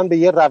اصلا به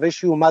یه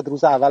روشی اومد،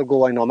 روز اول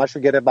گواهی نامه‌شو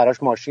گرفت،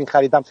 براش ماشین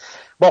خریدم،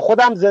 با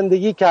خودم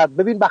زندگی کرد.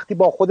 ببین وقتی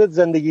با خودت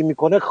زندگی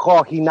میکنه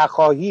خواهی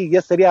نخواهی یه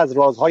سری از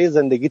رازهای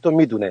زندگی تو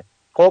میدونه.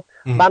 خب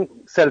من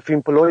سلف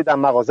ایمپلویدم،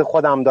 مغازه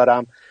خودم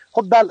دارم.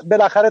 خب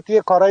بالاخره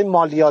توی کارهای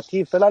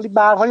مالیاتی فلانی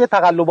به هر حال یه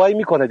تقلبایی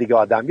میکنه دیگه،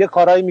 آدم یه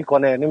کارایی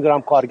میکنه،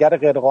 نمیدونم کارگر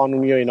غیر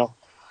قانونی و اینا،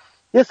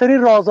 یه سری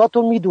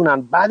رازاتو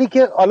میدونن. بعدی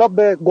که حالا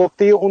به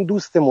گفته اون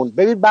دوستمون،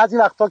 ببین بعضی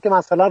وقتا که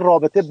مثلا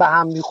رابطه به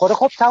هم میخوره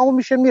خب تموم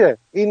میشه میره.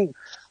 این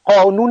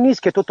قانون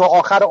نیست که تو تا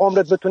آخر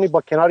عمرت بتونی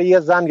با کنار یه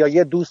زن یا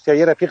یه دوست یا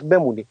یه رفیق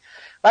بمونی،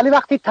 ولی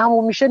وقتی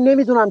تموم میشه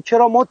نمیدونم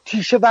چرا ما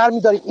تیشه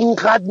برمیداریم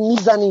اینقدر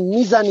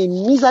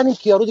میزنیم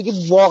که یارو دیگه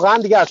واقعا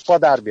دیگه از پا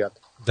در بیاد.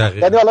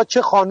 یعنی حالا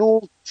چه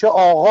خانوم چه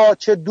آقا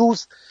چه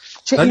دوست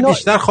چه ولی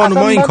بیشتر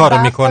خانوما این کارو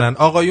میکنن،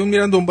 آقایون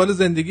میرن دنبال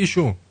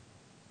زندگیشون.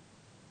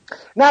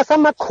 نه اصلا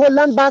من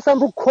کلا بحثم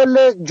رو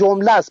کل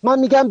جمله است. من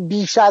میگم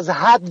بیش از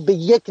حد به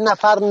یک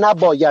نفر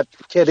نباید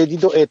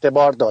کردیت و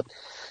اعتبار داد.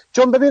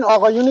 چون ببین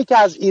آقایونی که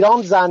از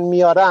ایران زن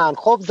میارن،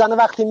 خب زن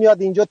وقتی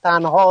میاد اینجا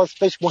تنهاست،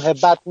 بهش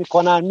محبت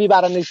میکنن،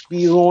 میبرنش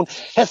بیرون،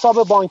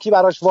 حساب بانکی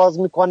براش باز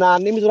میکنن،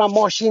 نمیدونم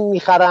ماشین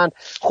میخرن.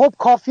 خب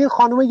کافی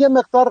خانم یه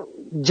مقدار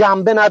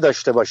جنبه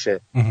نداشته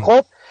باشه.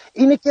 خب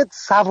اینه که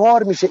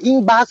سوار میشه.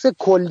 این بحث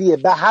کلیه.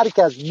 به هر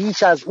کس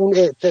بیش از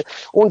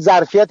اون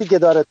ظرفیتی که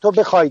داره تو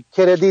بخوای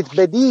کردیت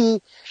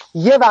بدی،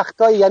 یه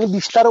وقتایی یعنی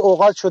بیشتر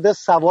اوقات شده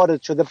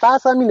سوارت شده.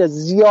 بحث هم اینه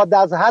زیاد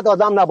از حد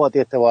آدم نباید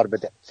اعتبار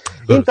بده.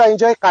 این تا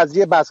اینجای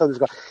قضیه بحث ها.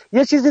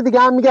 یه چیزی دیگه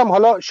هم میگم،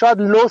 حالا شاید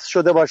لوس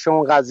شده باشه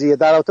اون قضیه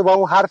در رابطه با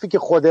اون حرفی که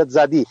خودت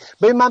زدی.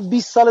 ببین من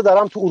 20 سال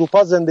دارم تو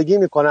اروپا زندگی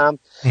میکنم.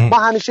 ما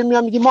همیشه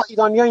میگیم ما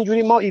ایرانی‌ها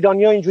اینجوری، ما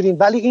ایرانی‌ها اینجوریم،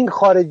 ولی این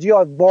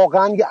خارجی‌ها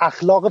واقعا یه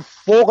اخلاق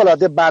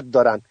فوق‌العاده بد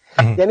دارن.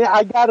 یعنی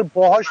اگر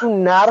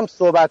باهاشون نرم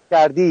صحبت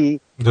کردی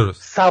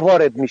درست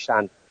سوارت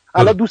میشن.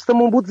 حالا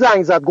دوستمون بود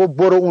زنگ زد گفت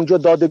برو اونجا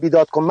داد و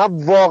بیداد کن،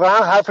 من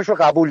واقعا حرفشو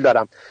قبول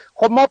دارم.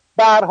 خب ما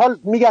به هر حال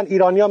میگن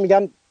ایرانی‌ها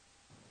میگن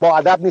با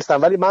ادب نیستن،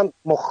 ولی من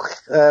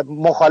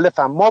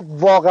مخالفم. ما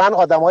واقعا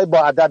آدمای با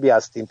ادبی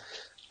هستیم.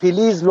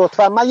 پلیز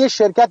لطفا. من یه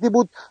شرکتی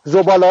بود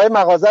زباله‌های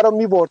مغازه رو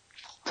میبرد،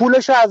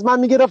 پولشو از من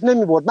میگرفت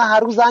نمیبرد. من هر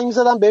روز زنگ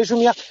میزدم بهشون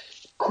میگم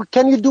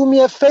can you do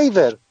me a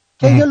favor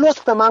که یه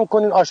لطف به من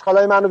کنین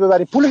آشغالای منو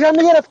ببرین. پولش هم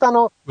میگرفتن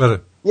و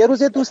یه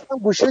روز یه دوستم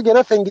گوشه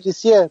گرفت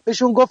انگلیسیه،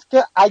 بهشون گفت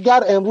که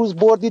اگر امروز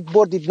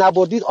بردید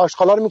نبردید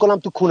آشغالا رو میکنم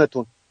تو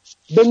کونتون.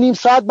 به نیم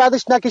ساعت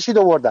بعدش نکشید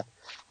آوردن.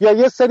 یا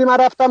یه سری من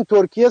رفتم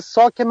ترکیه،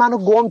 ساک منو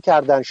گم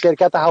کردن،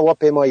 شرکت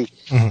هواپیمایی.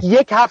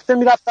 یک هفته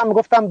میرفتم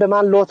میگفتم به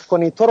من لطف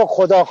کنید، تو رو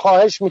خدا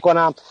خواهش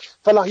میکنم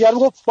فلان. یارو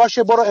گفت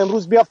باشه برو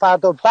امروز بیا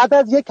فردا. بعد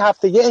از یک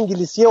هفته یه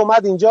انگلیسی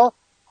اومد اینجا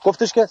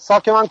گفتش که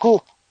ساک من کو،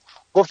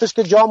 گفتش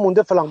که جا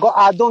مونده فلان. گفت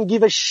I don't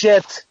give a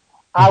shit,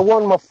 I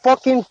want my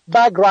fucking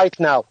bag right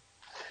now.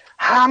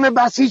 همه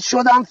بسیج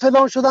شدن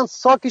فلان شدن،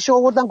 ساکشو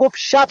آوردن. گفت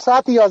شب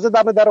ساعت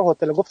 11 دم در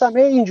هتل. گفتم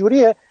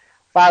اینجوریه.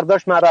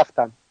 فرداش من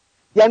رفتم،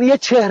 یعنی یه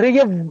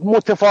چهره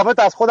متفاوت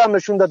از خودم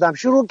نشون دادم.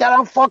 شروع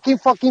کردم فاکین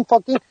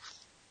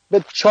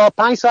به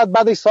 4-5 ساعت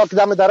بعدش ساک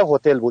دم در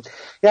هتل بود.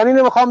 یعنی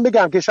نمیخوام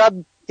بگم که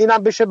شاید اینم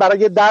بشه برای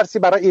یه درسی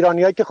برای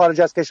ایرانیایی که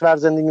خارج از کشور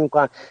زندگی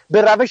میکنن.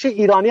 به روش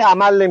ایرانی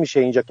عمل نمیشه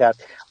اینجا کرد.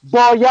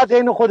 باید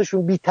عین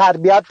خودشون بی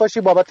تربیت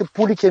باشی، بابت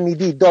پولی که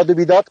میدی داد و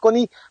بیداد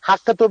کنی،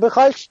 حق تو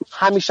بخوای،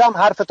 همیشه هم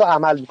حرف تو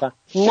عمل میکن.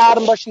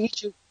 نرم باشی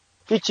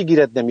هیچی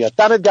گیرت نمیاد.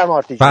 دمت گرم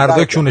آرتین.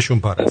 فردا کونشون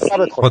پاره است.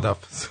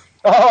 خداحافظ.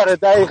 آره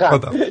دقیقاً.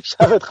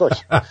 شبت خوش.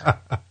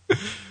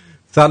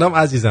 سلام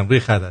عزیزم، روی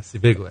خط هستی،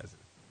 بگو عزیزم.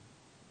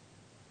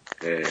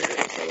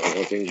 سلام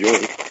آرتین جون.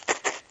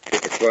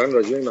 اتفاقا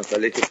راجع به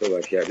مسئله که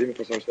صحبت کردی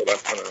می‌خواستم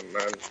صحبت کنم.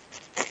 من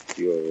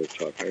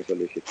 34-5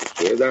 ساله که تو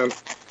سوئدم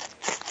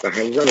و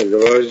هنوزم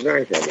ازدواج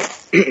نکردم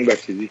و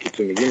چیزی که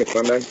تو میگی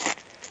مثلا من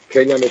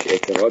خیلی هم بهش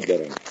اعتقاد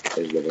دارم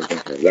ازدواج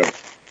نکردم،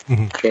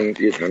 چون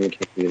یه همین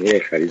کسیمه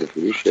خرید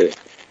فروشه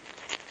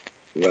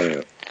و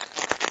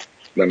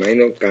من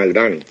اینو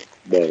قلباً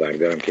باور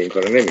دارم که این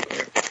کارو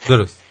نمی‌کنم.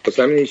 درست.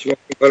 واسه همین هیچ وقت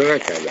این کارو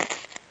نکردم.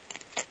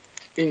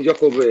 اینجا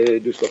خب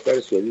دوست دختر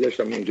سعودی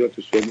داشتم، اینجا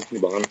تو سعودی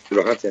میتونی با هم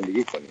راحت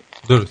زندگی کنی.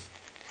 درست.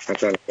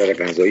 حتی در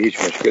غذایی هیچ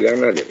مشکلی هم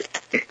نداره.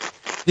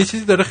 یه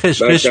چیزی داره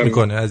خشخش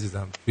میکنه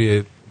عزیزم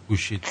توی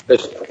گوشید.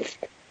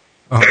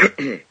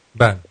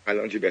 بله.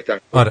 الان چی بهتر؟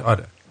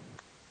 آره.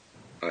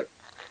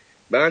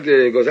 بعد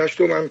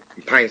گذشت و من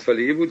 5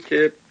 سالگی بود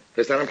که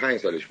پسرم 5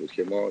 سالش بود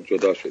که ما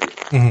جدا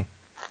شدیم.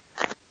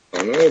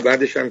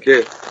 بعدش هم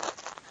که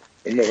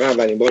اون موقع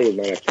اولین بار بود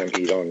من رفتم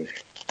ایران،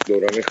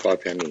 دوران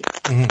خاتمی.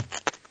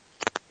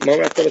 ما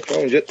رفتم تو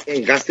اونجا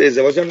قصد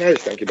ازدواجم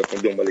نداشتم که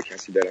بخوام دنبال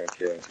کسی برم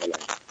که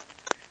مثلا،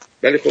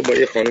 ولی خب با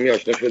یه خانومی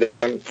آشنا شدم،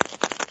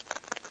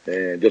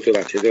 2 تا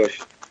بچه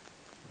داشت،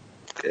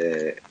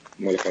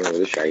 مال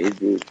خانواده شهید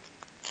بود،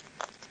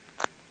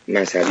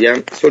 مذهبی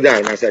هم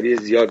در مذهبی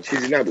زیاد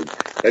چیزی نبود،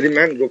 ولی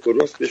من رو که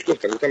راست بهش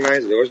گفتم من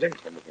ازدواج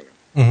نمیخوام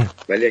بکنم،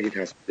 ولی اگه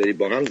تصمیم داری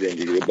با هم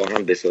زندگی رو با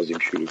هم بسازیم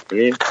شروع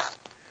کنیم،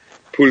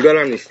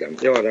 پولدارم نیستم،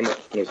 یه آدم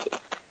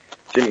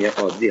چه میگن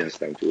عادی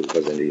هستم، تو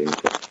اروپا زندگی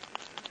میکنم.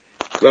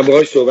 و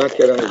باهاش صحبت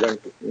کردم،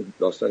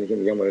 داستانی که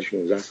میگم مالش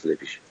 19 سال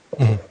پیش.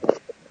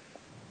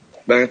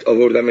 بعد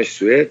آوردمش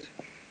سوئد،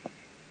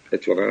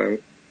 اتفاقا هم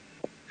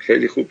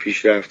خیلی خوب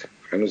پیش رفت،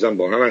 هنوزم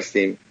با هم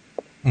هستیم.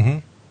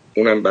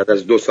 اونم بعد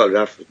از 2 سال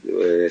رفت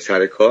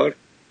سر کار،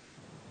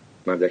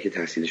 مدرک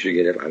تحصیلش رو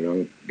گرفت،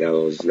 الان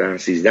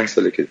 12-13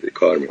 ساله که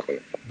کار میکنه،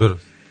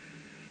 درست،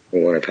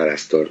 عنوان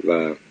پرستار.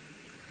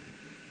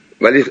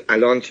 ولی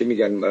الان چی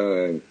میگن،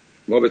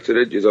 ما به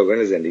طور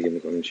جداگانه زندگی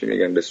میکنیم، چی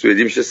میگن به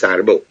سوئدی میشه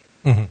سربو.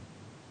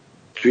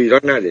 تو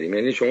ایران نداریم،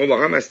 یعنی شما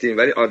با هم هستین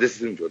ولی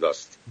آدرستون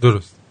جداست.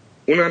 درست.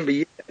 اونم به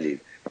یه دلیل،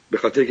 به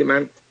خاطر که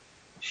من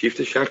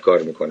شیفت شب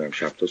کار میکنم،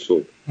 شب تا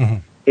صبح.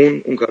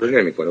 اون کارو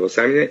نمیکنه،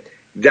 واسه همین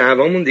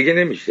دعوامون دیگه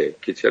نمیشه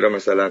که چرا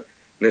مثلا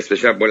نصف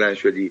شب بلند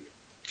شدی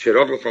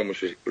چراغ رو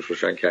خاموش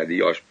روشن کردی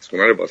یا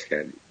آشپزخونه رو باز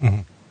کردی.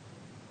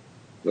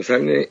 واسه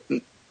همین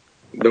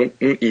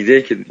اون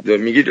ایده که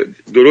میگی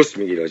درست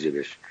میگی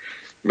راجبش.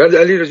 بعد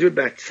علی راجب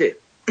بچه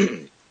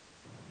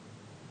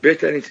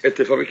بهترین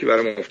اتفاقی که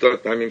برام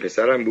افتاد همین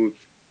پسرم بود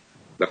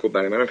و خب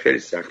برای منم خیلی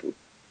سخت بود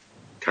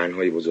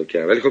تنهایی بزرگ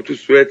کردن، ولی خب تو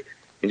سوئد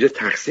اینجا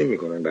تقسیم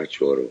میکنن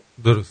بچه‌ها رو.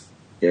 درست.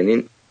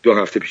 یعنی 2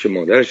 هفته پیش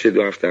مادرشه،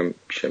 2 هفته هم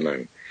پیش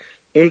من.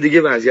 اون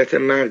دیگه وضعیت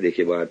مرده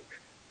که باید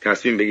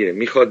تصمیم بگیره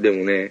میخواد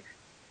بمونه،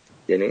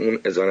 یعنی اون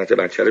ازانت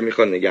بچه رو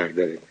میخواد نگه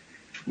داره،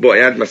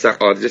 باید مثلا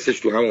آدرسش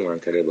تو همون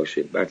منطقه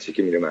باشه، بچه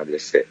که میره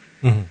مدرسه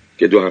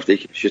که 2 هفته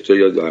پیش تو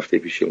یا 2 هفته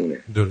پیش اونه.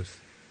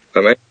 درست.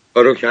 و من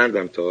کارو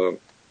کردم تا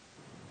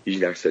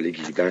 18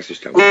 سالگی درسش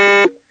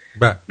تموم.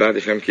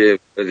 بعدش هم که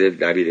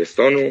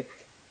دبیرستان و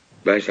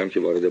بعدش هم که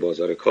وارد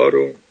بازار کار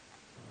و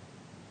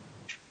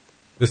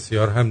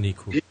بسیار هم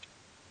نیکو.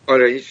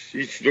 آره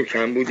هیچ نوع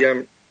کمبودی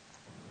هم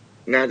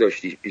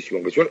نداشتی هیچ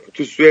موقع، چون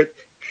تو سوئد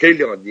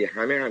خیلی عادیه،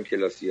 هم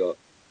کلاسی‌ها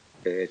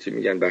چی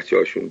میگن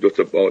بچه‌هاشون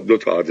 2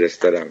 تا آدرس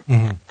دارن،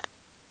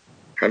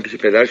 هم پیش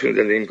پدرشون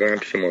زندگی میکنن هم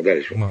پیش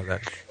مادرشون.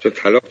 چون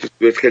طلاق تو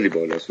سوئد خیلی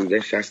بالاست، حدود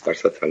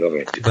 60% طلاق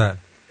میشه.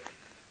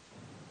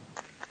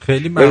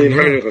 خیلی ممنون.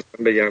 همین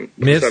می‌خواستم بگم.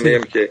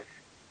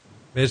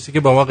 مرسی که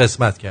با ما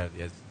قسمت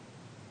کردی عزیز.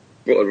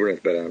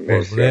 قربونت برم.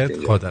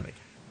 مرسی. خدا نگهدار.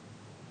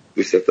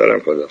 دوست دارم.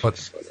 خدا.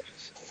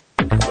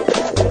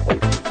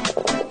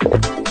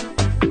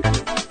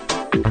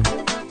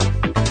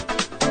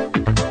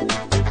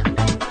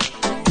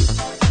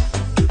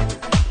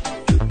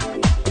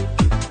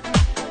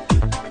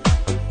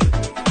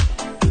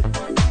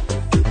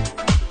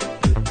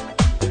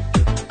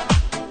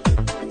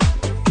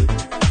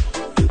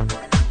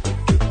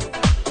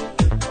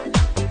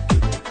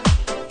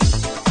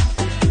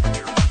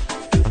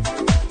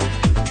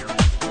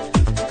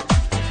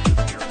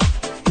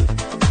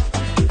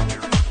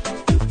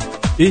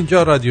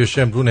 اینجا رادیو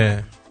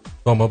شمرونه،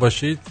 با ما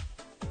باشید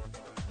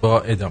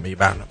با ادامه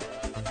برنامه.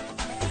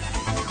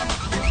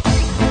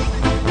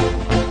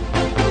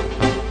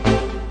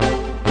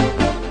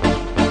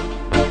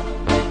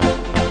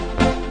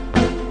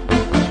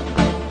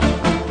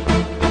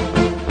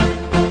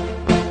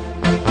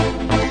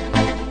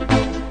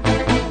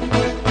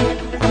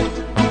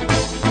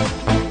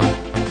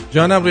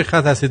 جانم روی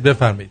خط هستید،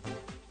 بفرمایید.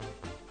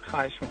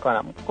 خواهش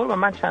میکنم. قربان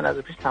من چند از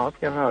پیش تماس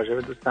گرفتم راجع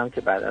به دوستم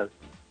که بعد از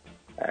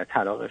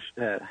طلاقش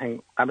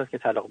قبل از که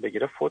طلاق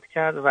بگیره فوت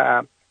کرد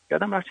و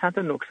یادم رفت چند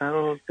تا نکته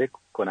رو ذکر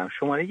کنم.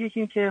 شماره یکی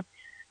این که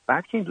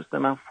بعد که این دوست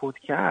من فوت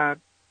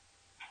کرد،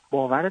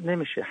 باورت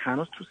نمیشه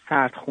هنوز تو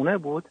سردخونه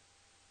بود،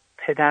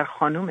 پدر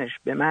خانومش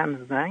به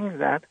من زنگ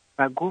زد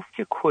و گفت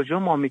که کجا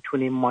ما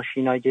میتونیم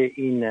ماشینای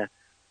این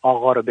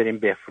آقا رو بریم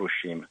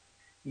بفروشیم.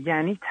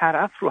 یعنی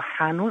طرف رو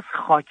هنوز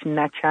خاک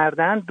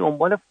نکردن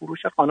دنبال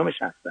فروش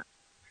خانومش هستن.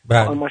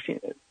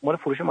 مال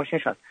فروش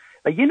ماشینش هست.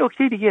 و یه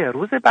نکته دیگه،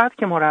 روز بعد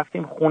که ما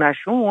رفتیم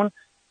خونشون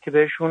که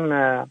بهشون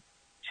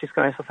چیز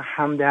کنم احساس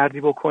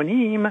همدردی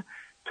بکنیم،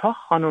 تا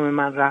خانم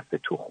من رفته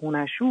تو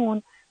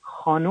خونشون،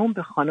 خانم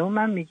به خانم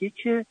من میگه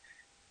که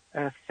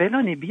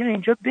فلانی بیا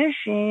اینجا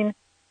بشین،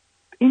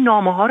 این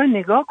نامه ها رو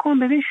نگاه کن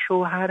ببین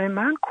شوهر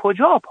من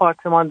کجا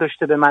آپارتمان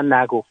داشته به من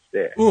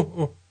نگفته.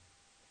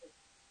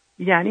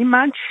 یعنی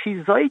من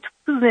چیزایی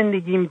تو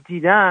زندگیم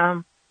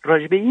دیدم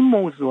راجع به این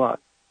موضوعات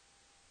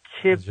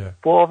که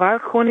باور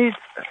کنید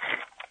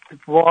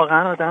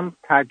واقعا آدم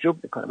تعجب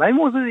میکنه. و این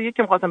موضوع دیگه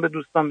که میخواستم به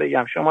دوستان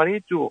بگم، شماره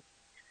 2،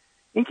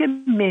 این که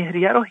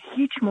مهریه رو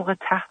هیچ موقع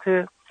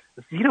تحت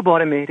زیر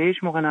بار مهریه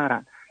هیچ موقع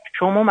نرن.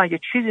 شما مگه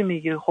چیزی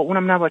میگی، خب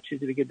اونم نباید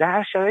چیزی بگه.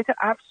 در شرایط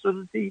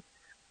ابسولوتی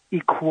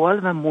ایکوال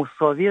و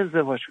مساوی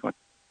ازدواج کن.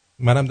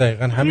 منم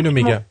دقیقا همینو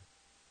میگم.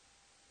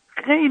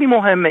 خیلی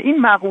مهمه.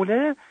 این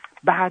مقوله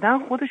بعداً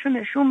خودشو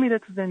نشون میده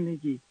تو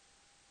زندگی.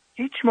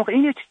 هیچ موقع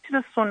این یه چیز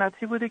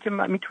سنتی بوده که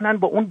میتونن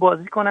با اون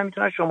بازی کنن،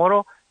 میتونن شما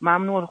رو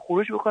ممنوع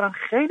خروج بکنن،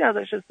 خیلی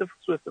ازش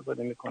سوء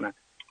استفاده میکنن.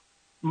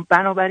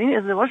 بنابراین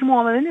ازدواج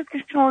معامله نیست که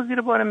شما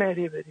زیر بار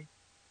مهریه برید.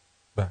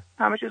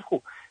 همه چیز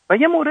خوب. و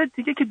یه مورد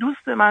دیگه که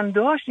دوست من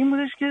داشت این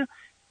بودش که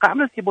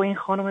قبل از که با این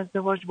خانم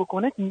ازدواج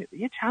بکنه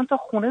یه چند تا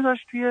خونه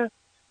داشت توی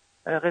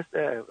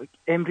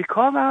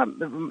امریکا و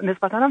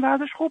نسبتاً هم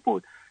وضعش خوب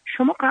بود.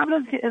 شما قبل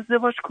از که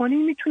ازدواج کنی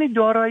میتونی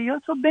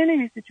داراییاتو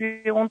بنویسی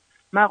توی اون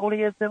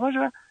مقوله ازدواج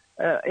و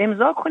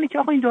امضا کنی که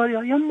آقا این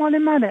دارایی‌ها مال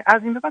منه،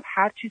 از این به بعد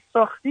هر چی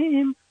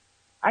ساختیم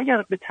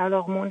اگر به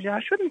طلاق منجر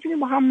شد میتونیم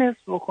با هم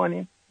نصف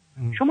بکنیم.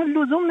 شما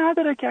لزوم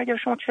نداره که اگر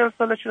شما 40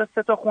 ساله شده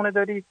 3 تا خونه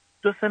داری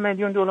 2-3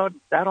 میلیون دلار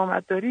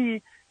درآمد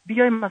داری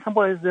بیای مثلا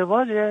با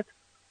ازدواجت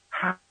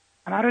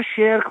همه رو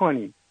شیر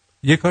کنی.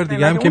 یه کار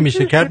دیگه هم که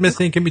میشه کرد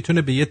مثل این که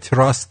میتونه به یه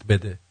تراست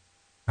بده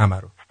همه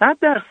رو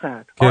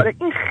 100%. آره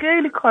این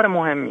خیلی کار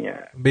مهمیه.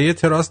 به یه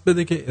تراست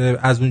بده که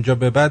از اونجا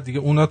به بعد دیگه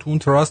اونا تو اون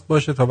تراست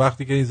باشه تا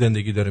وقتی که این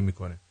زندگی داره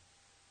میکنه.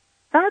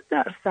 100%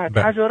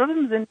 تجارب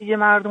زندگی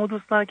مردم و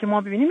دوستان که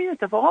ما ببینیم این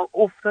اتفاقا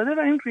افتاده و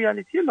این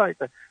ریالیتی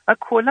لایفه. و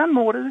کلا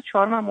مورد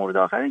 4 مورد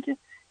آخر این که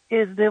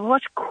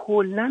ازدواج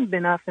کلا به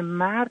نفع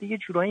مرد یه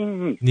جورایی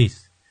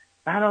نیست.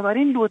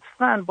 بنابراین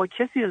لطفاً با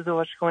کسی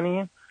ازدواج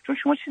کنین چون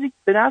شما چیزی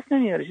به دست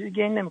نمیاره، چیزی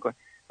گین نمیکنه.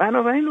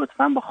 بنابراین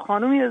لطفاً با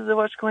خانومی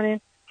ازدواج کنین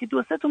که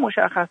 2-3 تا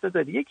مشخصه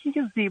داره. یکی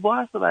که زیبا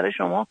هست و برای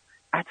شما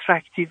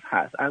اترکتیو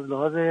هست از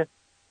لحاظ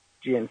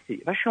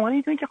جنسی و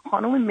شماره 2 که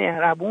خانم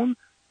مهربون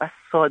و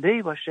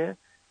ساده‌ای باشه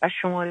و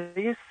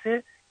شماره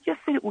 3 یه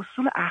سری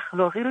اصول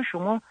اخلاقی رو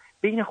شما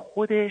بین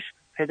خودش،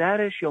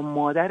 پدرش یا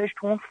مادرش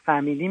تو اون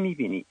فامیلی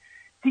میبینی.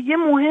 دیگه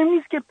مهم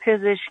نیست که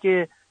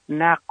پزشک،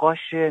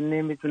 نقاش،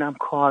 نمیدونم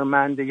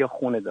کارمنده یا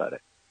خونه داره.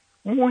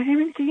 مهم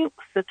اینه که این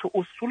 3 تا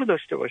اصول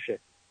داشته باشه،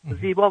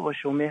 زیبا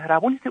باشه و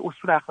مهربون، نیست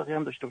اصول اخلاقی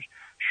هم داشته باشه.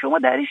 شما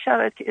در این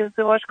شرایط که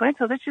ازدواج کنید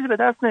تازه چیزی به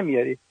دست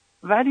نمیاری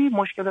ولی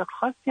مشکل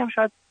خاصی هم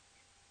شاید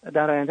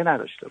در آینده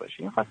نداشته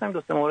باشی. این خواستم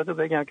 2-3 مورد رو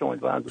بگم که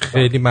امیدوارم دوستان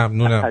خیلی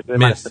ممنونم.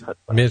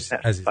 مرسی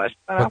عزیز.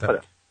 خدا.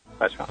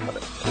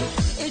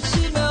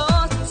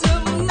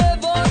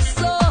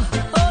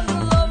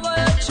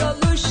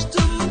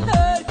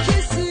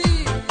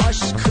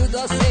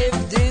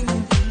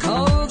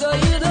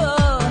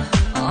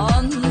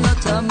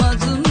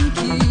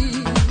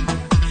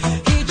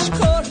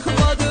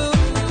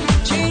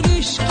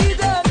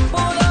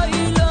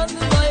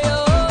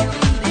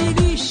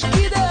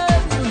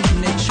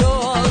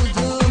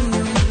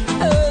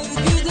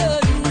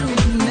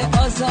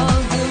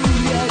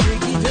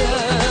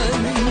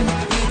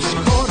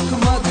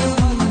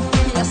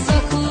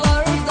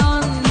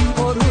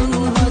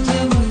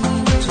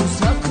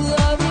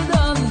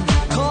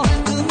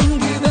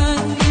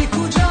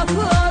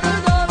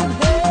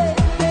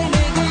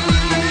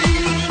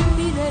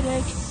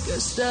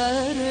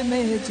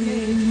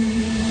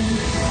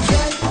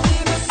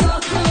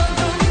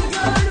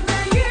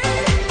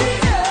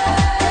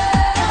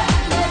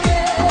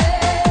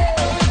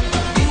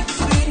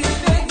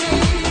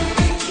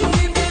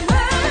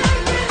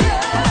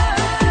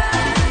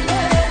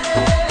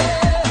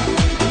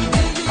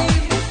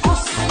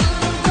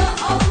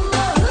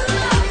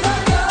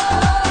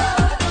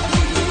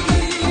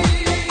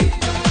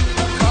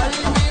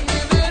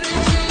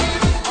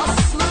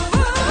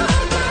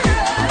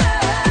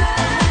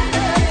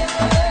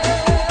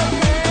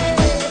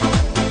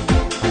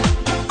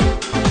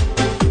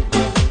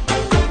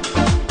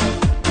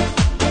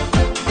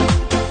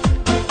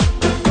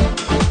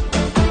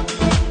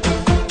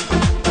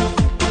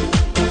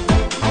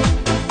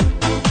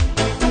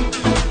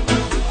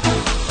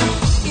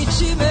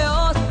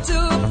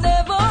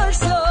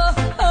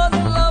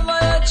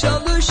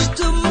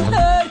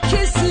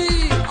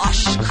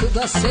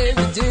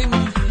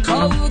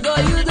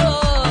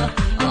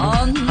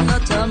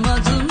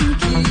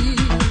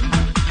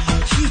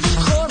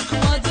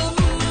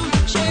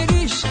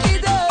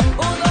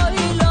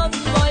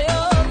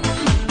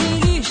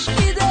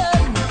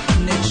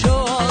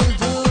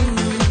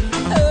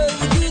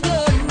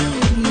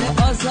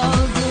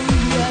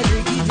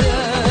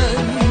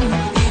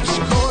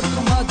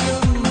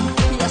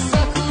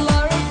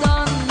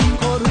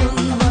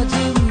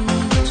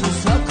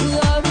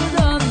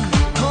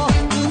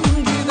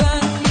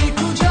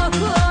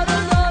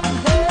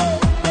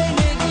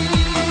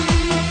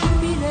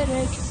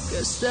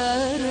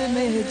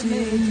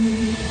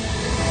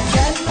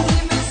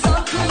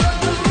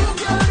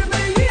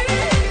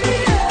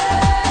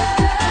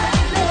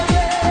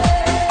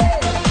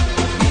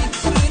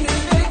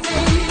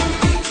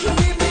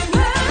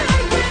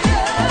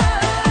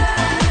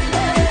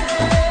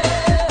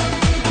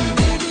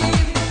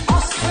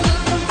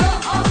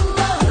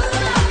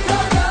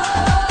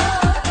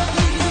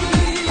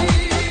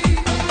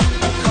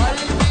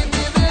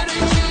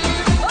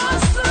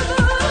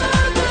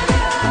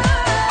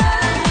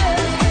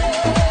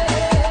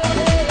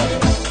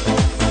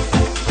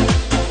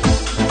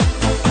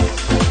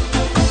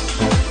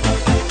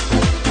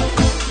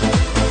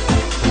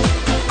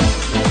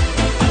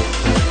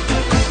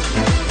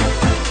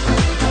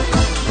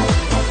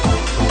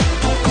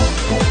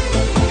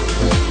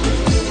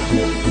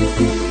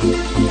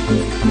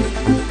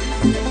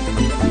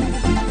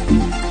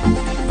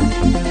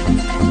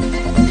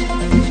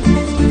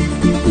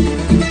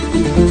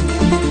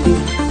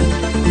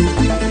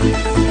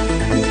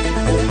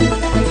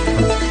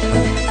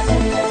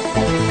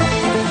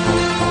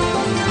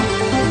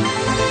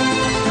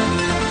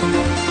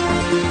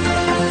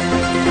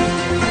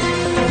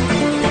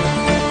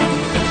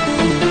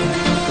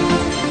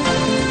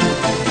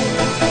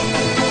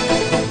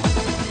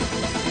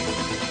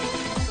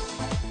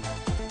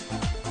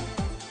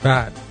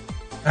 بعد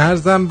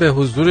عرضم به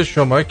حضور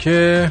شما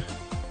که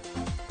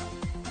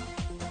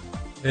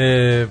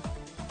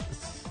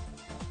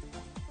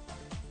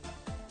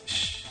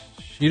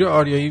شیر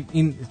آریایی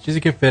این چیزی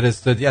که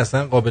فرستادی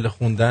اصلا قابل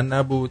خوندن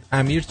نبود.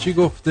 امیر چی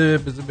گفته؟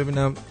 بذار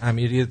ببینم.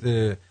 امیر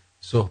یه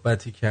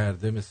صحبتی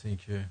کرده مثل این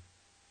که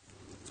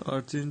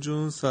آرتین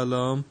جون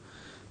سلام،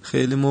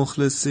 خیلی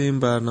مخلصیم،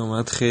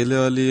 برنامه‌ت خیلی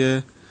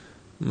عالیه.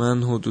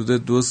 من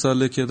حدود 2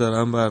 ساله که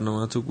دارم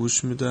برنامه‌تو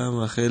گوش میدم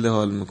و خیلی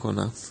حال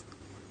میکنم.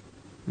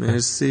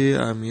 مرسی.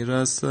 امیر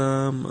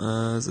هستم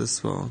از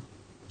اصفهان.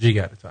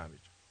 جیگرتو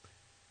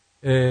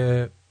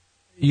امیر.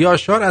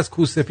 یاشار از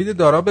کوسفید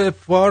دارا به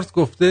فارس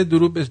گفته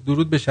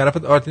درود به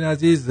شرفت آرتین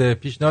عزیز.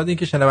 پیشنهاد این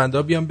که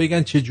شنونده‌ها بیان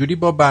بگن چه جوری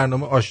با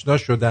برنامه آشنا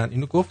شدن.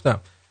 اینو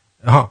گفتم.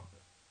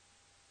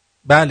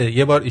 بله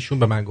یه بار ایشون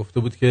به من گفته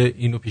بود که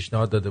اینو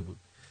پیشنهاد داده بود.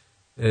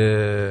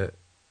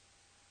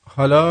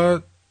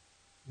 حالا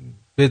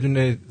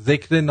بدون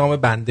ذکر نام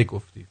بنده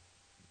گفتی.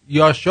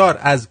 یاشار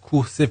از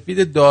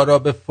کوهسفید دارا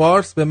به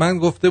فارس به من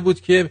گفته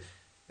بود که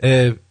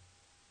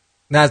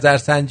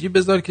نظرسنجی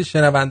بذار که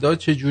شنونده ها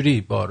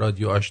چجوری با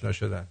رادیو آشنا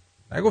شدن.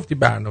 نگفتی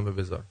برنامه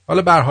بذار.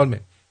 حالا به هر حال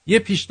یه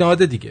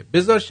پیشنهاد دیگه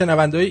بذار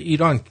شنونده های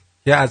ایران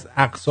که از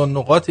اقصا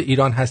نقاط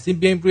ایران هستیم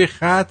بیایم روی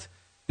خط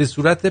به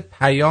صورت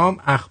پیام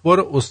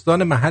اخبار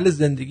استان محل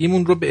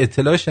زندگیمون رو به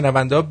اطلاع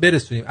شنونده ها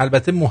برسونیم.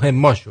 البته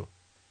مهماشو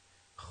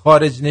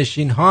خارج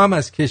نشین ها هم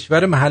از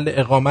کشور محل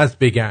اقامت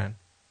بگن.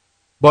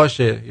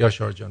 باشه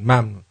یاشار جان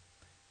ممنون.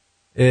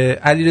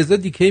 علیرضا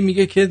دیکی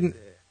میگه که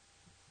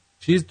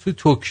چیز تو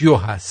توکیو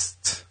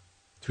هست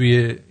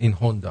توی این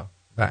هوندا.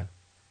 بله.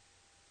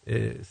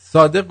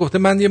 صادق گفته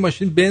من یه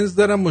ماشین بنز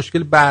دارم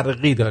مشکل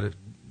برقی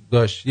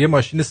داشت یه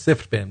ماشین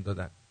صفر بهم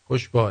دادن.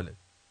 خوش به حالت.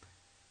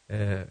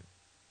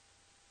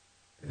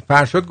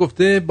 فرشاد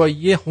گفته با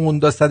یه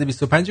هوندا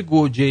 125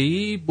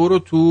 گوجه‌ای برو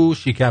تو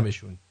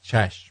شکمشون.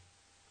 چشم.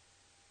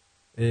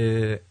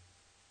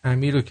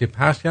 امیر رو که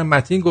پخش کردم.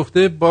 متین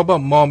گفته بابا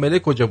معامله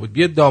کجا بود؟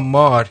 بیا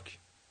دانمارک.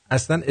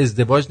 اصلا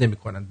ازدواج نمی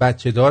کنن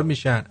بچه دار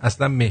میشن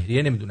اصلا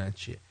مهریه نمیدونن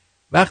چیه.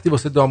 وقتی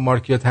واسه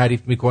دانمارکیا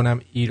تعریف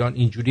میکنم ایران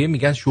اینجوریه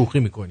میگن شوخی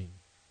میکنیم.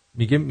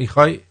 میگه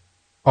میخوای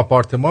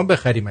آپارتمان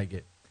بخری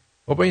مگه؟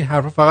 بابا این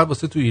حرفا فقط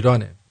واسه تو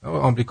ایرانه.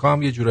 آمریکا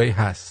هم یه جورایی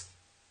هست.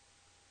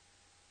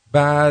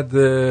 بعد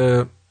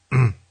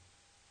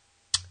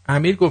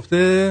امیر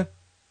گفته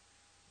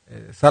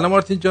سلام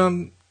آرتین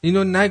جان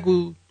اینو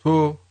نگو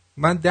تو.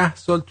 من 10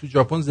 سال تو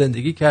ژاپن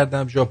زندگی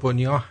کردم.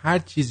 ژاپنی‌ها هر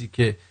چیزی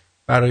که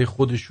برای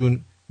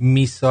خودشون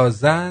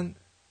میسازن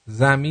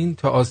زمین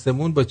تا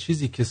آسمون با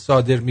چیزی که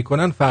صادر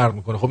میکنن فرق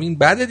میکنه. خب این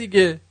بده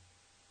دیگه.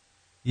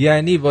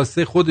 یعنی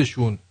واسه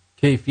خودشون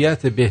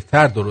کیفیت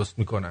بهتر درست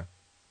میکنن.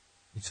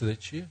 این صدا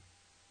چیه؟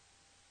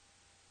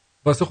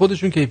 واسه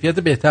خودشون کیفیت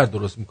بهتر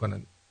درست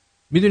میکنن.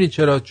 میدونی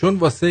چرا؟ چون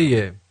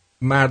واسه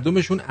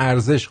مردمشون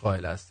ارزش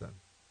قائل هستن.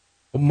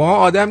 خب ما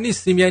آدم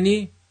نیستیم؟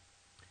 یعنی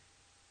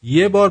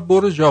یه بار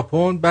برو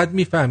ژاپن بعد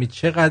میفهمی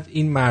چقدر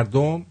این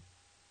مردم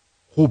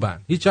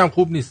خوبن. هیچ هم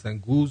خوب نیستن.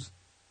 گوز.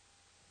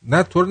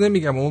 نه طور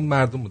نمیگم اون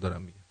مردم رو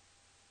دارم میگم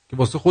که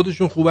واسه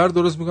خودشون خوبر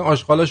درست میکنن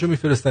آشغالاشو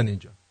میفرستن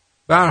اینجا.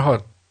 به هر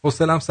حال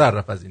حوصله‌ام سر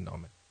رفت از این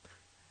نامه.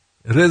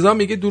 رضا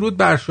میگه درود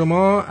بر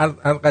شما. از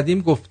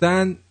قدیم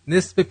گفتن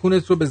نصف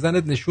کونت رو به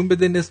زنت نشون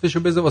بده نصفشو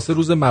بذار واسه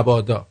روز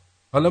مبادا.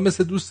 حالا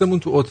مثل دوستمون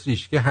تو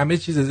اتریش که همه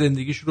چیز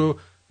زندگیش رو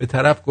به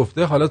طرف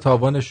گفته حالا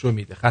تاوانش رو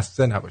میده.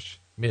 خسته نباش.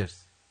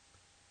 مرسی.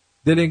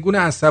 دلنگون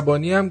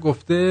عصبانی هم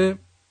گفته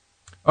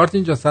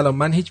آرتین جان سلام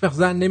من هیچ وقت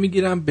زن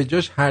نمیگیرم به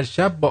جاش هر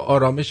شب با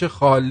آرامش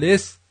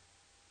خالص.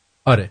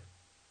 آره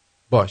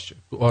باشه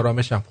تو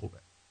آرامش هم خوبه.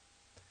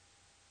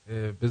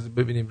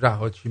 ببینیم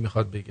رها چی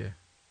میخواد بگه.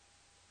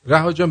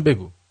 رها جان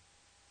بگو.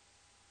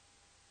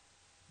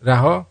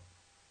 رها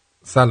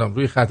سلام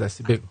روی خط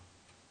هستی بگو.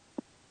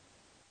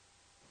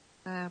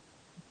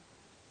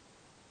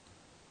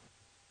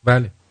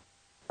 بله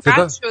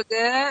قطع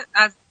شده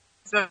از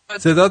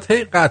صدات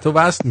هی قطع و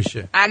وصل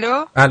میشه.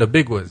 الو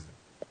بگو از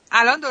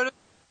الان درست؟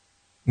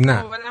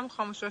 نه موبایلم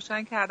خاموش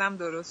روشن کردم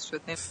درست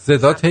شد.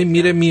 صدات هی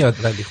میره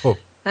میاد ولی خب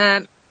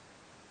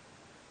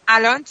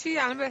الان چی؟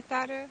 الان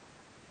بهتره؟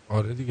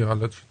 آره دیگه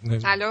حالا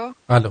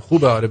الو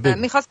خوبه. آره بگو.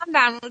 میخواستم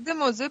در مورد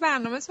موضوع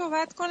برنامه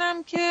صحبت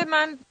کنم که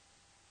من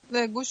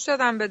گوش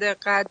دادم به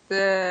دقت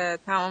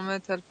تمام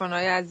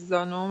تلفن‌های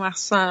عزیزان و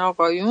مخصوصا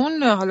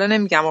آقایون. حالا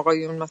نمیگم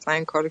آقایون مثلا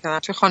این کارو کردن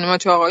چه خانم‌ها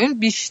چه آقایون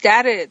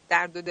بیشتر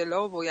درد و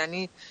دلا و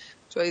یعنی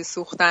جای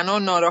سوختن و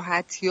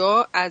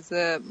ناراحتی‌ها از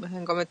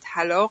هنگام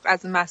طلاق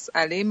از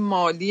مسئله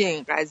مالی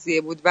این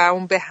قضیه بود و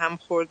اون به هم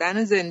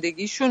خوردن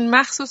زندگیشون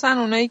مخصوصا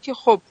اونایی که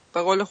خب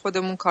به قول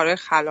خودمون کار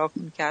خلاف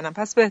میکردن.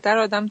 پس بهتر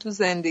آدم تو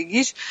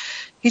زندگیش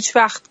هیچ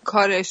وقت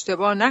کار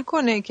اشتباه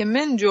نکنه که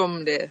من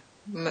جمله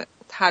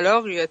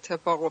طلاقی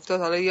اتفاق افتاد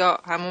حالا یا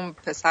همون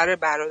پسر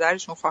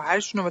برادرشون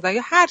خواهرشون اومدن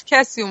یا هر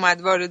کسی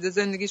اومد وارد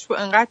زندگیش بود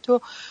انقدر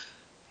تو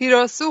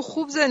پیراسو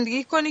خوب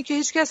زندگی کنی که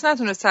هیچ کس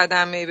نتونه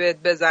صدمه‌ای بهت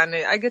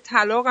بزنه. اگه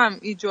طلاقم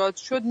ایجاد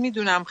شد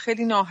میدونم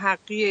خیلی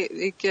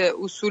ناحقیه که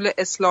اصول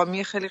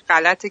اسلامی خیلی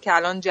غلطه که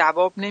الان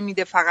جواب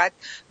نمیده، فقط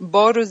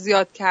بار رو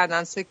زیاد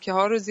کردن، سکه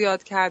ها رو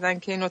زیاد کردن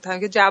که اینو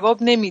که جواب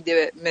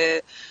نمیده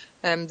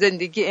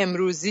زندگی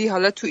امروزی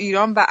حالا تو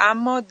ایران. و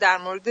اما در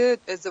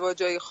مورد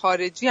ازدواج‌های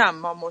خارجی هم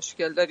ما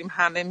مشکل داریم،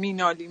 همه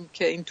مینالیم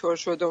که اینطور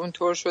شده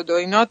اونطور شده و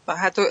اینا.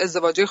 حتی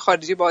ازدواج‌های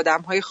خارجی با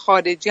آدم‌های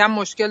خارجی هم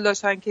مشکل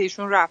داشتن که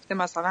ایشون رفته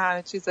مثلا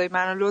همه چیزای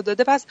منو لو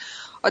داده. پس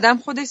آدم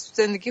خودش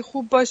زندگی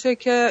خوب باشه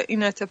که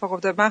این اتفاق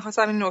افتاد. من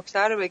خواستم این نکته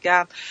رو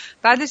بگم.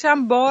 بعدش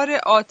هم بار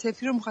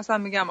عاطفی رو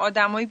می‌خواستم بگم.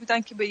 آدمایی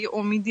بودن که به یه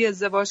امیدی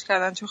ازدواج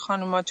کردن، چه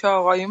خانوما چه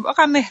آقایون،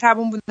 واقعا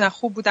مهربون بودن،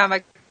 خوب بودن و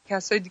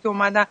کسای دیگه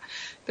اومدن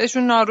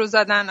بهشون نارو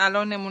زدن.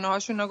 الان نمونه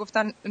هاشون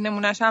نگفتن،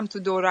 نمونهش هم تو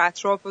دور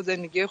اطراف و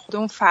زندگی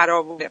خودمون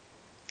فراوونه.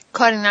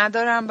 کاری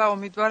ندارم و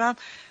امیدوارم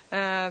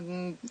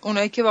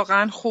اونایی که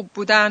واقعا خوب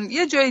بودن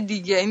یه جای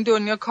دیگه، این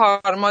دنیا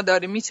کارما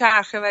داره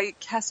میچرخه و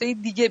کسای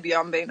دیگه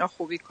بیان به اینا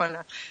خوبی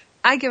کنن.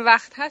 اگه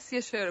وقت هست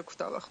یه شعر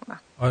کوتاه بخونم.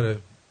 آره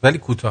ولی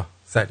کوتاه،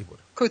 سری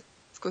برو.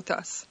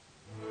 کوتاست.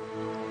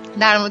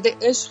 در مورد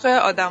عشق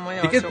آدمای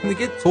عاشق.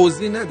 دیگه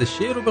توضیح نده،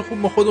 شعر رو بخون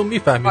ما خودمون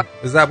میفهمیم.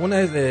 به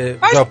زبان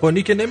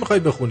ژاپنی که نمیخوای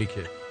بخونی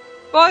که.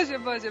 باشه.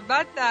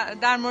 بعد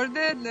در مورد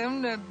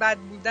اون بد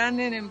بودن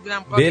نمیدونم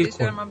قابل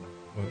شعر من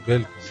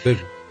بگو.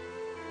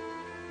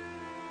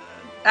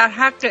 در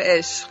حق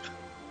عشق.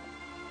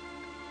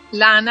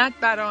 لعنت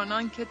بر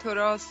آنان که تو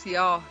را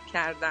سیاه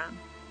کردند،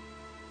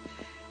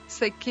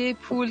 سکه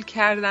پول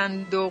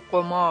کردند و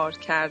قمار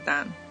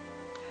کردند،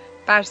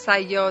 بر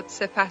صیاد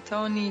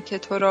صفتانی که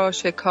تو را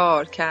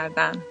شکار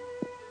کردند.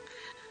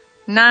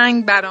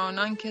 ننگ بر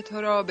آنان که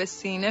تو را به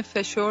سینه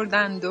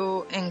فشردند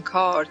و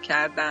انکار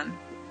کردند،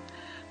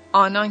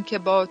 آنان که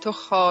با تو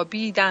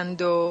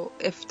خوابیدند و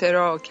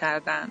افترا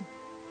کردند.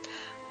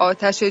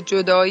 آتش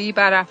جدایی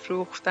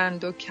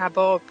برافروختند و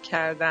کباب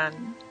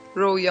کردند،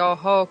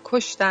 رویاها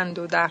کشتند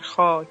و در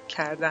خاک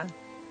کردند.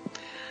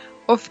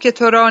 اف که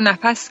تو را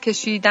نفس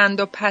کشیدند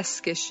و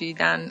پس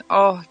کشیدند،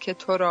 آه که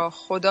تو را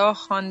خدا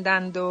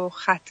خواندند و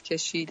خط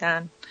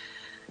کشیدند.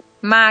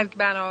 مرگ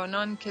بر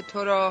آنان که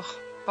تو را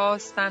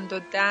خواستند و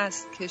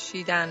دست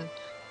کشیدند،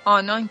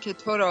 آنان که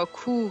تو را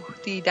کوه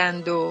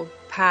دیدند و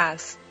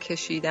پست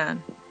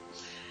کشیدند.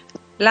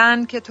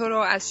 لعن که تو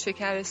را از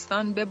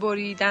شکرستان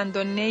ببریدند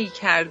و نی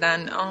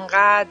کردند،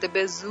 آنقدر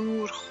به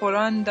زور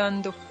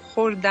خوراندند و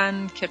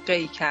خوردند که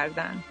قی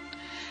کردند.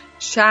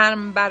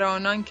 شرم بر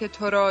آنان که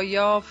تو را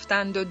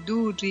یافتند و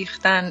دور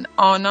ریختند،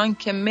 آنان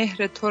که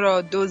مهر تو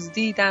را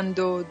دزدیدند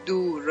و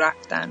دور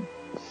رفتند.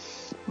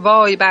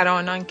 وای بر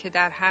آنان که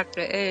در حق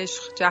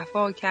عشق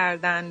جفا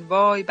کردند،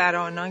 وای بر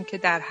آنان که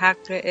در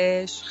حق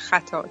عشق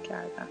خطا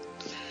کردند.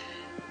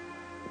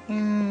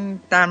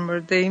 در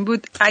مورد این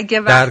بود. اگه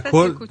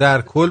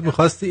در کل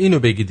میخواستی اینو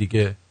بگی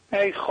دیگه.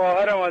 ای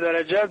خواهر مادر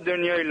عجب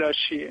دنیای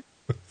لاشیه.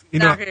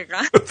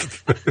 دقیقاً.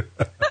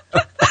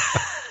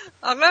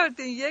 آقا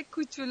آرتین یک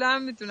کوچولو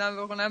هم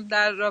میتونم بخونم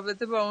در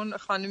رابطه با اون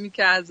خانمی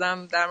که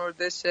ازم در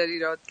مورد شعر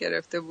ایراد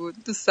گرفته بود.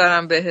 دوست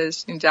دارم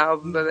بهش این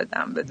جواب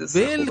بدم به دوست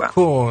خوبم. ول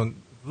کن.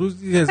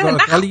 روزی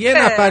هزار ولی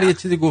یه نفر یه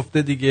چیزی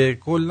گفته دیگه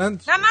کلا.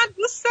 نه من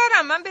دوست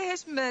دارم، من بهش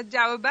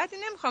جواب بدی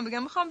نمیخوام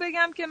بگم، میخوام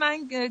بگم که من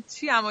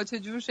چی ام چه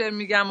جور شعر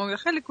میگم و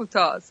خیلی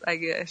کوتاه است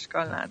اگه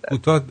اشکال نداره.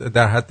 کوتاه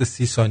در حد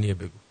 30 ثانیه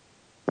بگو.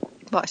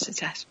 باشه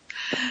چشم.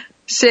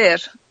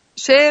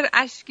 شعر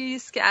اشکی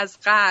است که از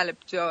قلب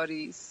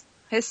جاری است،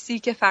 حسی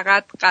که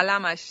فقط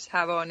قلمش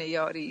توان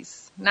یاری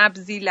است،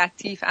 نبضی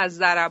لطیف از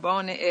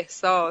ضربان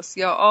احساس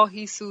یا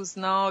آهی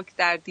سوزناک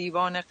در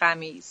دیوان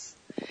غمی است.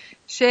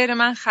 شعر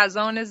من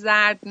خزان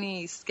زرد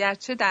نیست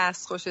گرچه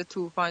دستخوش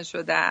طوفان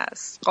شده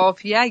است،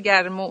 قافیه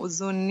اگر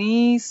موزون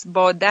نیست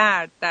با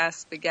درد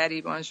دست به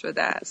گریبان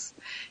شده است.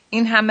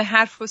 این همه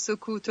حرف و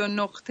سکوت و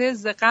نقطه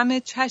ز غم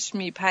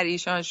چشمی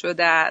پریشان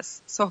شده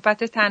است.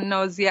 صحبت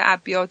طنازی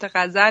ابیات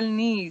غزل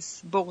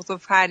نیست، بغض و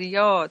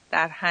فریاد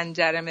در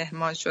حنجره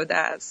مهمان شده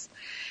است.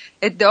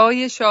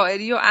 ادعای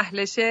شاعری و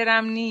اهل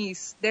شعرم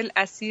نیست، دل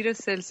اسیر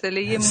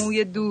سلسله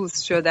موی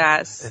دوست شده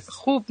است.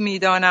 خوب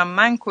میدانم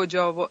من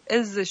کجا و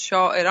عز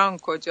شاعران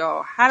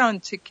کجا، هر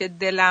آنچه که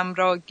دلم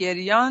را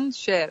گریان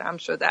شعرم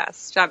شده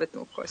است.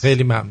 شبتون خوش.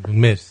 خیلی ممنون.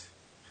 مرسی.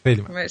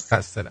 خیلی ممنون.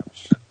 خسته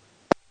نباش.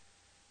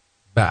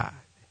 بعد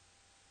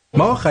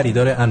ما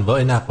خریدار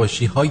انواع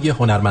نقاشی‌های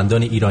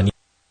هنرمندان ایرانی.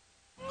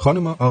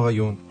 خانم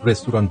آقایون،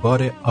 رستوران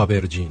بار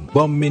آبرجین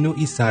با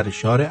منوی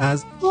سرشار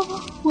از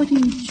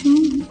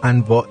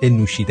انواع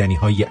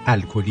نوشیدنی‌های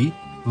الکلی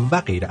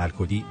و غیر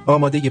الکلی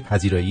آماده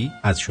پذیرایی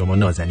از شما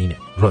نازنینه.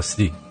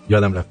 راستی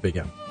یادم رفت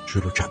بگم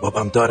شروع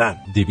کبابم دارن.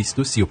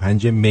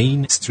 235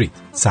 مین استریت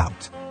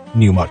ساوت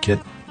نیو مارکت.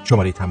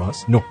 شماره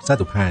تماس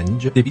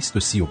 905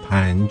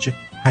 235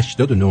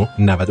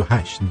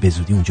 8998. به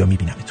زودی اونجا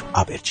میبینمتون.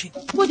 آبرجین.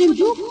 بودیم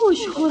جو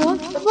خوشخوران.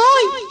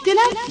 وای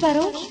دلم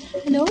براش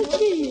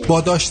لاکه.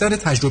 با داشتن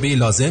تجربه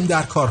لازم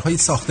در کارهای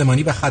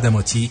ساختمانی و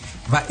خدماتی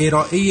و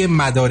ارائه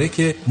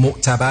مدارک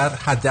معتبر،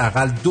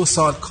 حداقل 2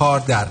 سال کار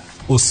در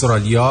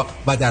استرالیا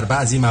و در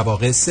بعضی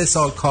مواقع 3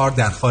 سال کار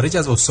در خارج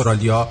از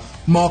استرالیا،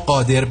 ما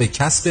قادر به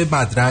کسب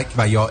مدرک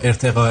و یا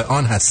ارتقاء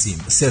آن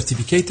هستیم.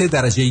 سرتیفیکیت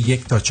درجه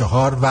 1 تا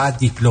 4 و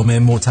دیپلم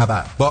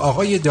معتبر. با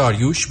آقای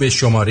داریوش به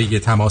شماره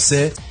تماس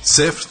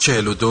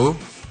 042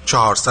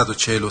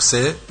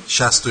 443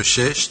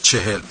 66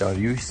 40.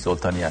 داریوش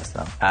سلطانی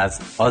هستم از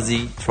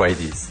آزی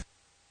تریدیز.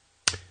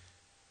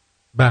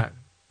 بله،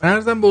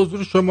 عرضم به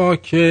حضور شما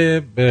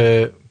که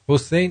به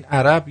حسین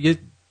عرب یه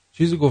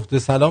چیزی گفته.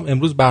 سلام،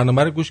 امروز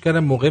برنامه رو گوش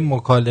کردم، موقع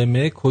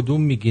مکالمه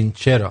کدوم میگین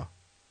چرا؟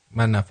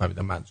 من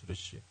نفهمیدم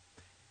منظورش چیه.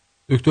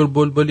 دکتر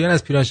بلبلیان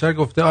از پیرانشهر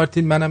گفته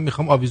آرتین منم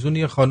میخوام آویزون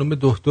یه خانم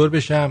دکتر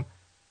بشم،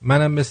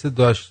 منم مثل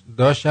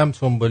داشتم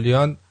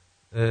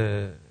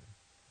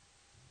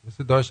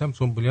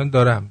سنبولیان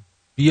دارم،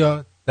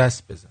 بیا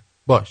دست بزن.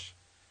 باش،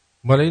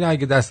 مالا اینو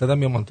اگه دست دادم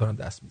میام منطقه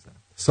دست میزنم.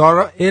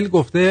 سارا ال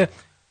گفته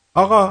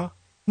آقا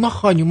ما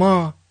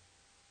خانوما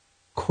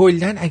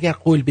کلن اگر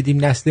قول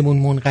بدیم نسلمون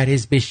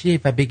منقرض بشه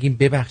و بگیم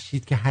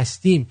ببخشید که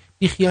هستیم،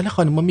 بی خیال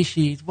خانوما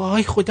میشید؟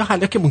 وای خدا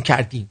هلاکمون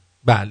کردیم.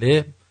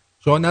 بله،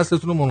 شما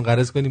نسلتون رو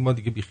منقرض کنید ما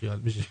دیگه بی خیال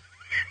میشیم.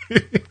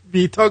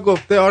 بیتا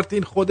گفته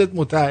آرتین خودت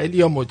متأهل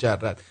یا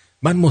مجرد؟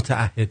 من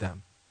متعهدم،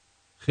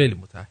 خیلی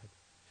متعهد.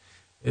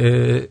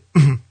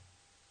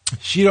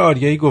 شیر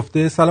آریایی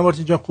گفته سلام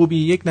آرتین جان، خوبی؟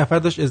 یک نفر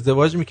داشت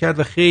ازدواج میکرد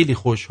و خیلی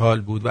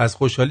خوشحال بود و از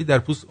خوشحالی در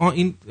پوست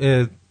این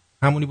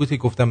همونی بود که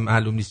گفتم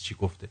معلوم نیست چی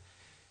گفته.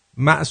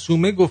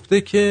 معصومه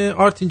گفته که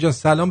آرتین جان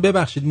سلام،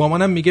 ببخشید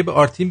مامانم میگه به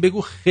آرتین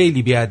بگو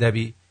خیلی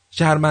بیادبی،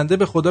 شرمنده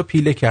به خدا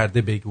پیله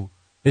کرده بگو.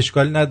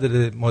 اشکالی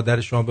نداره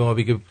مادر شما به ما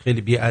بگه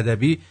خیلی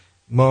بیادبی،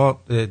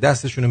 ما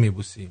دستشونو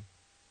میبوسیم،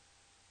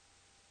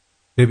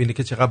 ببینه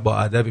که چقدر با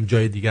ادبیم،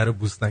 جای دیگر رو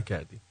بوس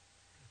نکردیم.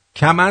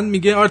 کمند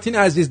میگه آرتین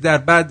عزیز در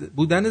بد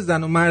بودن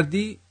زن و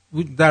مردی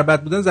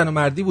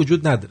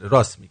وجود نداره.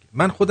 راست میگه،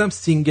 من خودم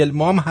سینگل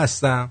مام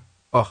هستم،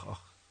 آخ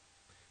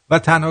و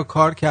تنها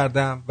کار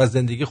کردم و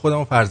زندگی خودم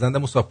و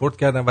فرزندم رو ساپورت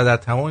کردم و در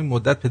تمام این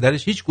مدت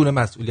پدرش هیچ گونه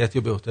مسئولیتی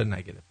رو به عهده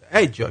نگرفته.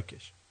 ای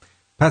جاکش.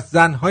 پس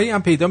زنهایی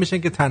هم پیدا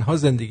میشن که تنها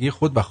زندگی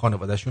خود و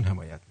خانوادهشون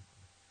حمایت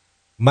میکنن.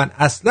 من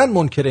اصلا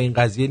منکر این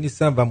قضیه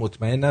نیستم و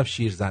مطمئنم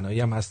شیرزنایی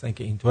هم هستن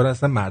که اینطور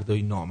هستن،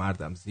 مردای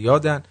نامردم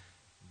زیادن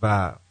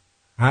و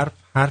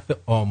حرف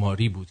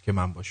آماری بود که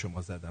من با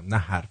شما زدم، نه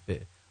حرف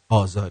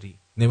آزاری.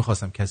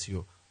 نمیخواستم کسی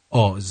رو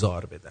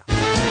آزار بدم.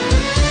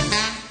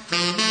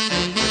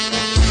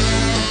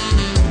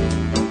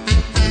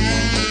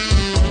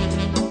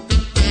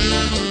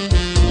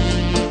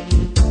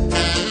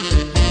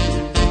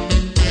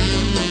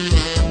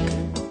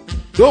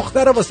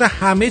 دخترها واسه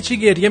همه چی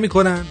گریه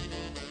میکنن،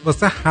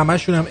 واسه همه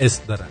شون هم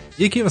اسم دارن.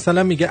 یکی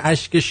مثلا میگه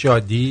اشک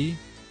شادی،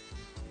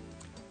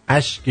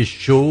 اشک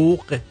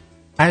شوق،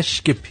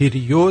 اشک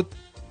پریود،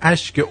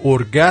 اشک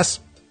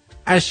ارگاسم،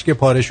 اشک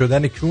پاره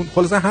شدن کون.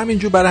 خلاصا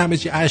همینجور برای همه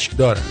چی اشک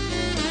دارن.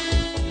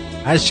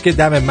 اشک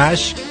دم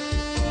مشک.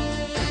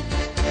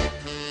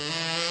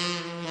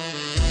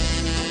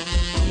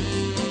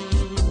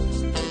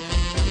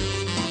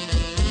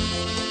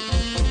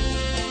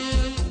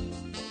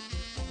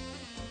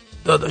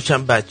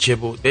 داداشم بچه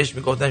بود، بهش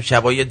میگفتم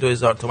شبای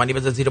 2000 تومانی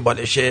بذار زیر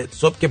بالشه،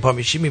 صبح که پا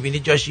میشی میبینی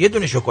جاش یه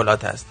دونه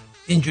شکلات هست.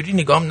 اینجوری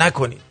نگام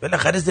نکنید،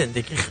 بالاخره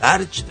زندگی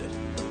خرج داره.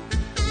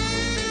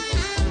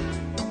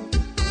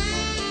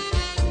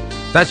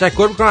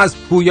 تشکر میکنم از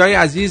پویای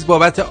عزیز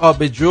بابت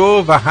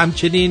آبجو و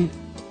همچنین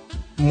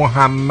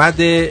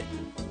محمد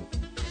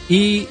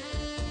ای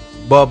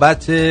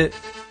بابت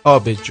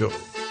آبجو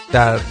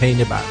در حین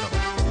برنامه.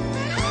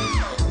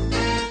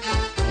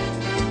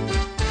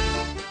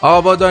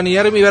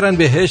 آبادانیه رو میبرن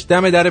بهش،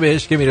 دم در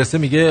بهش که میرسه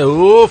میگه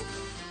اوف،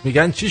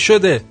 میگن چی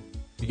شده؟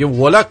 میگه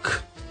ولک.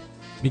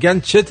 میگن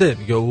چته؟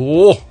 میگه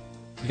اوه.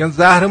 میگن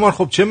زهرمار،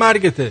 خب چه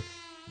مرگته؟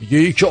 میگه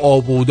ای که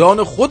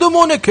آبودان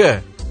خودمونه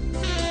که.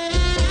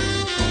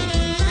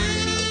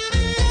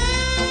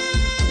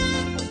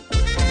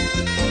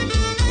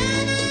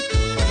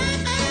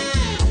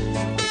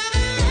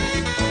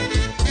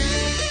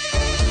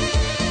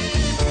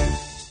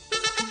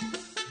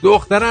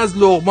 دختر از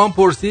لقمان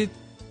پرسید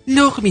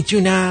لقمی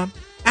جونم،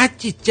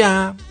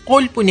 عجیجم،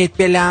 قلبونت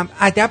بلم،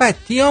 ادبت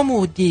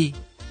دیامودی.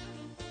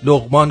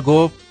 لقمان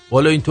گفت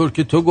والا اینطور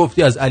که تو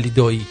گفتی از علی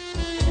دایی.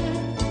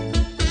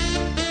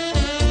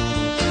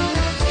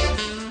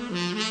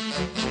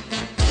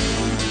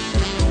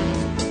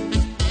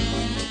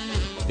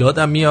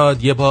 یادم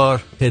میاد یه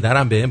بار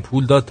پدرم بهم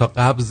پول داد تا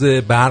قبض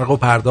برق رو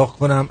پرداخت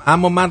کنم،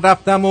 اما من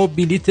رفتم و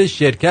بلیت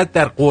شرکت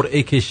در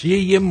قرعه کشی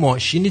یه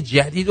ماشین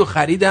جدید رو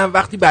خریدم.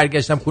 وقتی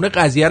برگشتم خونه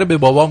قضیه رو به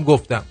بابام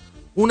گفتم،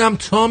 اونم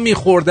تا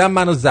میخوردم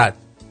منو زد.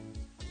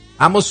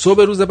 اما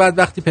صبح روز بعد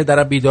وقتی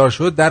پدرم بیدار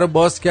شد در رو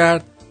باز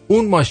کرد،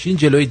 اون ماشین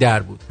جلوی در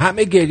بود.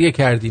 همه گریه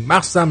کردیم،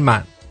 مخصوصا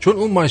من، چون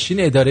اون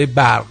ماشین اداره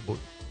برق بود،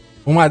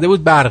 اومده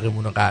بود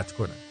برقمون رو قطع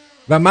کنه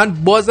و من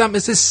بازم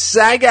مثل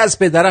سگ از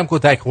پدرم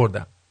کتک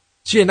خوردم.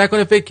 چیه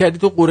نکنه فکر کردی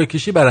تو قرعه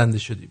کشی برنده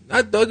شدیم؟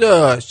 نه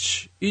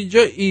داداش،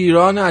 اینجا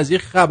ایران از این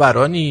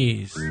خبرا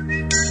نیست.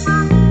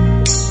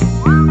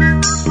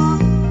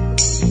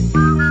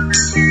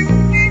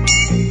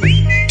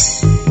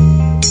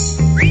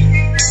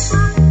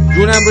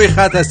 ببینم روی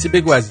خط هستی،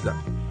 بگو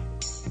عزیزم.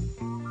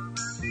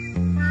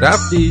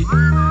 رفتی؟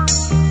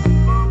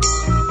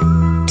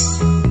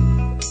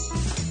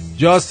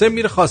 جاسم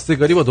میره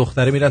خواستگاری با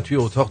دختره، میرن توی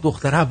اتاق.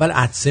 دختره اول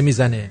عطسه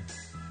میزنه،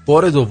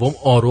 بار دوم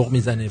آروغ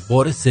میزنه،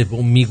 بار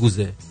سوم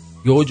میگوزه.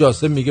 یهو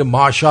جاسم میگه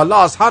ماشاءالله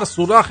از هر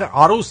سوراخ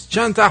عروس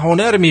چند تا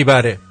هنر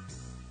میبره.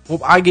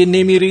 خب اگه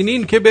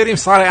نمیرینین که بریم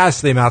سر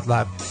اصل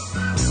مطلب.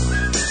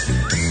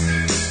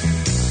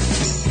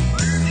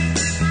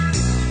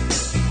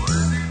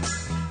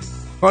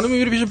 خانم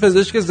میره پیش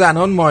پزشک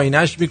زنان،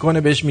 معاینش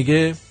میکنه، بهش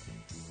میگه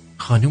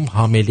خانم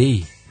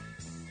حامله‌ای.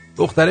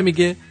 دختره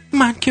میگه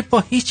من که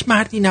با هیچ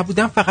مردی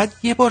نبودم، فقط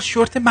یه بار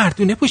شورت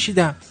مردونه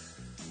پوشیدم،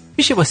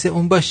 میشه واسه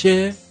اون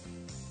باشه؟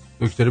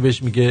 دکتر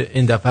بهش میگه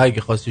این دفعه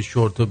اگه خواستی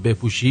شورتو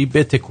بپوشی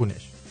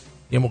بتکونش،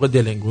 یه موقع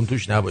دلنگون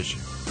توش نباشه.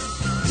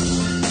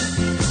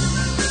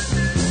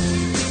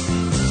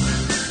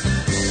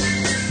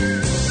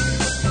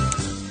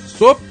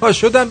 صبح پا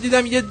شدم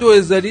دیدم یه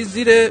 2000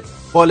 زیر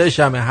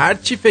بالشمه. هر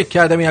چی فکر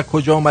کردم از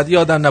کجا اومد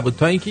یادم نبود،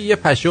 تا اینکه یه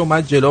پشه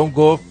اومد جلوم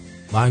گفت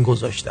من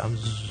گذاشتم.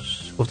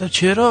 گفتم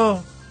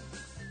چرا؟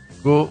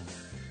 گفت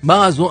من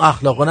از اون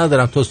اخلاقا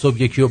ندارم تا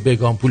صبح یکی رو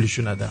بگام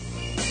پولشو ندم.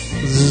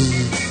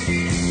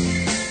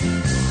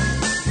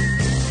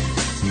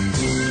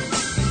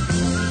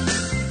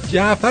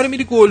 جعفر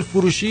میری گل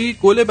فروشی،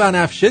 گل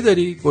بنفشه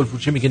داری؟ گل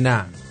فروشی میگه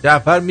نه.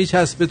 جعفر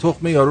میچسبه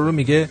تخم یارو رو،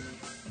 میگه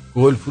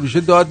گل فروشه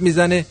داد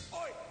میزنه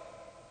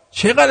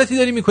چه غلطی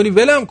داری میکنی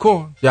ولم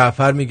کن.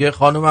 جعفر میگه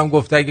خانومم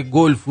گفته اگه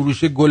گل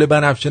فروشه گل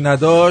بنفشه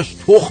نداشت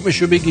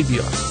تخمشو بگی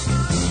بیا.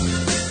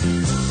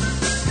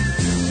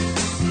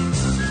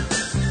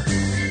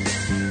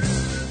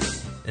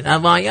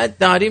 روایت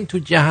داریم تو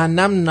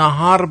جهنم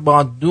نهار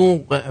با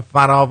دوغ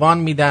فراوان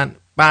میدن،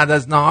 بعد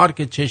از نهار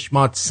که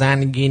چشمات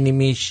سنگین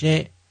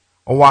میشه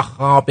و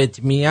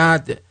خوابت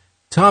میاد،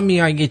 تا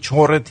میای یه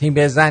چورتی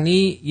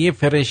بزنی یه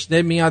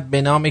فرشته میاد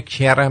به نام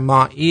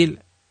کرمائیل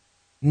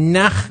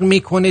نخ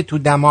میکنه تو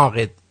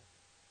دماغت.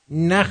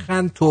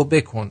 نخن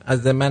توبه کن،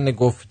 از من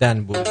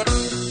گفتن بود.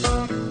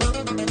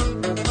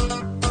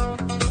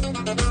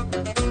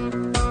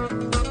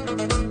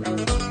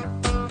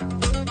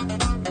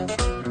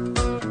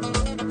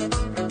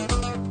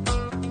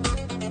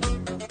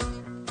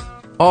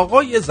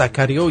 آقای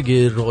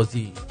زکریای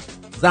رازی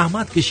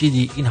زحمت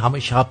کشیدی این همه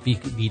شب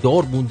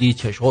بیدار موندی،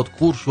 چشات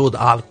کور شد،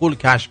 الکل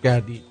کشف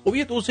کردی. خب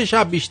یه 2-3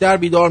 شب بیشتر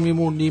بیدار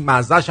میموندی،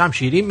 مزهش هم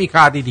شیرین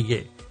میکردی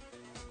دیگه.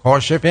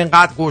 کاشف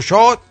اینقدر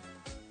گشاد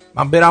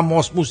من برم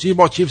ماسموسی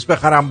با چیپس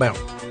بخرم بیام.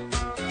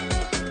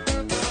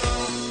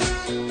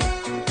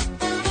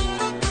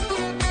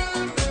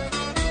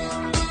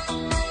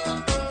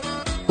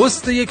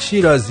 پست یک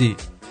شیرازی.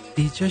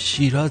 اینجا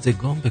شیراز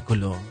گم به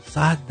کلو،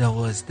 ساعت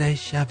 12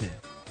 شبه.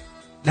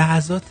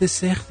 لحظات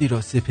سختی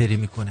را سپری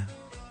میکنم.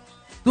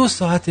 2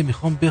 ساعت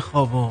میخوام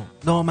بخوابم.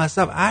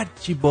 نامصب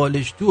هرچی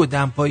بالش تو و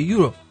دمپایی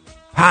رو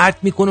پرت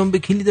میکنم به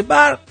کلید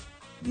برق،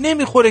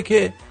 نمیخوره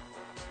که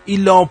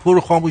این لامپو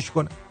رو خاموش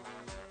کنم.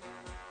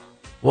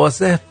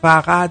 واسه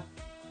فقط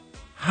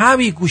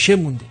همین گوشه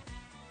مونده،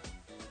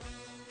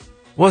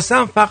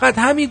 واسه فقط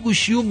همین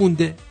گوشیو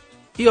مونده.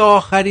 این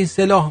آخرین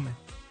سلاحمه.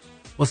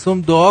 واسه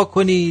دعا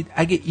کنید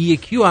اگه این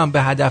یکیو هم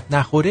به هدف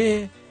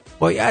نخوره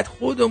باید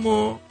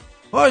خودمو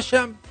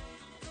پاشم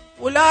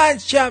بلند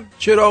شم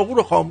چراغو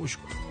رو خاموش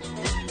کنم.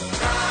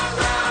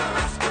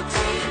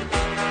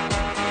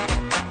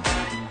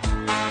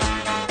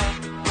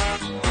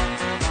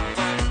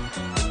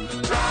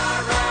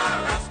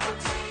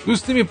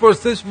 دوستی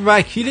میپرسش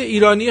وکیل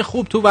ایرانی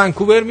خوب تو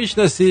ونکوور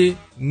میشناسی؟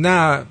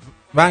 نه،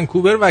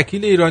 ونکوور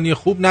وکیل ایرانی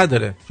خوب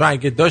نداره، چون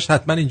اگه داشت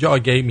حتما اینجا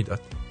آگهی میداد.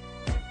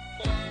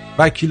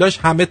 وکیلاش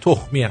همه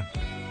تخمی هن.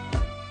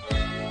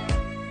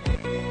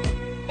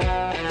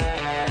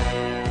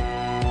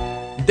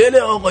 دل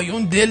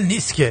آقایون دل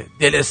نیست که،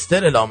 دل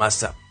استر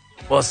لامصب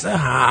واسه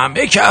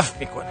همه کف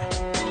میکنه.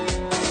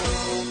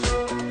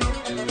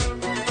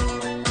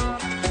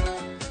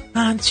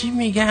 چی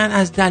میگن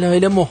از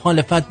دلایل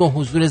مخالفت با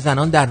حضور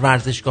زنان در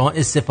ورزشگاه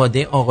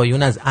استفاده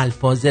آقایون از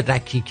الفاظ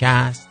رکیک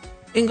است؟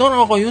 انگار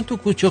آقایون تو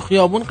کوچه و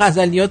خیابون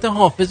غزلیات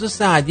حافظ و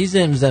سعدی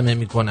زمزمه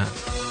میکنن.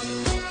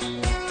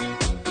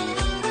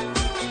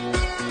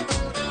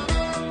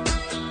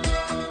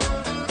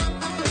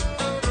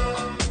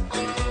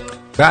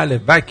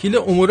 بله، وکیل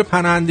امور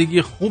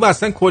پناهندگی خوب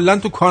اصلا کلا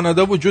تو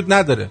کانادا وجود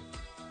نداره.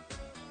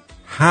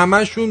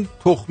 همشون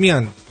تخمی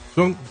هن،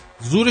 چون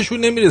زورشون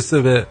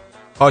نمیرسه به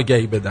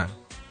آگهی بدن.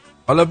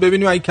 حالا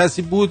ببینیم اگه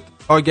کسی بود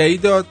آگهی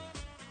داد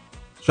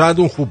شاید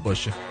اون خوب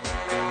باشه.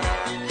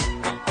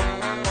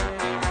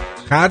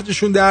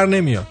 خرجشون در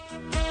نمیاد.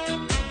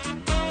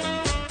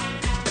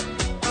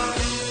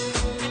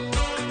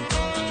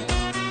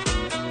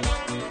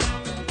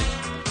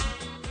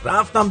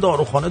 رفتم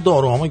داروخانه،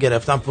 داروهامو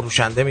گرفتم.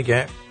 فروشنده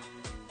میگه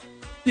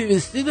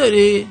 200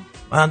 داری؟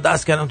 من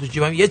دست کردم تو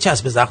جیبم، یه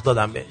چسب زخم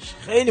دادم بهش.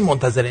 خیلی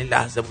منتظر این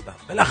لحظه بودم،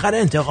 بالاخره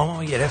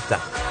انتقاممو گرفتم.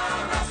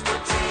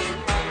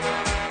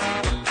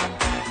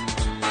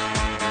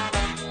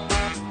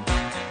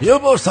 یه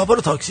بار سوار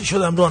تاکسی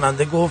شدم،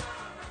 راننده گفت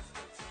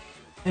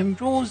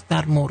امروز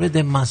در مورد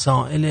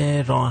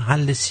مسائل راه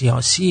حل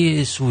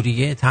سیاسی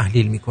سوریه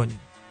تحلیل میکنیم.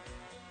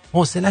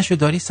 حوصله‌شو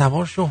داری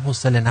سوار شو،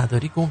 حوصله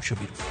نداری گم شو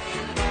بیرون.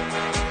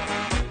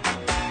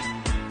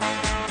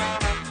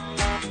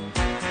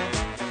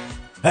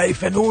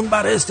 حیف نون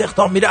برای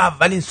استخدام میره.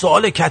 اولین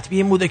سوال کتبی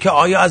این بوده که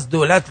آیا از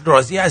دولت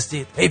راضی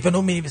هستید؟ حیف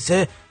نون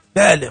می‌نویسه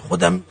بله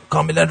خودم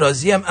کاملا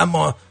راضیم،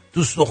 اما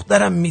دوست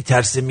دخترم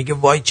میترسه، میگه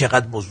وای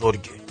چقدر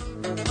بزرگه.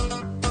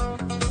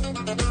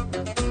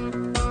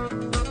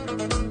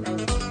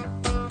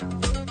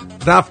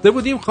 رفته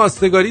بودیم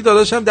خواستگاری،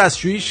 داداشم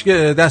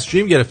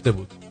دستشوییم گرفته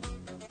بود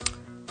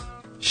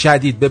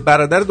شدید. به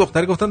برادر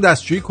دختری گفتم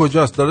دستشویی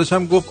کجاست؟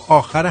 داداشم گفت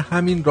آخر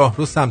همین راه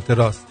رو سمت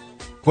راست.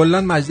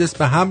 کلا مجلس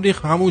به هم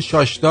ریخت، همون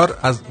شاشدار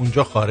از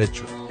اونجا خارج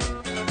شد.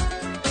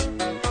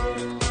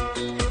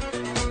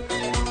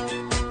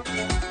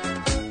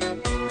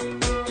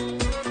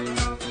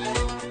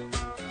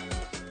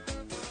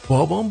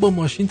 بابام با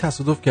ماشین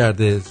تصادف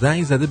کرده،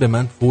 زنگ زده به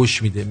من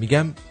فوش میده.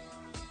 میگم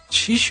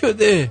چی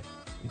شده؟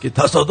 میگه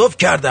تصادف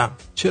کردم.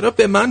 چرا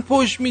به من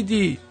فوش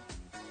میدی؟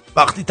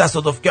 وقتی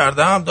تصادف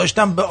کردم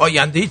داشتم به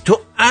آینده تو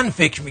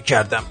فکر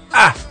میکردم.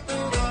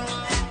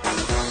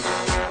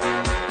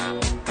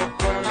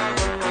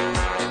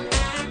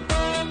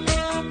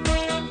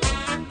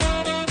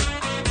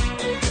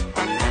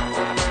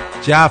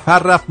 جعفر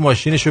رفت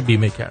ماشینشو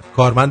بیمه کرد.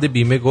 کارمند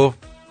بیمه گفت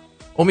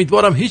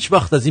امیدوارم هیچ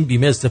وقت از این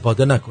بیمه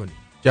استفاده نکنی.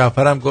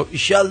 جعفرم گفت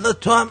ایشالله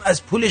تو هم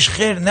از پولش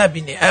خیر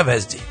نبینی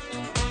عوضی.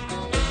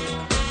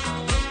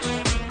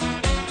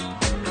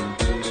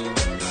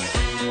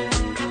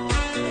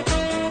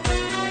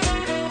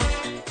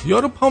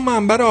 یارو پا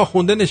منبر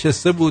آخونده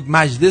نشسته بود،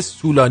 مجلس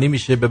طولانی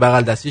میشه، به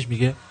بغل دستیش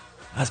میگه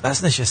از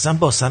بس نشستم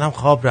با سنم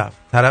خواب رفت.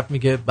 طرف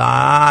میگه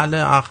بله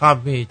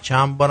عقبی،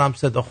 چند بارم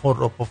صدا خور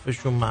رو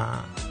پفشون من.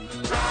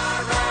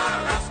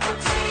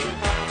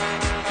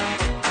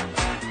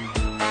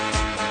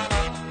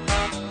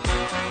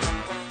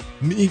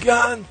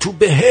 میگن تو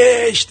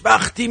بهشت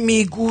وقتی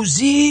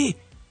میگوزی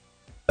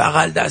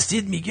بغل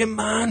دستید میگه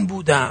من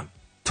بودم.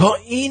 تا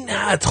این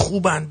حد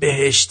خوبن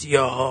بهشتی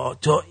ها،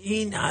 تا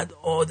این حد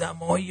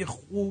آدمای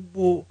خوب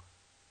و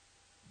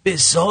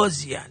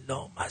بسازی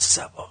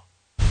لامصبا.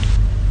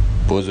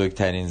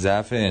 بزرگترین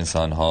ضعف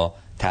انسان ها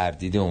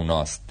تردید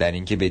اوناست در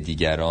اینکه به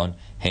دیگران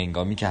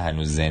هنگامی که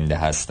هنوز زنده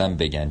هستن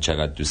بگن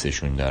چقدر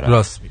دوستشون دارن.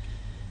 راست میگی.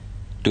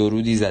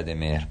 درودی زده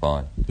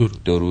مهربان.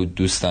 درود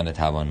دوستان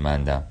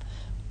توانمندم.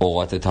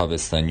 اوقات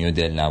تابستانی و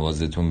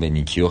دلنوازتون به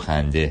نیکی و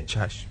خنده.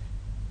 چشم.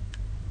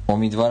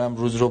 امیدوارم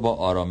روز رو با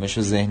آرامش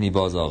و ذهنی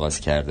باز آغاز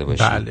کرده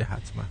باشید. بله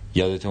حتما.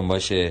 یادتون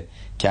باشه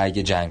که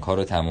اگه جنگ ها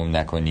رو تموم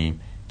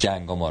نکنیم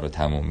جنگ ها ما رو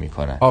تموم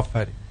میکنن.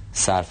 آفرین.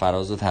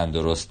 سرفراز و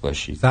تندرست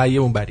باشید.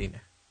 سعیمون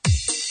برینه.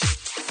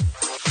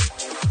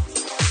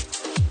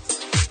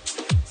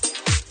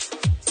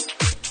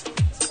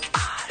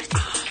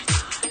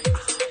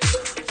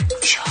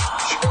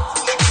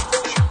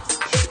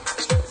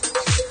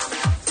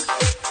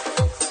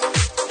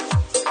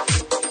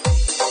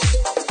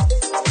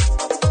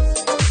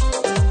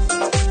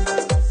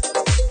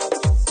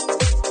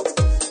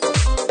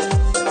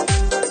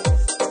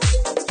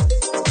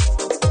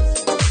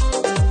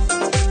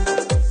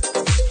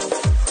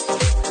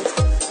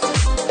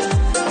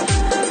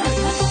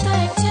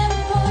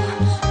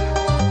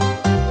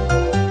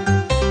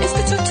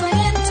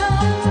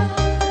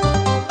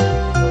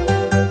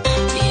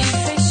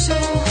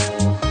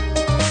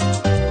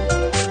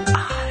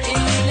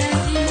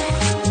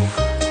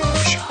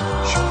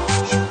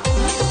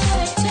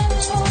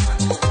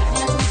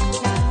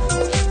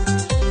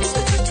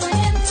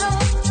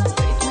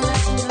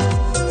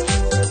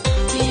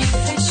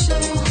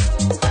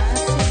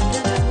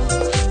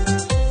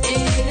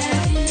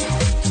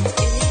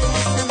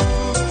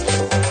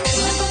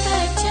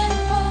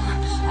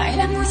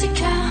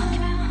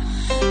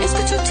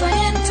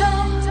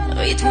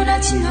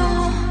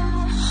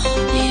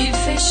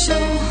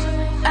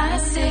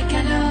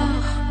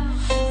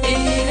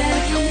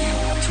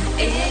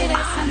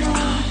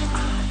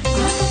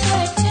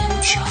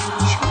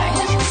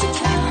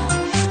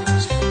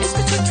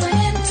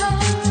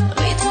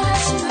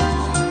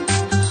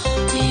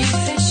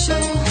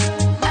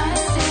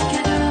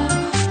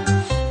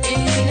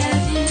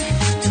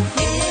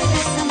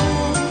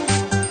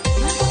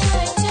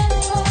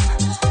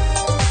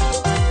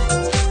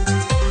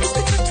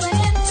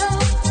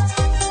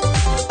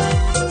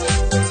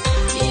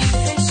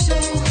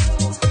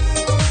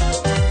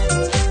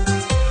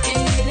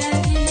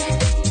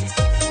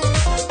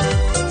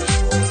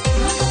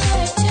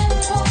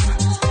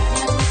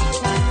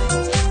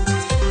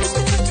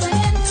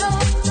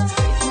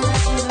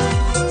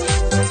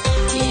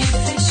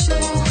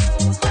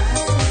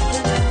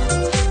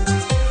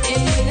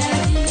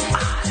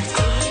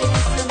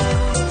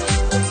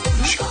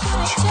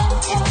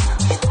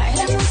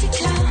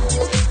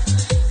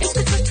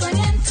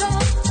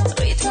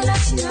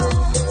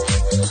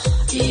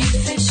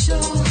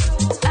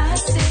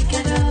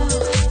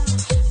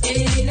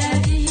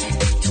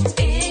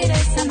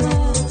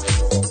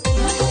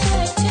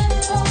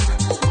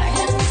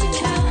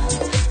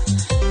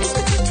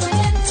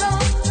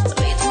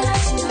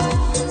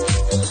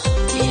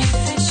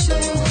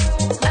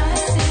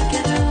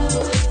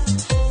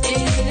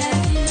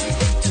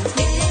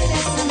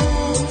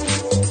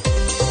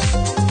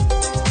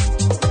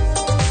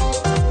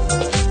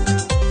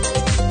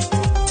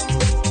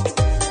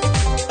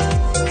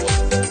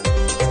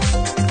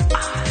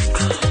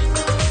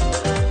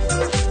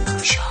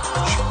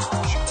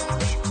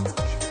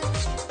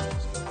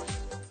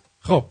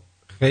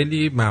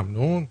 خیلی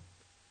ممنون.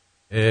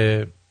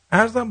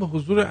 عرضم به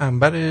حضور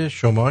انبر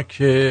شما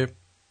که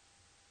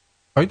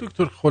آی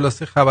دکتر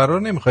خلاصه خبرها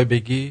نمیخوای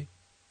بگی؟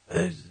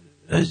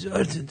 از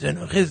آرتین جان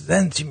آخه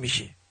زن چی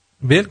میشه؟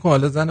 ول کن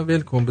حالا زن رو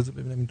ول کن، بذار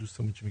ببینم این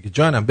دوستمون چی میگه.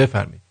 جانم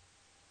بفرمایید.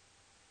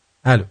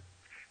 الو.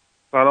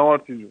 سلام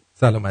آرتین جون.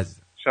 سلام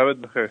عزیزم. شبت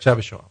بخیر. شب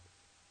شما.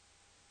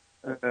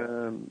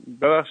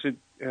 ببخشید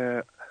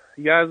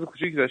یه عرض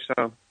کوچیک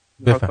داشتم.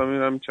 خواستم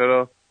ببینم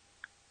چرا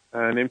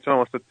نمیتونم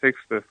واسه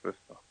تکست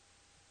بفرستم.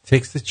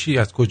 تکست چی؟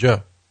 از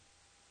کجا؟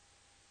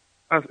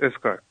 از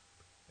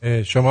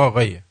اسکایپ. شما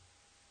آقایه؟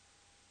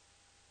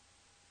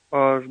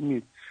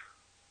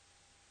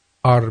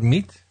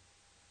 آرمیت؟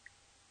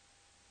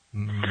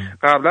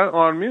 قبلا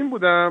آرمین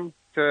بودم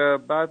که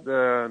بعد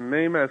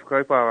نیم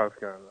اسکایپ رو عوض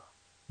کردم.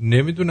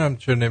 نمیدونم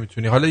چرا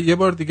نمیتونی. حالا یه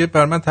بار دیگه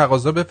بر من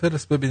تقاضا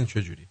بفرست ببین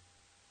چجوری.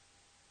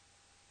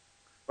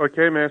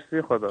 اوکی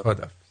مرسی.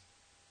 خدا.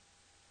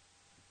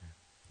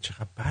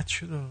 چقدر بد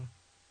شد.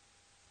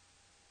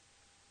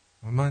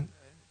 من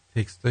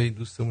تکستای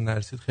دوستمون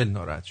نرسید خیلی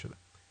ناراحت شدم.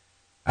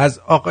 از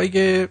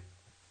آقای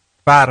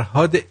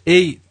فرهاد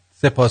ای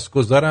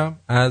سپاسگزارم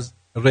از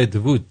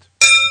ردوود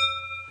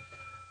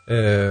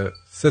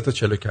 3 تا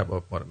چلو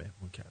کباب ما رو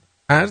مهمون کرد.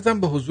 عرضم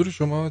به حضور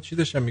شما چی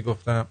داشتم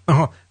میگفتم؟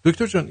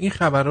 دکتر جان این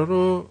خبرها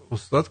رو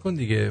استاد کن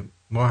دیگه،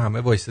 ما همه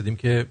وایسادیم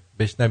که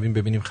بشنویم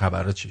ببینیم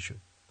خبرها چی شد.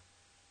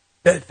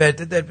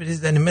 فردا در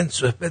بریزدن من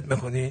صحبت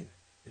میکنی؟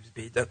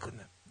 پیدا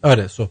کنم.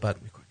 آره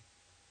صحبت میکنی.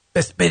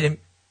 بس بریم.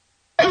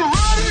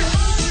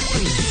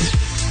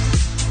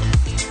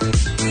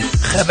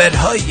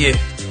 خبرهای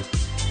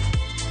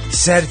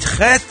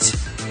سردخط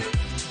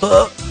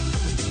با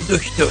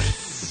دکتر.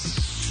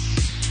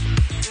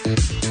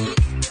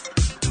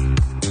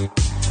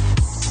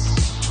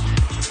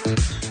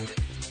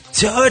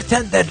 چهار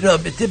تن در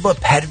رابطه با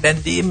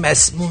پرونده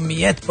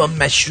مسمومیت با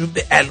مشروب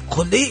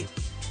الکلی،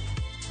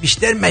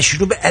 بیشتر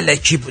مشروب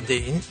الکی بوده،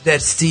 این در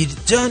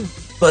سیرجان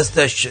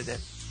بازداشت شدن.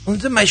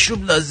 اونجا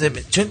مشروب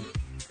لازمه چون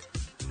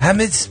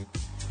همه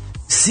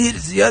سیر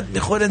زیاد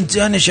میخورن،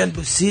 جانشان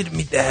بو سیر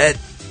میدهد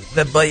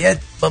و باید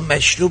با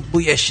مشروب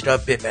بویش را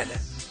ببرن.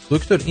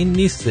 دکتر این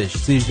نیستش،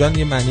 سیرجان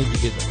یه معنی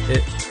دیگه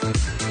داره.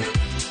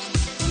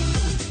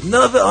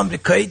 ناو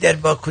آمریکایی در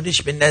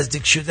واکنش به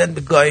نزدیک شدن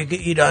به قایق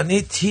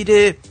ایرانی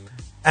تیر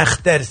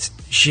اخضر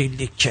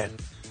شلیک کرد.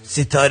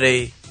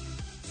 ستاره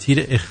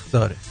تیر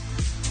اخضاره.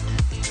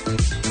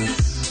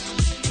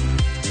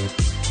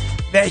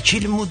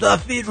 وکیل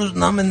مدافع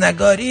روزنامه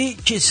نگاری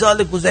که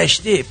سال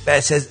گذشته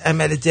پس از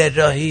عمل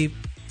جراحی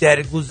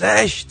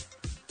درگذشت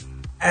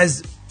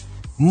از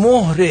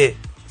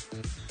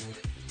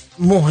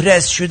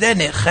محرز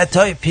شدن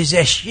خطای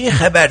پزشکی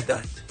خبر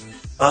داد.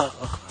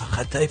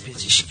 خطای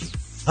پزشکی.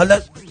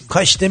 حالا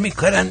کاشته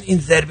میکنن، این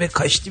ضربه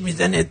کاشتی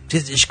میزنه،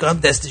 پزشکا هم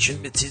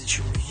دستشون به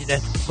چیزشون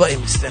میگیرن، وای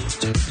میستن.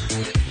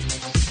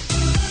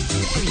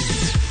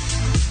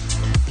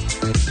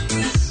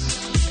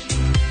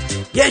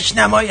 یک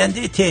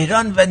نماینده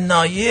تهران و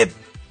نایب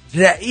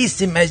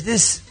رئیس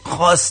مجلس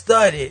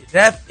خواستار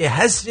رفع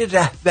حصر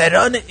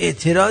رهبران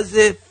اعتراض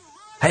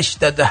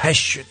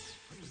 88 شد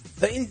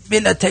و این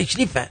بلا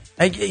تکلیفن.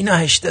 اگه اینا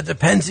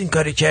 85 این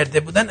کار کرده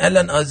بودن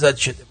الان آزاد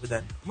شده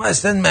بودن. ما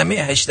اصلا ممی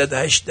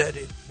 88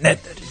 داریم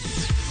نداریم.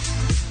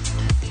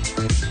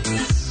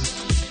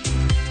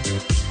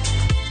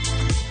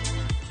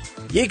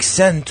 یک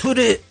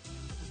سنتور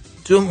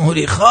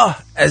جمهوری خواه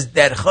از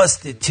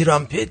درخواست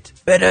ترامپ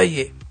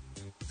برای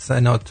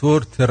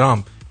سناتور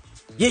ترامپ،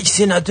 یک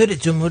سناتور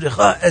جمهوری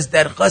خواه از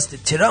درخواست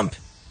ترامپ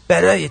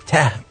برای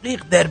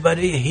تحقیق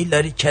درباره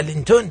هیلاری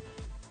کلینتون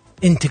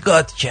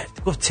انتقاد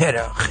کرد. گفت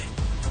تراخه.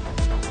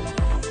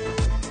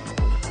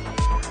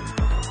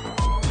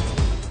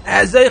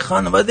 اعضای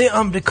خانواده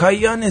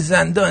آمریکاییان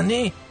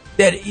زندانی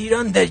در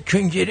ایران در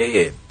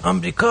کنگره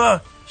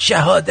آمریکا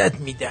شهادت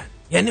میدن،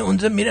 یعنی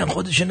اونجا میرن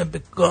خودشونو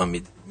به گاه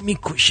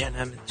میکشن.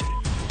 همینطوری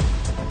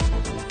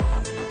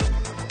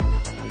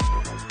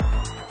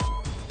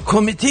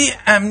کمیته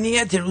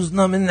امنیت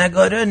روزنامه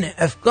نگاران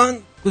افغان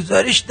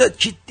گزارش داد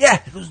که 10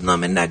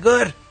 روزنامه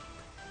نگار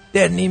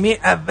در نیمه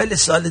اول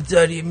سال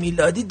جاری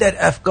میلادی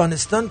در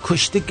افغانستان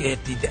کشته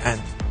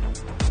گردیده‌اند.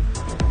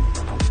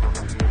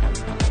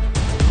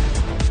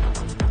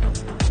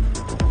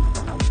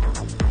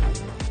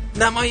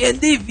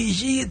 نماینده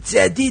ویژه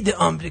جدید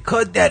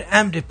آمریکا در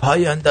امر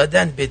پایان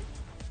دادن به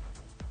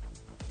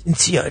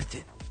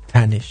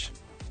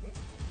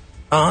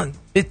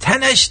به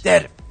تنش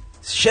در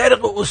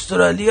شرق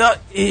استرالیا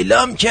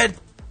اعلام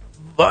کرد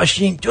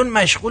واشنگتن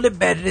مشغول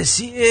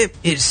بررسی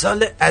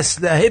ارسال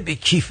اسلحه به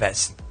کیف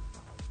است.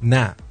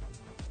 نه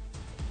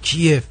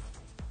کیف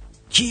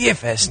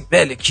است.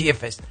 بله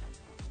کیف است.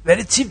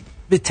 برای چی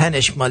به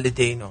تنش مال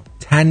دینو؟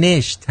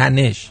 تنش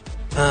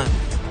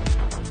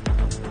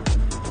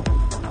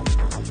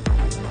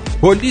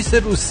پلیس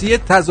روسیه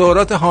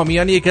تظاهرات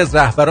حامیان یکی از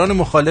رهبران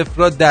مخالف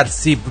را در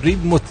سیبری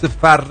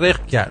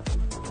متفرق کرد.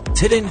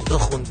 ترین تو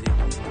خوندی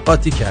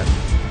قاطی کرد.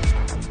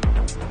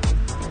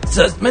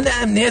 سازمان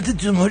امنیت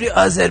جمهوری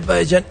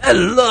آذربایجان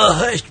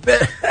الله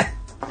اکبر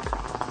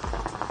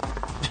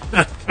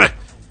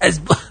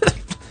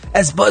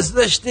از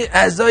بازداشت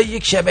اعضای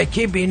یک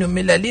شبکه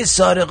بین‌المللی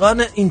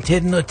سارقان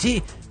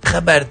اینترنتی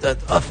خبر داد.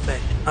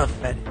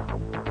 آفرین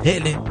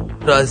خیلی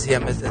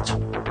راضیم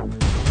ازتون.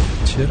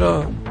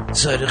 چرا؟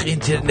 سارق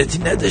اینترنتی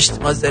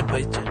نداشتیم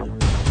آذربایجان.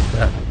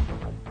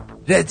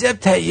 رجب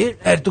طیب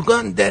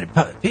اردوغان در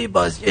پی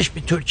بازگشت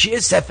به ترکیه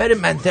سفر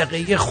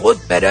منطقه‌ای خود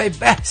برای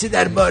بحثی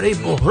درباره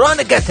بحران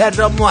قطر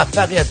را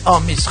موفقیت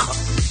آمیز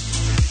خواند.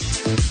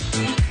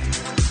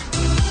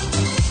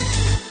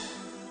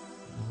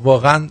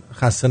 واقعا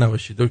خسته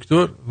نباشی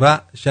دکتر و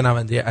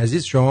شنونده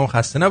عزیز، شما هم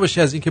خسته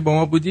نباشی از اینکه با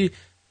ما بودی.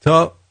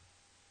 تا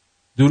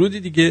درودی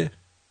دیگه،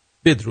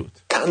 بدرود.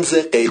 طنز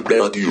غیر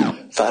رادیو،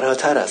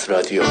 فراتر از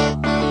رادیو.